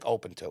 but he's like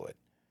open to it.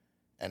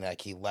 And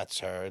like he lets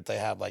her, they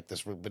have like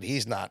this, but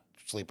he's not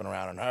sleeping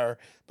around on her,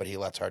 but he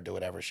lets her do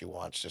whatever she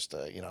wants just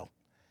to,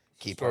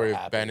 keep Story her of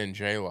happy. Ben and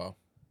J-Lo.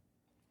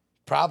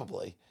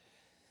 Probably.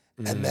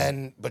 And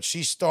then, but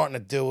she's starting to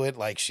do it,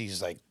 like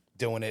she's like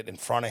doing it in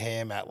front of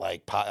him at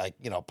like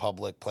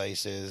public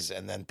places,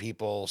 and then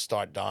people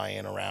start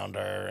dying around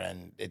her,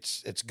 and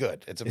it's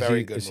good. It's a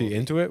very good Is movie. he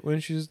into it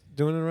when she's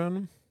doing it around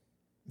him?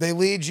 They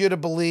lead you to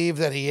believe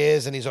that he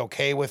is, and he's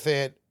okay with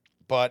it,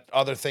 but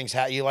other things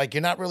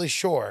you're not really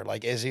sure.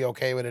 Like, is he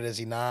okay with it? Is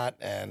he not?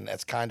 And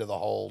that's kind of the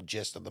whole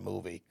gist of the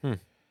movie.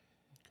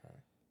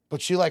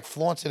 But she like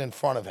flaunts it in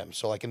front of him.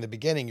 So like in the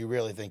beginning, you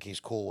really think he's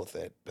cool with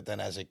it, but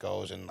then as it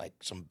goes and like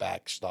some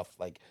back stuff,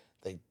 like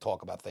they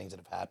talk about things that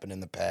have happened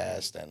in the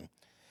past, and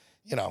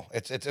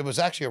it was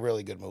actually a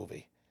really good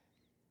movie.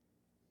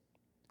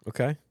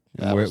 Okay.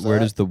 And where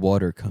does the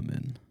water come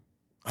in?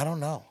 I don't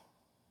know.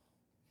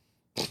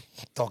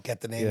 Don't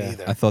get the name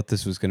either. I thought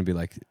this was going to be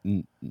like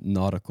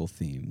nautical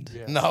themed.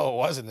 Yeah. No, it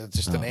wasn't. It's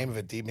just the name of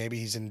it. Deep. Maybe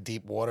he's in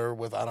deep water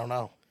with I don't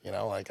know.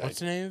 What's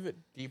the name of it?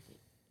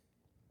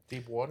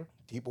 Deep Water?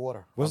 Deep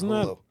Water. Wasn't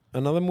on that Hulu.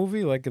 another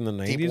movie like in the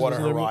 90s? Deepwater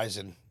Wasn't there a-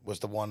 Horizon was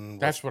the one.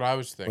 That's what I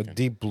was Or thinking.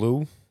 Deep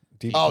Blue?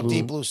 Deep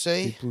Blue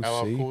Sea. Deep Blue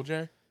LL Sea? Cool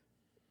J?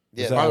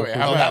 Yeah. that By the LL way,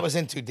 Cool how No, about, that was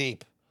in Too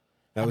Deep.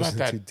 That How was about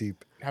that? too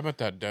deep. how about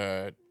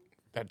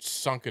that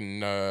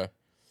sunken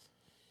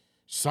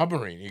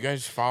submarine? You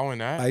guys following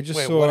that? I just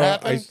Wait, saw. what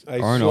happened? I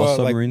Aren't saw, all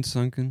like, submarines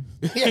sunken?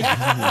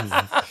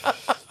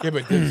 Yeah,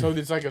 but so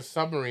there's like a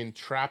submarine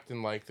trapped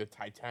in like the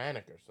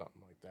Titanic or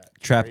something like that.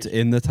 Trapped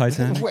in the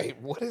Titanic? Wait,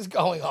 what is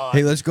going on?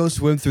 Hey, let's go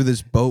swim through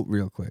this boat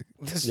real quick.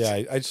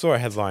 Yeah, I saw a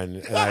headline,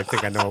 and I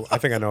think I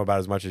know about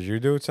as much as you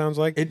do. It sounds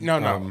like.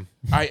 No.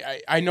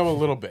 I know a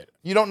little bit.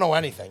 You don't know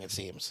anything, it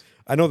seems.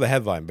 I know the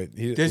headline, but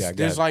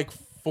There's like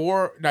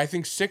I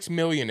think 6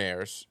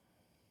 millionaires.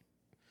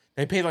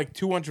 They paid like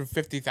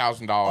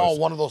 $250,000. Oh,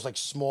 one of those like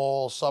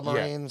small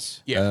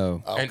submarines. Yeah.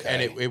 Oh. And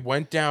Okay. it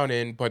went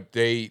down but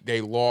they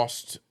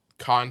lost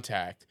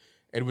contact.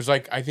 It was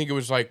like I think it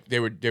was like they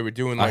were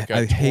doing like I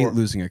a hate tour.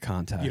 losing a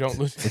contact. You don't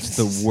lose. It's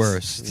the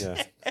worst.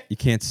 Yeah. You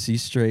can't see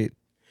straight.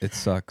 It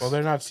sucks. Well,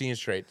 they're not seeing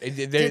straight.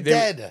 They're They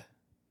dead.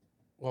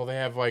 well, they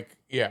have like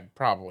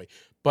probably.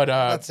 But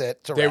That's it.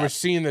 It's a they were wrap.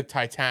 seeing the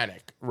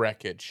Titanic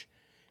wreckage,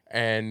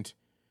 and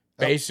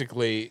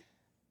basically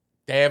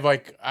they have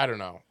like I don't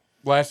know.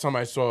 Last time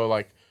I saw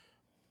like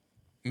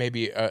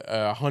maybe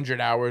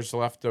 100 hours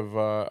left of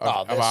Oh,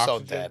 of they're so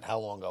oxygen. dead. How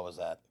long ago was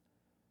that?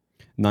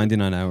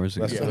 99 hours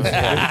ago. Less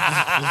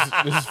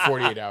Yeah, this is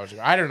 48 hours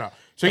ago. I don't know.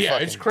 So They're yeah,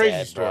 it's fucking crazy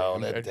dead, story. bro.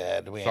 They're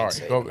dead. We ain't Sorry.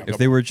 saving Go, them. If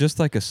they were just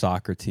like a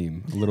soccer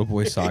team, a little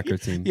boy soccer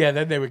team, yeah,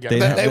 then they would get. They'd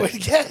them have- They out.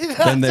 would get it.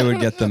 then they would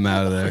get them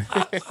out of there.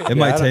 It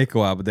might I don't- take a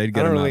while, but they'd I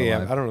get don't them out really.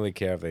 alive. I don't really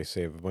care if they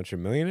save a bunch of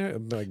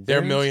millionaires. Like They're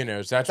billions.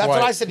 millionaires. That's That's why.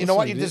 what I said. You know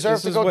what? You Listen, deserve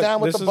this to is go what-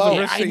 down with this the is the boat.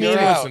 risk I that mean, you're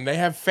out. listen, they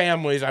have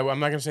families. I'm not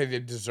going to say they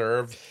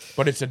deserve,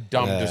 but it's a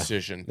dumb Yeah,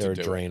 decision They're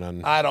to a do. drain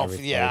on. I don't.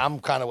 everything. Yeah, I'm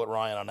kind of with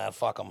Ryan on that.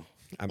 Fuck them.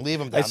 Leave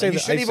them I down say there. You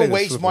the- shouldn't I say even the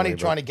waste slip money away,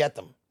 trying but- to get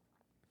them.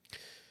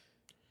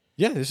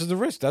 Yeah, this is the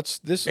risk. That's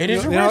this. It you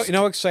is know, a you know- risk. You know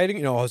how exciting.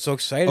 You know, oh, it's so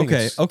exciting.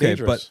 Okay, It's okay,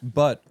 dangerous.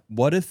 but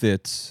what if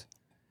it's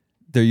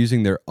they're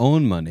using their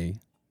own money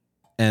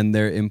and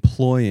they're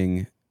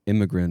employing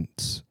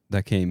immigrants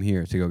that came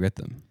here to go get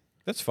them?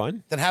 That's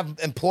fine. Then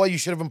you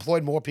should have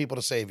employed more people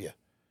to save you.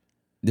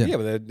 Yeah. Yeah,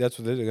 but that's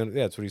what they're gonna.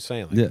 Yeah, that's what he's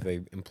saying. Like, Yeah. if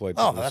they employed.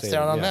 Oh, people to that's save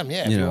down on yeah. them.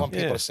 Yeah, if You you know. want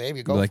people Yeah. to save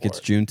you, go Like for it's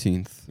it.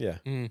 Juneteenth.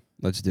 Yeah.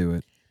 Let's do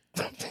it.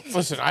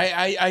 Listen,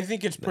 I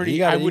think it's pretty. You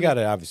got I to. would.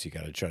 Obviously, you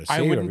got to try to I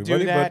save wouldn't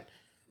everybody. do that.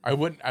 I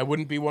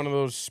wouldn't be one of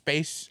those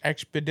space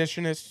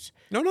expeditionists.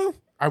 But no.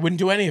 I wouldn't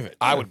do any of it.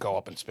 I would go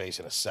up in space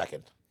in a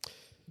second,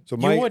 So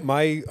would.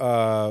 my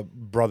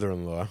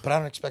brother-in-law but I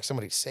don't expect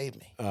somebody to save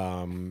me.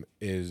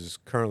 is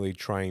currently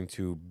trying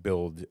to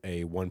build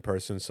a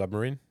one-person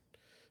submarine.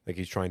 Like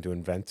he's trying to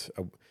invent.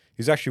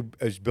 He's actually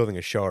building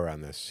a show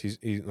around this.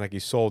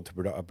 He's sold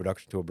to a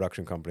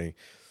production company.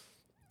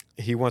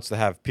 He wants to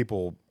have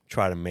people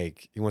try to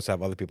make. He wants to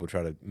have other people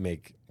try to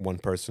make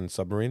one-person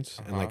submarines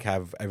and like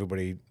have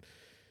everybody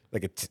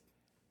like it's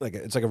like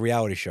a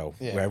reality show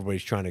Yeah. where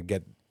everybody's trying to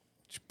get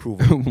prove.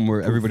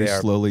 Where everybody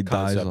their slowly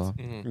dies concept. off.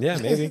 Yeah,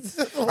 maybe.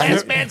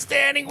 Last man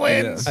standing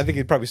wins. I think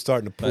he's probably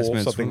starting to Last pull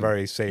man something swim.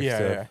 very safe. Yeah,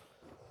 to, yeah.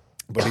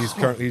 But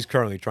he's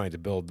currently trying to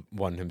build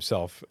one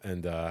himself,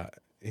 and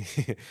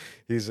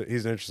he's an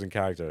interesting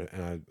character,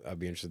 and I'd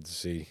be interested to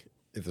see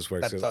if this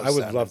works. That 'Cause does I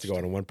would sound love to go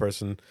on a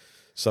one-person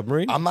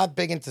submarine. I'm not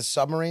big into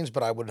submarines,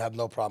 but I would have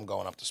no problem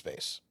going up to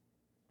space.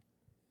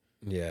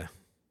 Yeah,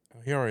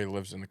 He already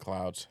lives in the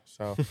clouds,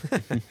 so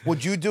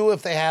Would you do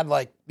if they had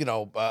like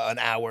an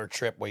hour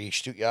trip where you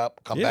shoot you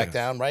up, come Yeah. back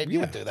down, right? You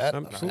would do that.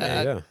 absolutely.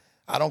 I- Yeah,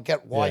 I don't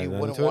get why Yeah, you then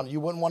wouldn't to it.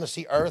 want to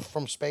see Earth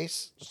from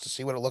space just to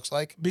see what it looks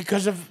like.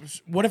 because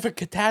of what if a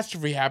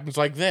catastrophe happens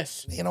like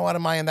this? You know what?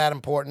 Am I that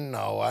important?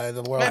 No,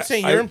 the world. I'm not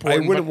saying I, you're I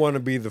important. wouldn't but want to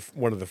be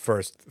one of the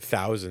first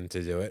 1,000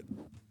 to do it,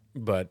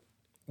 but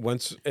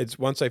once I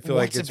feel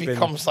like Once it's it been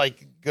becomes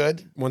like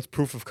good. once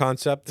proof of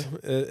concept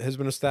has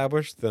been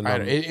established, then I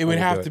don't- it would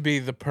I will have do to be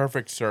the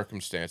perfect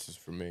circumstances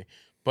for me.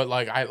 But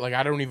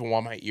I don't even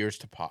want my ears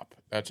to pop.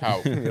 That's how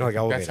like that's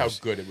how elevators.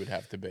 good it would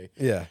have to be.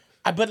 Yeah.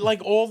 But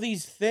like all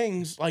these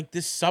things, like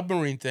this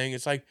submarine thing,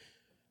 it's like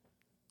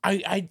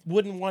I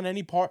wouldn't want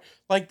any part.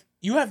 Like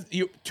you have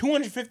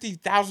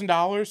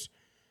 $250,000.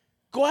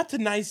 Go out to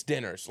nice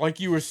dinners, like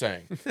you were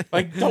saying.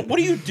 Like, what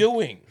are you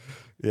doing?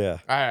 Yeah.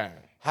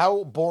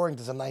 How boring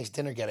does a nice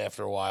dinner get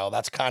after a while?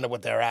 That's kind of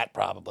what they're at,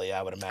 probably.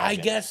 I would imagine. I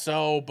guess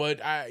so, but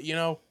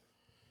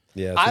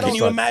Yeah, I so don't- Can you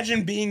start-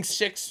 imagine being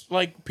 6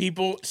 like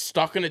people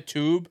stuck in a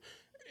tube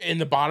in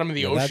the bottom of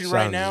the Yeah, that ocean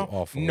right sounds now,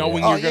 awful,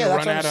 knowing yeah. Oh you're yeah, gonna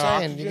that's run what out I'm of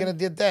saying. oxygen? You're gonna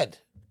get dead.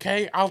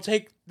 Okay, I'll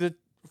take the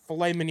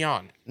filet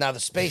mignon. Now the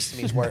space to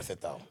me is worth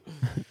it though.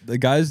 The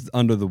guys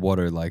under the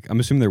water, like I'm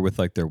assuming they're with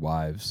like their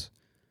wives.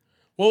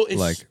 Well, it's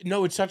Like-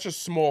 no, it's such a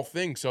small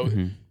thing. So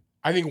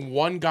I think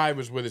one guy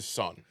was with his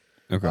son.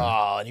 Okay.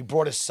 Oh, and he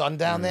brought his son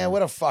down there.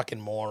 What a fucking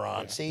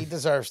moron. See, he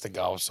deserves to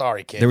go.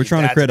 Sorry, kid. They were Your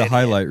trying to dad's create a an idiot.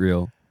 highlight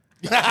reel.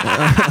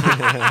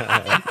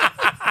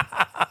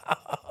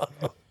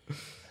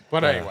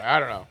 But anyway, I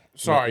don't know.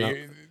 Sorry,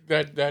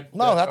 no. that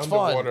No, that's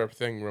fine. underwater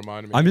thing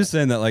reminded me. I'm of just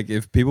saying that like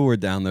if people were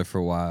down there for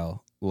a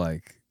while,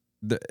 like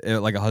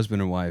like a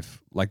husband and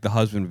wife, like the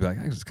husband would be like,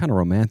 it's kind of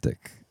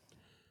romantic.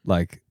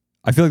 Like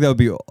I feel like that would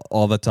be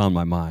all that's on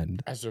my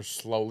mind. as they're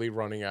slowly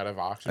running out of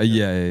oxygen.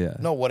 Yeah.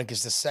 No, wouldn't,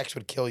 because the sex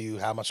would kill you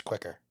how much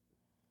quicker?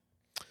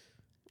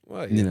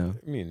 Well, You know.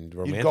 I mean, You'd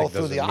romantic go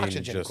through doesn't the mean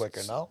oxygen just-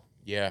 quicker, no?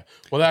 Yeah.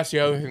 Well, that's the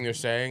other thing they're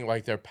saying.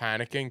 Like they're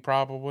panicking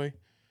probably.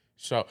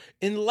 So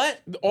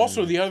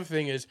also the other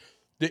thing is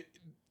that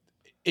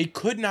it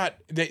could not.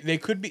 They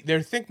could be.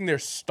 They're thinking they're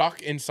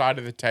stuck inside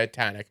of the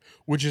Titanic,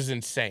 which is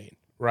insane,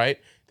 right?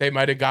 They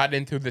might have gotten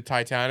into the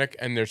Titanic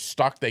and they're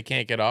stuck. They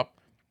can't get up,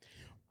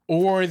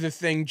 or the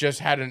thing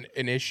just had an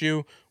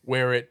issue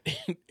where it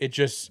it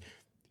just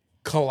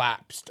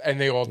collapsed and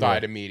they all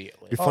died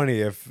immediately. It'd be funny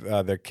if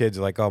their kids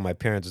are like, "Oh, my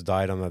parents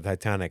died on the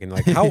Titanic," and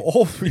like, how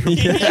old were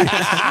you?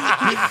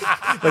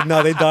 Like,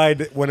 no, they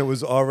died when it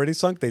was already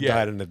sunk. They Yeah,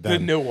 died in the the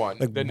den. new one.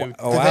 Like, The new.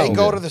 oh, Did wow. they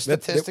go to the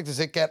That- statistic? Does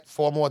it get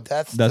 4 more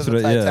deaths That's to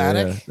what. the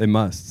Titanic? Yeah. They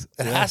must.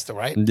 It has to,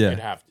 right? Yeah. You'd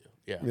have to.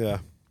 Yeah. Yeah.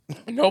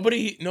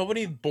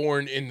 Nobody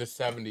born in the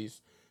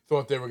 70s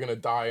thought they were gonna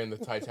die in the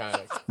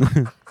Titanic.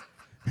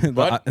 the,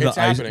 But it's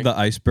happening. the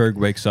iceberg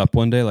wakes up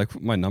one day like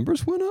my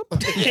numbers went up.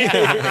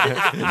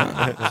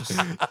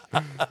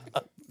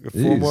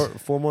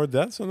 Four more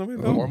deaths on the way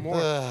back? Or more.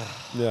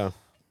 Yeah.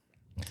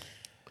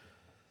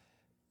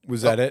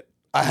 Was that it?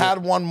 I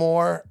had one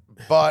more,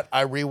 but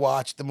I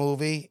rewatched the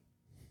movie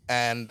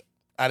and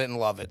I didn't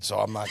love it, so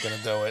I'm not going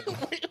to do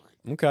it.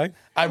 Okay.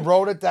 I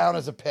wrote it down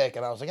as a pick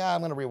and I was like,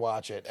 I'm going to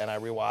rewatch it. And I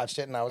rewatched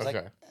it and I was Okay.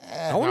 like,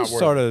 I want Not to worth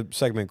start a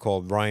segment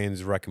called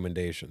Ryan's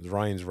Recommendations,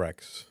 Ryan's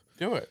Recs.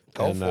 Do it.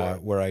 go and, for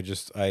it. where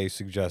I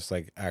suggest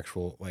like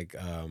actual like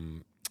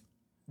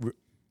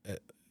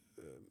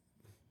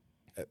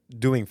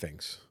doing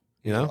things,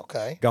 you know,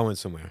 Okay. going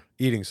somewhere,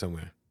 eating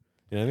somewhere.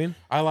 You know what I mean?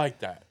 I like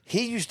that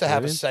He used to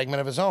have a Really? segment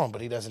of his own, but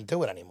he doesn't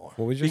do it anymore.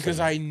 What was your because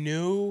segment? I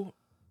knew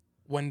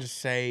when to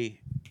say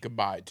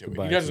goodbye to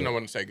Goodbye it. to He doesn't it. know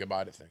when to say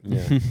goodbye to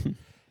things.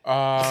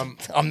 Yeah.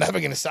 I'm never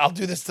going to, I'll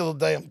do this till the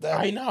day I'm dead.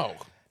 I know.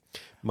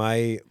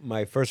 My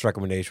first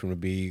recommendation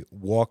would be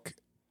walk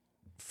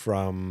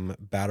from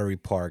Battery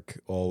Park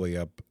all the way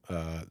up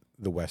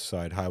the West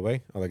Side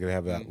Highway. I like to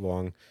have that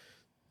long.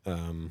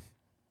 Yeah,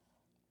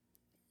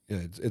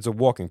 it's a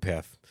walking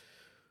path.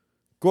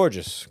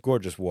 Gorgeous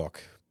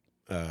walk.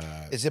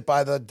 Is it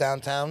by the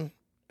downtown?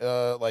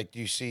 Like, do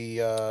you see?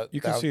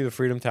 You can see the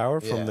Freedom Tower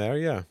from Yeah. there,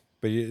 yeah.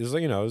 But it's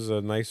like, it's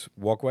a nice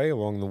walkway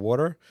along the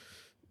water.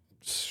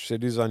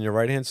 City's on your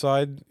right hand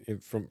side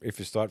if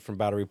you start from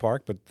Battery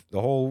Park, but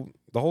the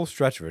whole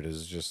stretch of it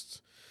is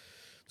just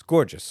it's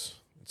gorgeous.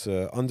 It's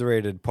an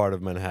underrated part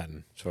of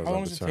Manhattan. As far as How I'm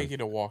long does it concerned. take you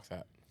to walk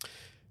that?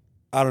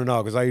 I don't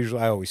know because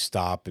I always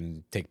stop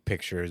and take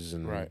pictures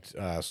and Right.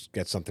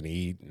 Get something to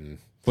eat and.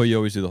 But you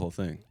always do the whole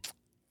thing.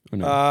 Or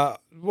no?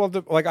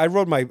 I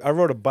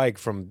rode a bike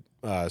from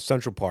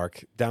Central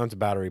Park down to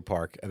Battery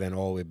Park and then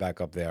all the way back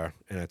up there,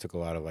 and I took a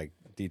lot of like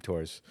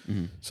detours.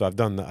 So I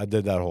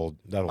did that whole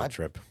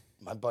trip.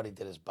 My buddy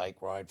did his bike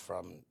ride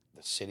from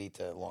the city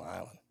to Long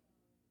Island,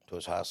 to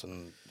his house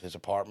and his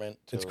apartment.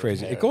 To It's his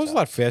crazy. It parents' goes a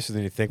lot house. faster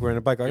than you think. We're in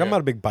a bike. Like I'm Yeah. not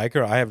a big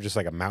biker. I have just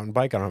like a mountain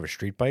bike. I don't have a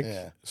street bike.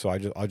 Yeah. So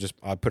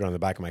I'll put it on the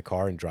back of my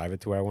car and drive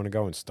it to where I want to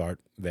go and start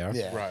there.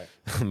 Yeah. Right.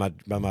 I'm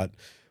not.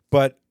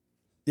 But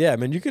yeah, I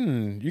mean, you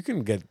can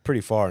get pretty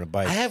far on a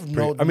bike. I have Pretty-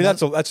 no- I mean,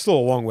 that's still a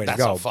long way to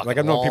That's a go. fucking Like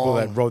I've known people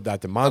that long- rode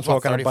that to That's what,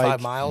 Montauk on a 35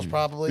 bike. miles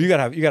probably? You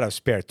gotta have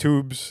spare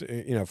tubes,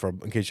 for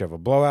in case you have a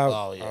blowout.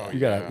 Oh,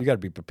 yeah. You gotta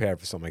be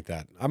prepared for something like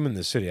that. I'm in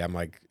the city. I'm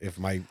like, if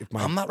my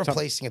I'm not some-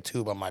 replacing a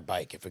tube on my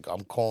bike.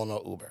 I'm calling an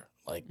Uber.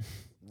 Like,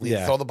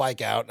 Yeah. throw the bike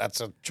out.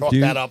 Chalk Do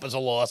you- that up as a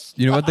loss.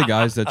 You know what the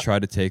guys that try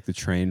to take the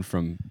train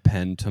from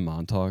Penn to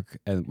Montauk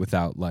and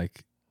without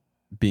like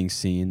being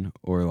seen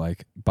or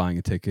like buying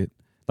a ticket,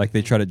 like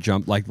they try to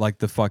jump like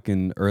the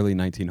fucking early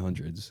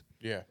 1900s.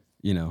 Yeah.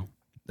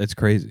 That's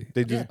crazy.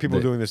 They do people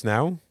They- doing this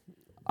now.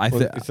 I Well,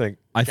 think you think,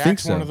 I Jack's think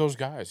so. one of those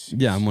guys.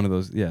 Yeah, I'm one of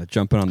those. Yeah,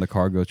 jumping on the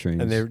cargo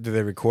trains. and do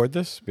they record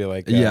this? Be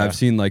like, Yeah, I've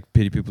seen like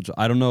pity people.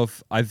 I don't know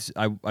if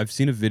I've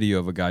seen a video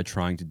of a guy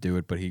trying to do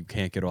it, but he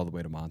can't get all the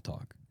way to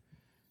Montauk.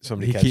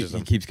 somebody He catches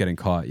them. keeps getting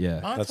caught. Yeah,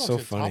 Montauk's so a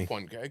funny. tough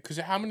one, because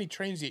how many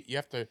trains you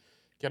have to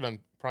get on?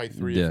 Probably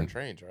 3 Yeah. different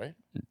trains, right?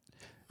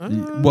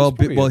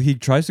 well, he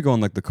tries to go on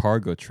like the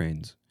cargo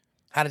trains.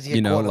 How does he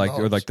get caught on like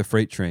or those? like the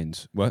freight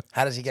trains. What?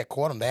 How does he get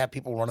caught on? They have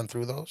people running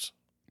through those?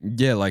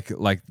 Yeah,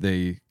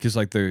 because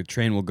like the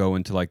train will go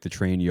into like the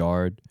train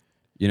yard,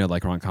 You know,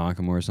 like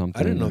Ronkonkoma or something.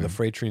 I didn't know or- the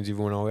freight trains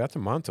even went all the way out to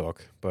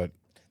Montauk, but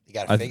You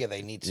got to figure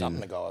they need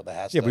something to go. That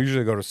has yeah, to. we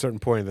usually go to a certain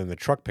point, and then the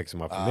truck picks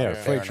them up from there.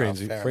 fair Freight enough,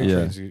 trains, fair freight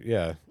enough. trains,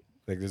 yeah.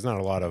 Like there's not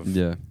a lot of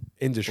Yeah.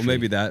 industry. Well,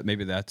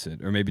 maybe that's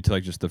it, or maybe to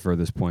like just the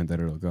furthest point that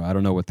it'll go. I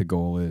don't know what the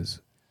goal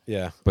is,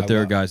 yeah. but there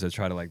I- are guys that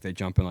try to like they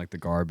jump in like the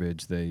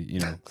garbage. They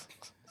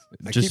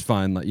I just keep-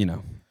 find like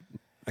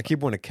I keep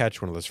wanting to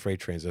catch one of those freight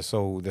trains. They're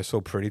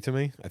so pretty to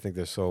me. I think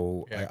they're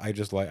so. Yeah. I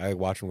just like I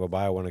watch them go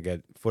by. I want to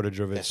get footage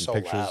of it, They're some so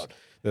pictures. loud.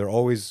 They're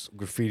always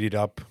graffitied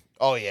up.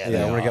 Oh yeah.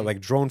 Yeah, I want to they get are. like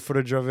drone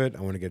footage of it.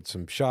 I want to get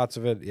some shots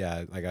of it.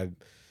 Yeah, like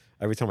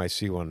every time I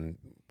see one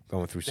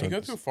going through They some.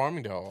 go through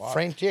Farmingdale a lot.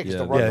 Frank, yeah, 'cause Yeah.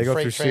 the Yeah, run they go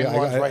freight through train CI.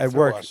 runs right I through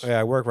work. us. Yeah,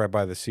 I work right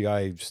by the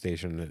CI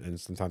station, and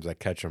sometimes I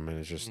catch them, and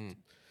it's just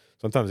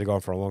sometimes they go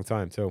on for a long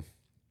time too.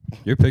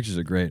 your pictures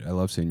are great. I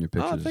love seeing your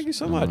pictures. thank you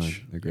so online.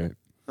 much. They're great.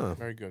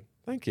 Very good.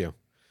 Thank you.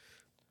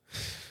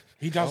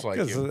 He does like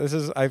Because you. this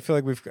is, I feel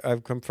like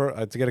I've come for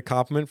to get a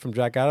compliment from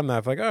Jack Adam. Now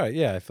I feel like, all right,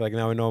 yeah, I feel like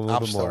now I know him a little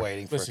I'm bit still more.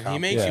 waiting for Listen, a he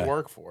compliment. makes Yeah. you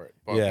work for it,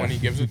 but Yeah. when he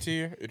gives it to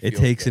you, It feels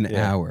takes good. an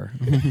Yeah. hour.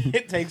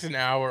 It takes an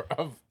hour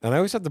of. And I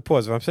always have to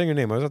pause if I'm saying your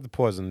name. I always have to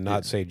pause and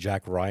not say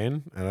Jack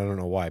Ryan, and I don't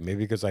know why. Maybe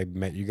because I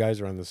met you guys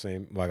around the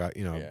same,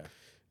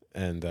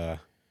 Yeah,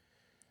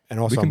 and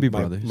also can be my,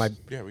 brothers. My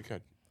yeah, we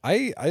could.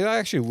 I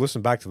actually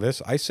listen back to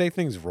this. I say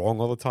things wrong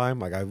all the time.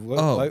 Like I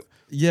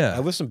Yeah.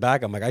 listen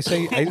back. I'm like I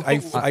say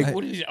I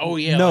What is? Oh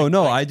yeah. no, like-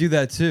 no, like- I do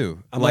that too.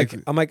 I'm like,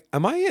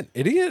 am I an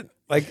idiot?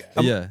 Like,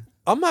 Yeah.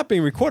 I'm not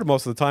being recorded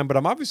most of the time, but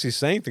I'm obviously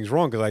saying things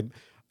wrong because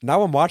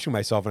now I'm watching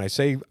myself and I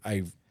say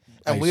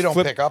And we don't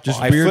pick up just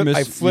on I it.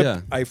 weird flip,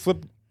 yeah. I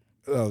flip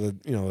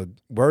the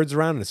words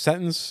around in a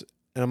sentence,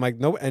 and I'm like,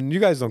 no, and you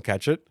guys don't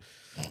catch it.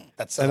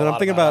 That's And then I'm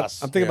thinking about,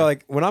 us.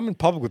 like when I'm in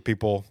public with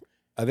people,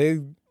 are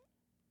they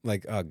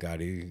like, oh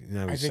god, he's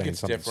I think saying it's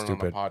something different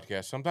stupid? on a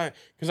podcast sometimes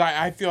because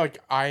I feel like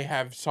I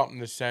have something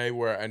to say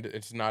where and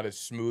it's not as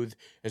smooth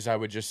as I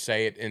would just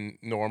say it in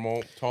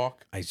normal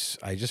talk. I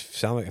just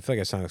sound like I feel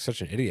like I sound like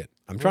such an idiot.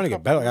 I'm trying to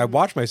get better. Like, I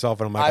watch myself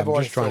and I'm like, I've I'm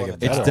always just trying to feel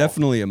get it. It's better.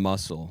 definitely a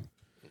muscle.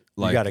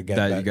 Like gotta get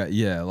that. you got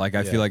yeah, like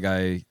I Yeah. feel like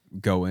I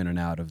go in and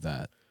out of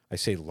that. I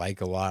say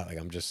like a lot. Like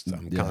I'm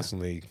Yeah.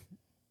 constantly.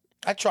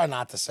 I try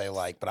not to say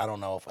like, but I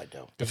don't know if I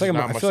do. I feel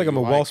like I'm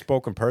a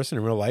well-spoken person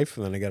in real life,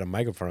 and then I get a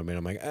mic in front of me, and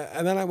I'm like,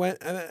 and then I went.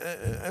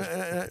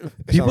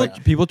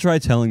 People try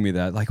telling me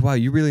that, like, wow,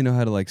 you really know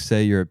how to like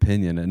say your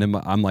opinion, and then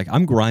I'm like,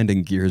 I'm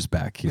grinding gears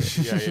back here.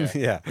 Yeah, yeah.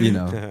 yeah, You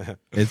know,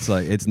 it's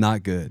like it's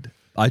not good.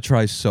 I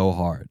try so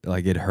hard,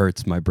 like it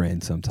hurts my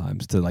brain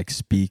sometimes to like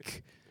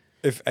speak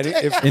if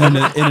in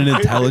an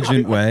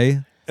intelligent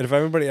way. And if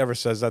anybody ever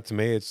says that to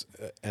me, it's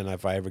and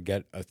if I ever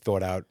get a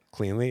thought out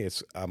cleanly,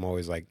 I'm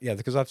always like, yeah,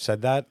 because I've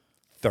said that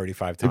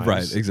 35 times,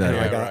 Right, exactly.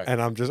 And, Yeah, right.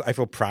 and I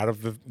feel proud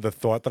of the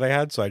thought that I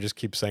had, so I just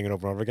keep saying it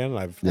over and over again. And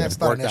I've That's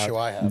not an worked issue out.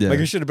 I have. Yeah. Like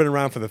you should have been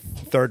around for the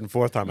third and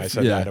fourth time I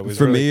said Yeah, that. It was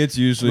for really, me, it's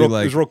usually it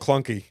like was real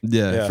clunky.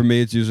 yeah, for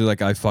me, it's usually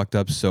like I fucked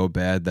up so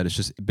bad that it's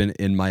just been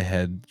in my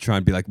head trying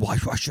to be like, well,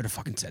 I should have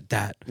fucking said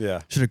that. Yeah.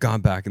 Should have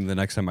gone back, and the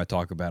next time I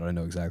talk about it, I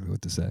know exactly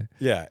what to say.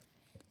 Yeah.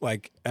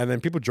 Like, and then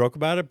people joke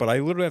about it, but I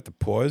literally have to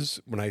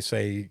pause when I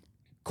say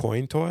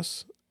coin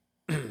toss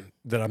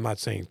that I'm not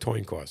saying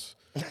coin toss.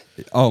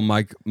 Oh,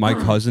 my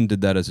cousin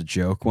did that as a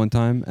joke one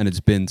time, and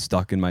it's been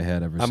stuck in my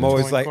head ever since. I'm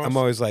always Coin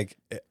like,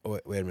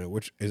 wait a minute,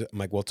 which is it? I'm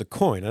like, well, it's a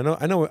coin. I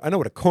know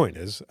what a coin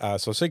is.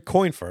 So say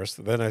coin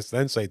first,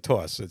 then say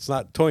toss. It's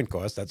not coin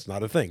toss. That's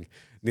not a thing.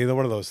 Neither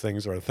one of those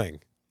things are a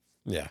thing.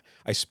 Yeah,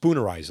 I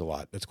spoonerize a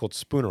lot. That's called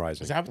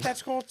spoonerizing. Is that what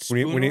that's called?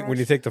 when you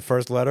Spoonerize? take the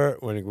first letter,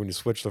 when you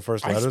switch the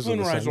first I letters of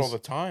the spoonerize all sentence. the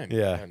time.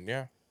 Yeah. And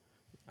yeah.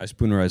 I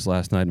spoonerized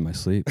last night in my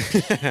sleep.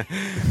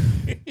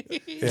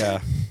 Yeah,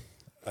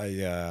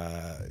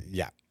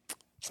 yeah.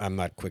 I'm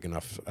not quick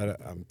enough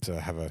to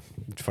have a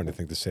funny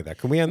thing to say that.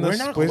 Can we end We're this,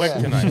 not please? quick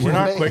tonight. We're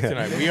not quick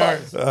tonight. We are.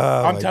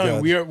 I'm my telling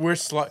God. you, we're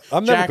slow.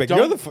 I'm never Jack, quick.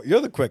 don't-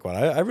 You're the quick one.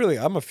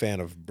 I'm a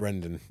fan of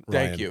Brendan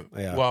Ryan. Thank you.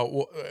 Yeah.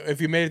 Well,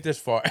 if you made it this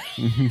far,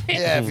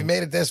 Yeah, if you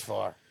made it this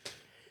far.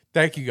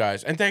 thank you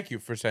guys, and thank you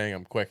for saying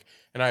I'm quick.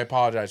 And I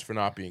apologize for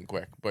not being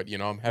quick, but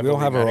I'm we heavily all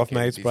have our off medicated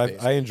nights, these but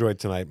days. I enjoyed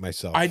tonight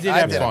myself. I did I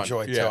have did fun.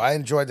 enjoy Yeah. too. I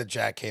enjoyed that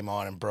Jack came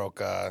on and broke.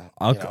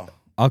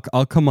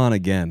 I'll come on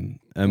again,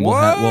 and we'll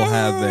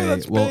have a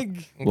that's we'll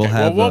big. we'll Okay,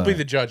 have we'll a- be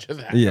the judge of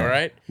that. yeah. All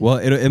right. Well,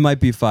 it might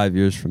be 5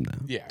 years from now.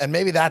 Yeah. And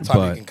maybe that time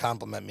you But- can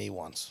compliment me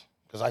once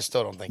because I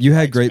still don't think You he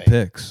had likes great me.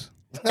 picks.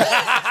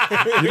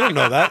 You don't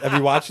know that? Have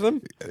you watched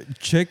them?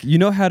 Chick, you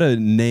know how to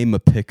name a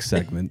pick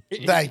segment.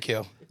 Thank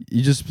you.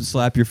 You just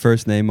slap your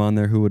first name on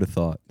there. Who would have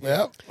thought?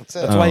 Yep, that's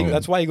it.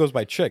 That's why he goes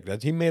by Chick.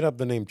 He made up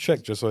the name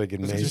Chick just so he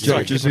can name. Just so-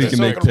 so just so you can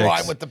So make it could picks.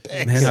 rhyme with the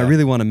picks. Man, I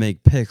really want to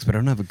make picks, but I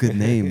don't have a good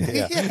name.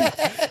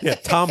 Yeah,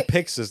 Tom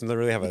Pix doesn't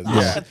really have a.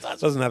 Yeah.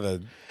 doesn't have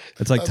a.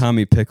 It's like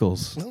Tommy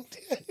Pickles.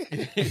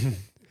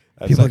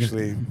 That's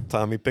actually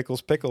Tommy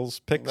Pickles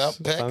Picks. No,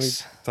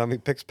 Picks. Tommy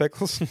Picks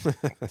Pickles.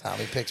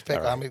 Tommy picks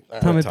pick. Tommy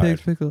tired.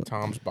 Pickles Pickles.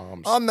 Tom's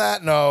bombs. On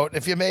that note,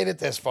 if you made it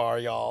this far,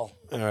 y'all.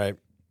 All right.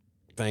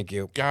 Thank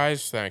you.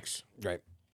 Guys, thanks. Right.